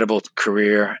an incredible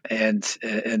career and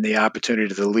the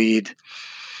opportunity to lead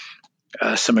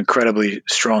some incredibly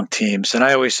strong teams. And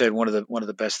I always said one of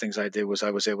the best things I did was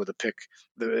I was able to pick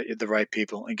the right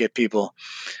people and get people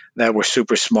that were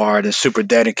super smart and super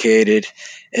dedicated,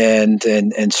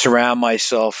 and surround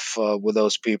myself with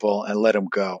those people and let them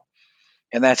go.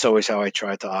 And that's always how I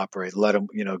try to operate. Let them,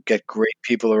 get great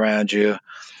people around you,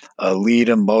 lead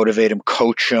them, motivate them,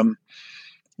 coach them.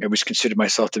 I always considered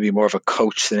myself to be more of a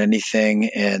coach than anything,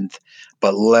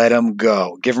 but let them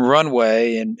go. Give them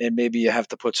runway, and maybe you have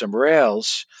to put some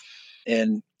rails,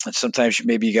 and sometimes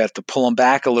maybe you got to pull them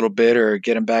back a little bit or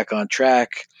get them back on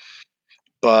track.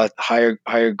 But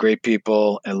hire great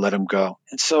people and let them go.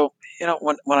 And so,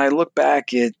 when I look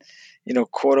back at,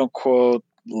 quote unquote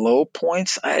low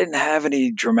points, I didn't have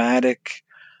any dramatic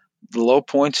low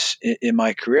points in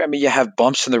my career. I mean, you have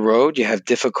bumps in the road, you have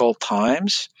difficult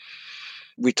times.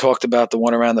 We talked about the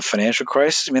one around the financial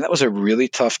crisis. I mean, that was a really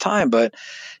tough time, but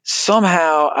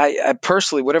somehow I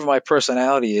personally, whatever my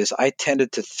personality is, I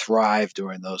tended to thrive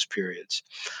during those periods.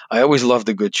 I always loved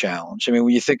a good challenge. I mean,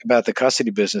 when you think about the custody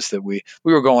business that we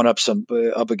were going up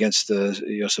against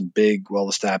some big,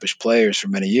 well-established players for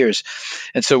many years,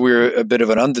 and so we were a bit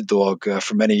of an underdog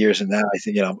for many years. And now I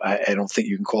think, I don't think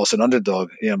you can call us an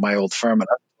underdog. My old firm, an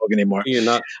underdog anymore.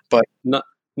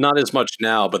 Not as much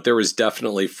now, but there was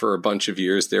definitely for a bunch of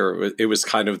years there. It was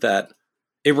kind of that.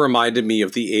 It reminded me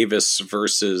of the Avis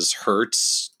versus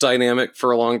Hertz dynamic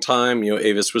for a long time.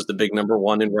 Avis was the big number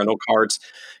one in rental cars.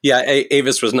 Yeah,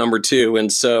 Avis was number two,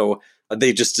 and so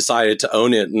they just decided to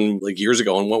own it and years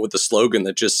ago and went with the slogan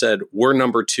that just said, "We're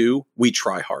number two. We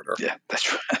try harder." Yeah,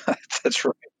 that's right. That's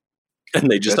right. And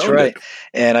they just owned right. it.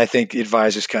 And I think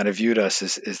advisors kind of viewed us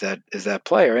as that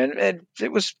player, and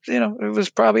it was it was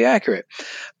probably accurate.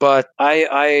 But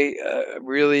I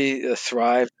really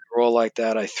thrived in a role like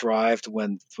that. I thrived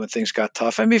when things got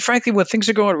tough. I mean, frankly, when things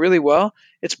are going really well,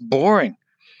 it's boring.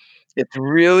 It's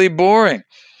really boring.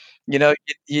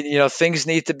 Things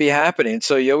need to be happening.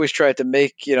 So you always try to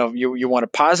make you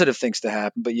want positive things to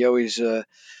happen, but you always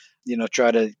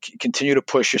try to continue to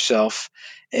push yourself.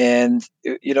 And,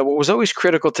 what was always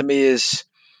critical to me is,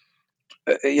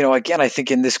 again, I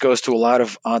think, and this goes to a lot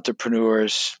of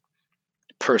entrepreneurs'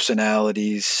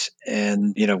 personalities,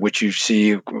 and, which you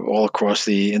see all across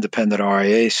the independent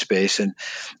RIA space. And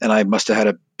I must have had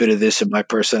a bit of this in my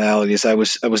personality, is I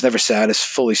was never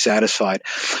fully satisfied.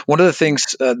 One of the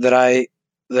things that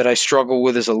I struggle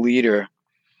with as a leader,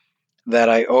 that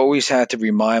I always had to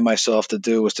remind myself to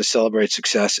do, was to celebrate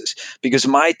successes, because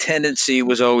my tendency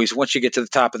was always, once you get to the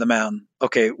top of the mountain,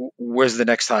 okay, where's the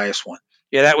next highest one?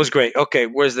 Yeah, that was great. Okay,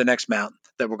 where's the next mountain?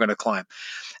 that we're going to climb.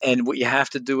 And what you have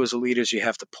to do as a leader is you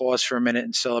have to pause for a minute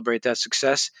and celebrate that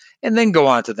success and then go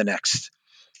on to the next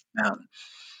mountain.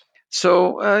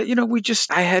 So,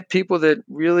 I had people that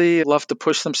really love to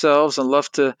push themselves and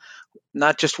love to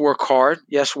not just work hard,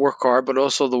 yes, work hard, but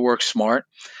also to work smart.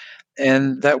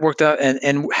 And that worked out,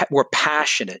 and we're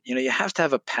passionate. You have to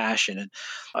have a passion. And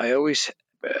I always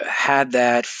had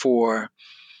that for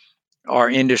our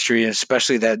industry,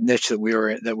 especially that niche that we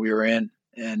were in.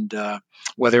 And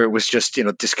whether it was just,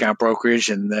 discount brokerage,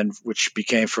 and then which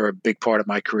became for a big part of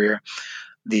my career,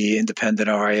 the independent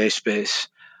RIA space,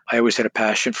 I always had a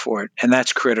passion for it. And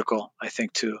that's critical, I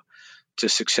think, to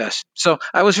success. So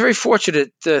I was very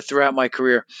fortunate throughout my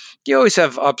career. You always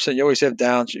have ups and you always have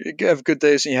downs. You have good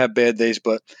days and you have bad days.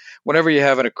 But whenever you're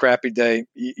having a crappy day,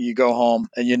 you go home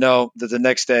and you know that the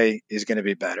next day is going to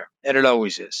be better. And it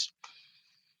always is.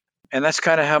 And that's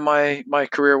kind of how my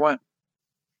career went.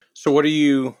 So what are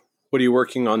you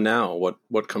working on now?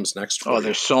 What comes next for you?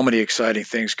 There's so many exciting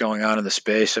things going on in the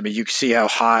space. I mean, you can see how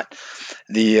hot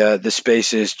the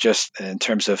space is just in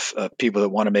terms of people that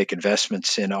want to make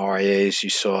investments in RIAs. You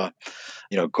saw,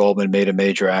 Goldman made a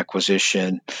major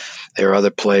acquisition. There are other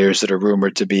players that are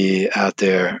rumored to be out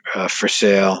there for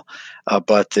sale,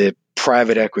 but the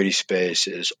private equity space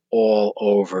is all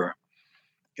over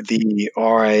the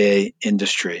RIA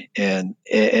industry, and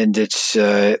it's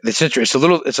interesting.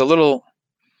 It's a little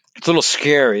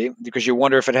scary because you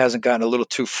wonder if it hasn't gotten a little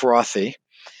too frothy.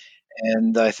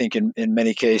 And I think in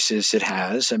many cases it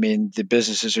has. I mean, the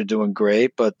businesses are doing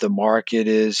great, but the market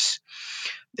is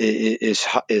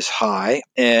high,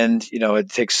 and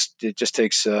it just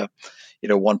takes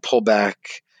one pullback,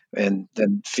 and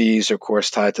then fees, of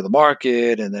course, tied to the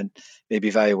market, and then maybe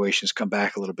valuations come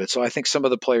back a little bit. So I think some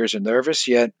of the players are nervous,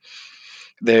 yet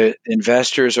the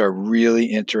investors are really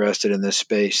interested in this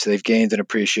space. They've gained an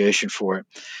appreciation for it,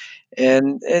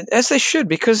 and as they should,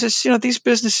 because it's these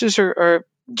businesses are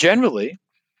generally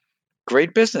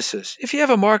great businesses. If you have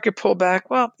a market pullback,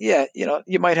 well, yeah,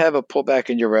 you might have a pullback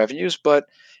in your revenues, but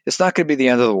it's not going to be the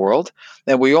end of the world.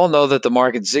 And we all know that the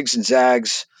market zigs and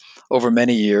zags over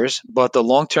many years, but the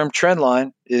long-term trend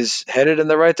line is headed in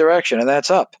the right direction, and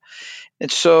that's up. And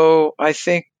so I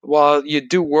think while you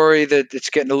do worry that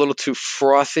it's getting a little too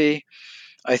frothy,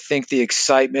 I think the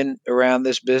excitement around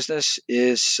this business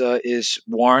is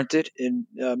warranted,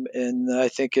 and I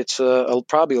think it's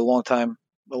probably a long time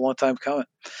coming.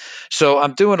 So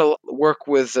I'm doing a work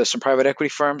with some private equity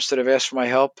firms that have asked for my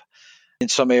help in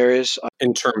some areas.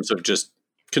 In terms of just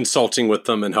consulting with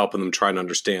them and helping them try and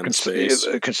understand the space.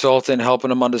 Consultant, helping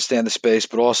them understand the space,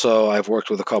 but also I've worked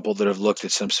with a couple that have looked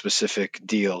at some specific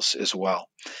deals as well,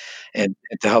 and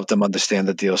to help them understand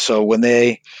the deal. So when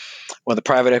the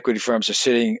private equity firms are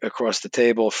sitting across the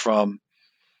table from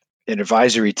an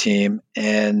advisory team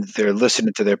and they're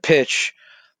listening to their pitch,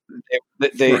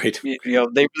 they right. they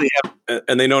really have,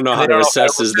 and they don't know how to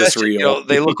assess is this real.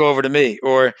 They look over to me,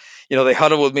 or they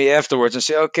huddle with me afterwards and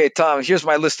say, "Okay, Tom, here's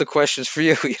my list of questions for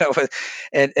you."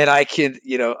 And I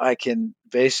can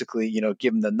basically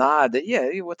give them the nod that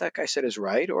what that guy said is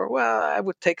right, or well, I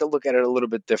would take a look at it a little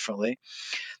bit differently.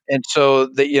 And so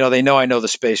they know I know the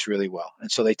space really well,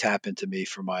 and so they tap into me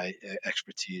for my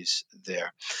expertise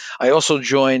there. I also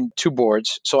joined 2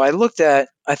 boards, so I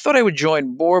thought I would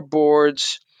join more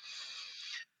boards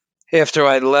after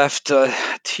I left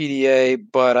TDA,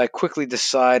 but I quickly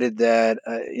decided that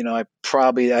I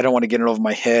don't want to get it over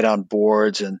my head on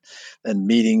boards and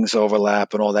meetings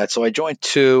overlap and all that. So I joined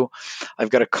 2. I've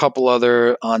got a couple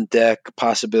other on deck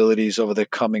possibilities over the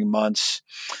coming months,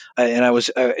 and I was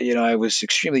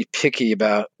extremely picky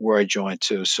about where I joined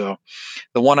too. So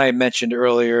the one I mentioned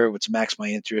earlier, which matched my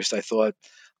interest,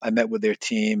 I met with their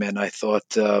team, and I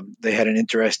thought they had an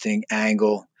interesting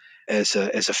angle as a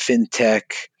fintech.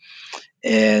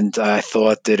 And I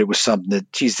thought that it was something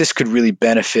that, this could really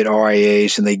benefit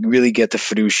RIAs, and they really get the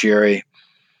fiduciary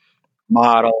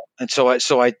model. And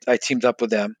so I teamed up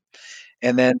with them.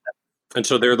 And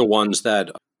so they're the ones that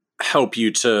help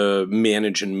you to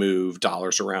manage and move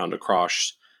dollars around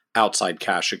across outside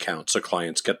cash accounts. So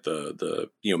clients get the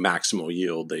maximal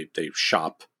yield. They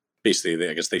shop, basically,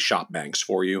 I guess they shop banks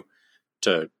for you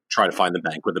to try to find the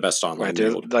bank with the best online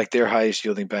yield. Like their highest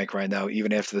yielding bank right now,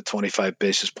 even after the 25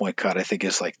 basis point cut, I think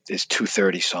is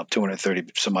 230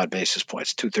 some odd basis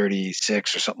points,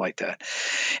 236 or something like that.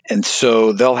 And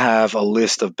so they'll have a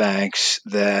list of banks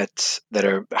that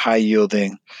are high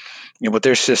yielding. What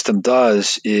their system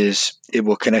does is it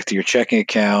will connect to your checking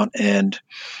account, and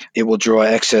it will draw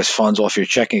excess funds off your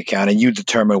checking account, and you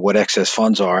determine what excess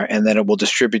funds are, and then it will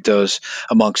distribute those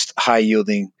amongst high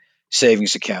yielding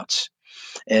savings accounts.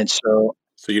 And so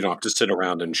So you don't have to sit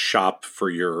around and shop for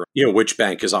your, which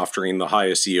bank is offering the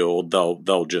highest yield.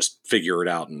 They'll just figure it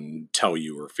out and tell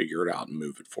you, or figure it out and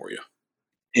move it for you.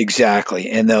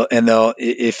 Exactly. And they'll,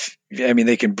 if, I mean,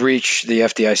 they can breach the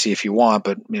FDIC if you want,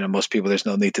 but most people, there's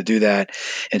no need to do that.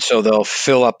 And so they'll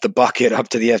fill up the bucket up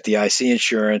to the FDIC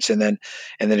insurance. And then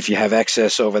if you have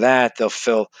excess over that, they'll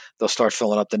start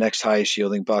filling up the next highest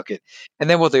yielding bucket. And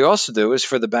then what they also do is,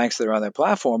 for the banks that are on their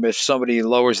platform, if somebody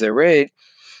lowers their rate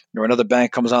or another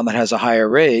bank comes on that has a higher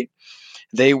rate,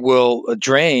 they will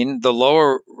drain the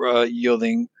lower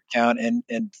yielding account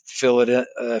and fill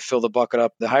the bucket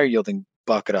up, the higher yielding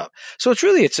bucket up. So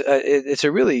it's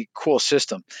a really cool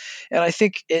system. And I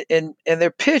think in their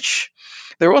pitch,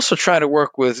 they're also trying to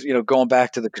work with, going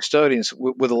back to the custodians,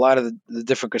 with a lot of the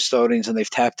different custodians, and they've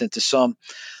tapped into some.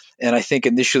 And I think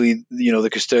initially, the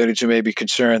custodians who may be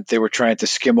concerned, they were trying to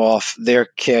skim off their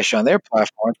cash on their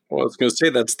platform. Well, I was going to say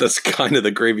that's kind of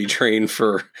the gravy train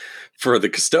for the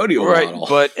custodial model.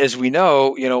 But as we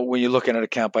know, when you're looking at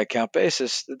account by account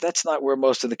basis, that's not where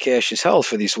most of the cash is held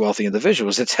for these wealthy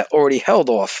individuals. It's already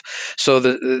held off. So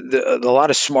a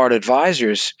lot of smart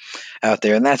advisors out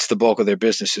there, and that's the bulk of their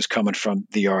business, is coming from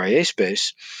the RIA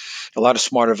space. A lot of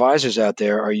smart advisors out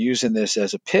there are using this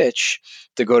as a pitch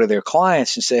to go to their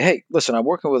clients and say, hey, listen, I'm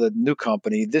working with a new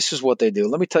company. This is what they do.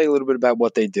 Let me tell you a little bit about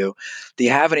what they do. Do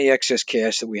you have any excess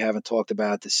cash that we haven't talked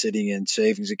about that's sitting in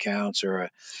savings accounts, or a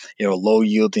low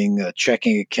yielding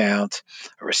checking account,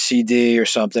 or a CD or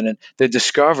something? And they're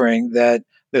discovering that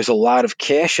there's a lot of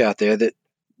cash out there that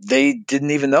they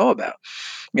didn't even know about.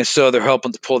 And so they're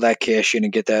helping to pull that cash in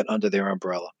and get that under their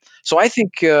umbrella. So I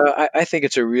think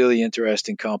it's a really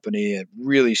interesting company, and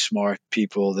really smart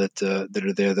people that are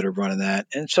there that are running that.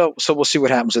 And so we'll see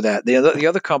what happens with that. The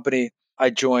other company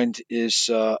I joined is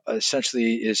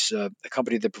essentially a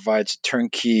company that provides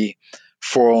turnkey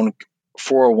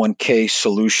 401k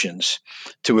solutions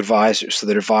to advisors, so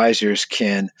that advisors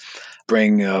can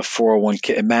bring a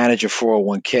 401k, manage a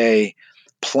 401k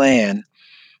plan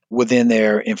within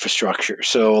their infrastructure.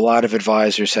 So a lot of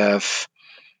advisors have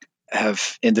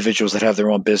individuals that have their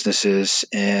own businesses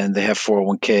and they have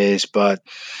 401ks, but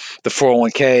the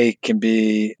 401k can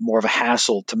be more of a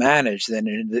hassle to manage than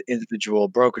an individual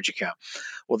brokerage account.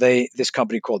 Well, this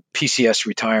company called PCS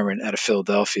Retirement out of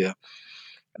Philadelphia,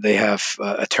 they have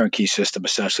a turnkey system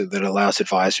essentially that allows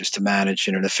advisors to manage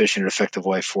in an efficient and effective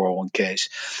way 401ks,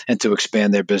 and to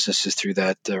expand their businesses through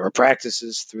that, or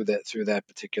practices through that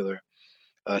particular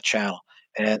channel.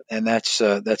 And that's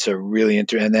a really and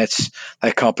that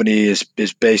company is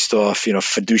based off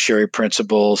fiduciary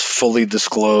principles, fully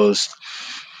disclosed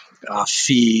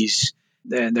fees,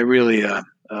 and they're really a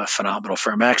phenomenal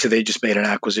firm. Actually, they just made an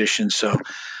acquisition, so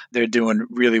they're doing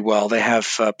really well. They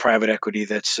have private equity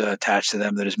that's attached to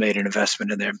them that has made an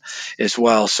investment in them as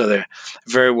well. So they're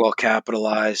very well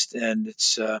capitalized, and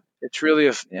it's really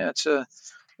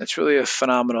a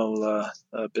phenomenal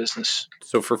business.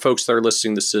 So for folks that are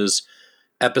listening, this is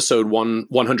episode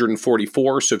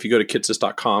 144. So if you go to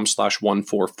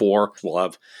kitces.com/144, we'll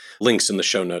have links in the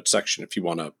show notes section if you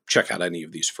want to check out any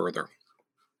of these further.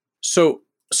 So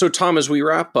Tom, as we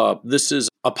wrap up, this is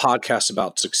a podcast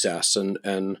about success. And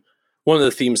one of the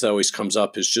themes that always comes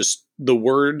up is just the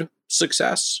word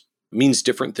success means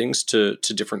different things to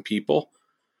different people.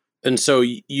 And so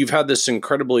you've had this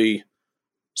incredibly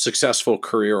successful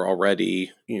career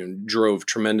already, drove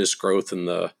tremendous growth in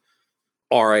the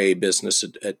RIA business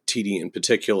at TD in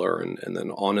particular, and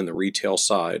then on in the retail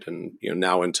side, and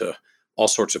now into all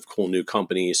sorts of cool new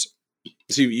companies.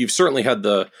 So you've certainly had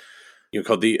the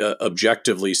called the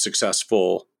objectively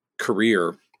successful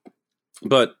career,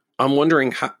 but I'm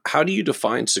wondering how do you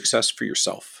define success for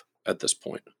yourself at this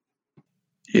point?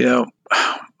 One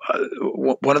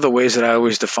of the ways that I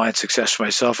always defined success for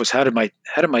myself was how did my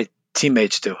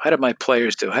teammates do? How did my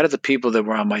players do? How did the people that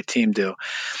were on my team do?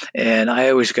 And I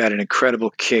always got an incredible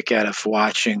kick out of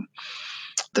watching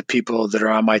the people that are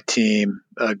on my team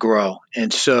grow.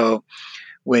 And so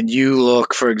when you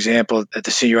look, for example, at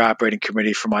the senior operating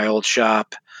committee for my old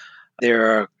shop,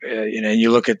 there are,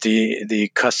 you look at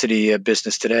the custody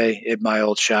business today at my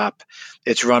old shop,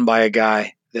 it's run by a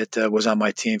guy that was on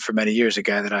my team for many years, a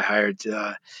guy that I hired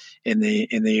in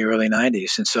the early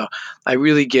 90s. And so I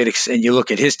really and you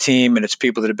look at his team, and it's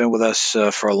people that have been with us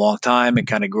for a long time and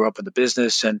kind of grew up in the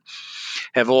business and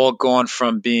have all gone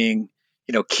from being,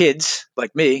 kids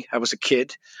like me. I was a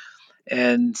kid.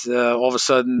 And all of a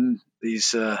sudden,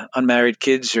 these unmarried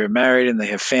kids are married, and they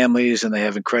have families, and they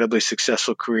have incredibly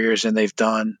successful careers, and they've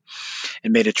done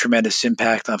and made a tremendous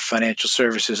impact on financial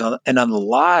services and on the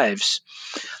lives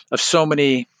of so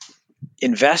many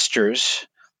investors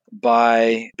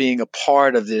by being a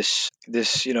part of this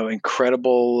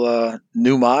incredible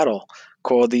new model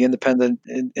called the independent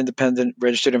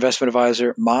registered investment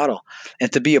advisor model.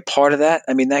 And to be a part of that,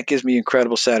 I mean, that gives me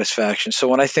incredible satisfaction. So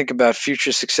when I think about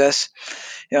future success,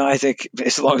 I think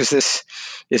as long as this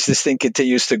thing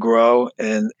continues to grow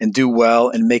and do well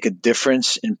and make a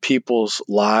difference in people's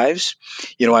lives,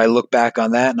 I look back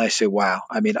on that and I say, wow,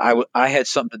 I mean, I had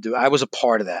something to do. I was a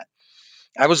part of that.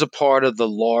 I was a part of the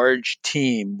large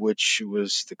team, which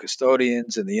was the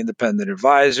custodians and the independent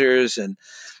advisors and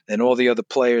all the other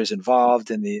players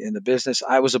involved in the business.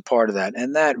 I was a part of that,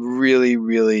 and that really,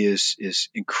 really is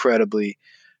incredibly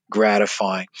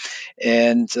gratifying.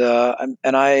 And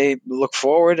I look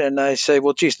forward and I say,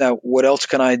 well, geez, now what else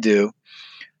can I do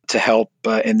to help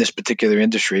in this particular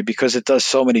industry? Because it does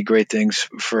so many great things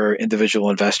for individual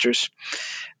investors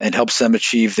and helps them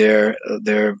achieve their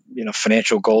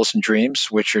financial goals and dreams,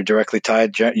 which are directly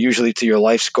tied usually to your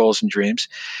life's goals and dreams.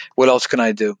 What else can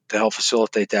I do to help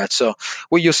facilitate that? So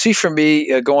what you'll see from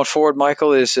me going forward,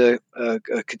 Michael, is a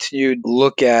continued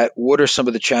look at what are some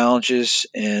of the challenges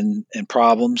and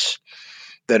problems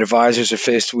that advisors are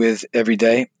faced with every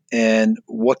day, and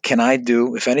what can I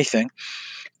do, if anything,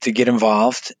 to get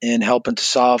involved in helping to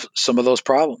solve some of those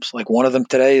problems. Like one of them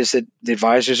today is that the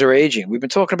advisors are aging. We've been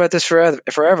talking about this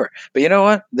forever. But you know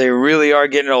what? They really are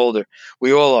getting older.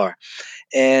 We all are.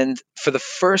 And for the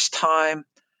first time,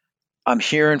 I'm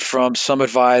hearing from some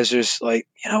advisors like,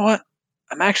 you know what?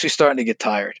 I'm actually starting to get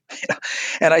tired.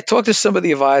 And I talk to some of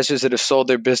the advisors that have sold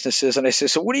their businesses, and I say,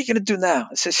 so what are you going to do now?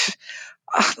 I said,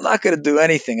 I'm not going to do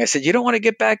anything. I said, you don't want to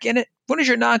get back in it? When does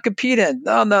your non-compete end?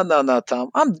 No, Tom.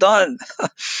 I'm done.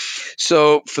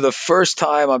 So for the first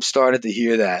time, I'm starting to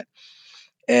hear that.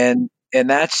 And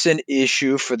that's an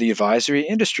issue for the advisory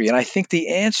industry. And I think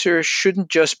the answer shouldn't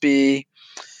just be,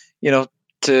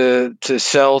 to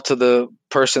sell to the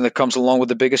person that comes along with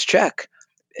the biggest check.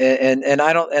 And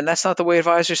that's not the way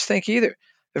advisors think either.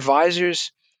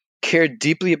 Advisors care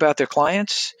deeply about their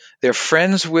clients. They're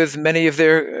friends with many of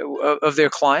their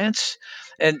clients.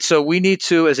 And so we need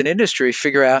to, as an industry,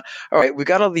 figure out, all right, we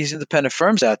got all these independent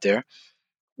firms out there.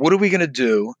 What are we going to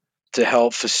do to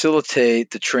help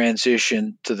facilitate the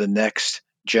transition to the next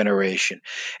generation?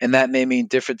 And that may mean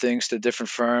different things to different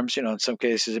firms. In some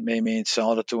cases, it may mean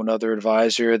selling it to another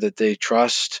advisor that they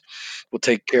trust will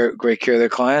take great care of their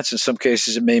clients. In some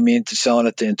cases, it may mean selling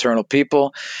it to internal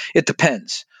people. It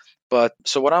depends. But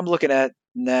so what I'm looking at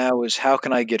now is how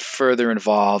can I get further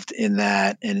involved in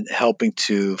that and helping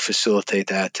to facilitate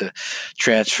that, to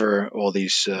transfer all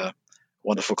these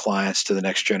wonderful clients to the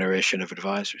next generation of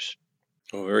advisors.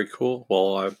 Oh, very cool.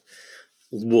 Well,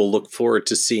 we'll look forward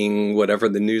to seeing whatever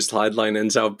the news headline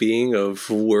ends up being of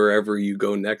wherever you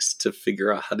go next to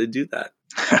figure out how to do that.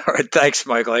 All right. Thanks,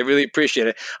 Michael. I really appreciate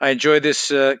it. I enjoyed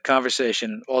this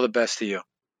conversation. All the best to you.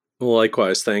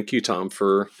 Likewise. Thank you, Tom,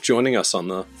 for joining us on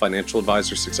the Financial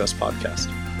Advisor Success Podcast.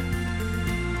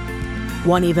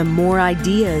 Want even more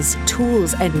ideas,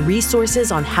 tools, and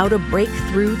resources on how to break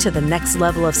through to the next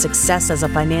level of success as a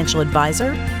financial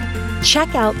advisor?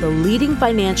 Check out the leading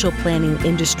financial planning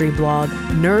industry blog,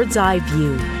 Nerd's Eye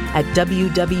View, at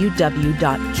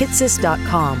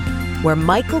www.kitces.com, where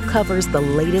Michael covers the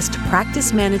latest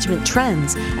practice management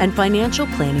trends and financial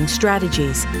planning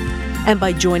strategies. And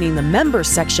by joining the members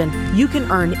section, you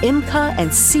can earn IMCA and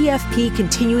CFP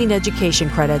continuing education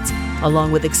credits,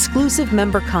 along with exclusive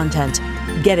member content.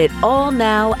 Get it all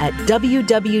now at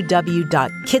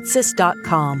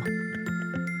www.kitces.com.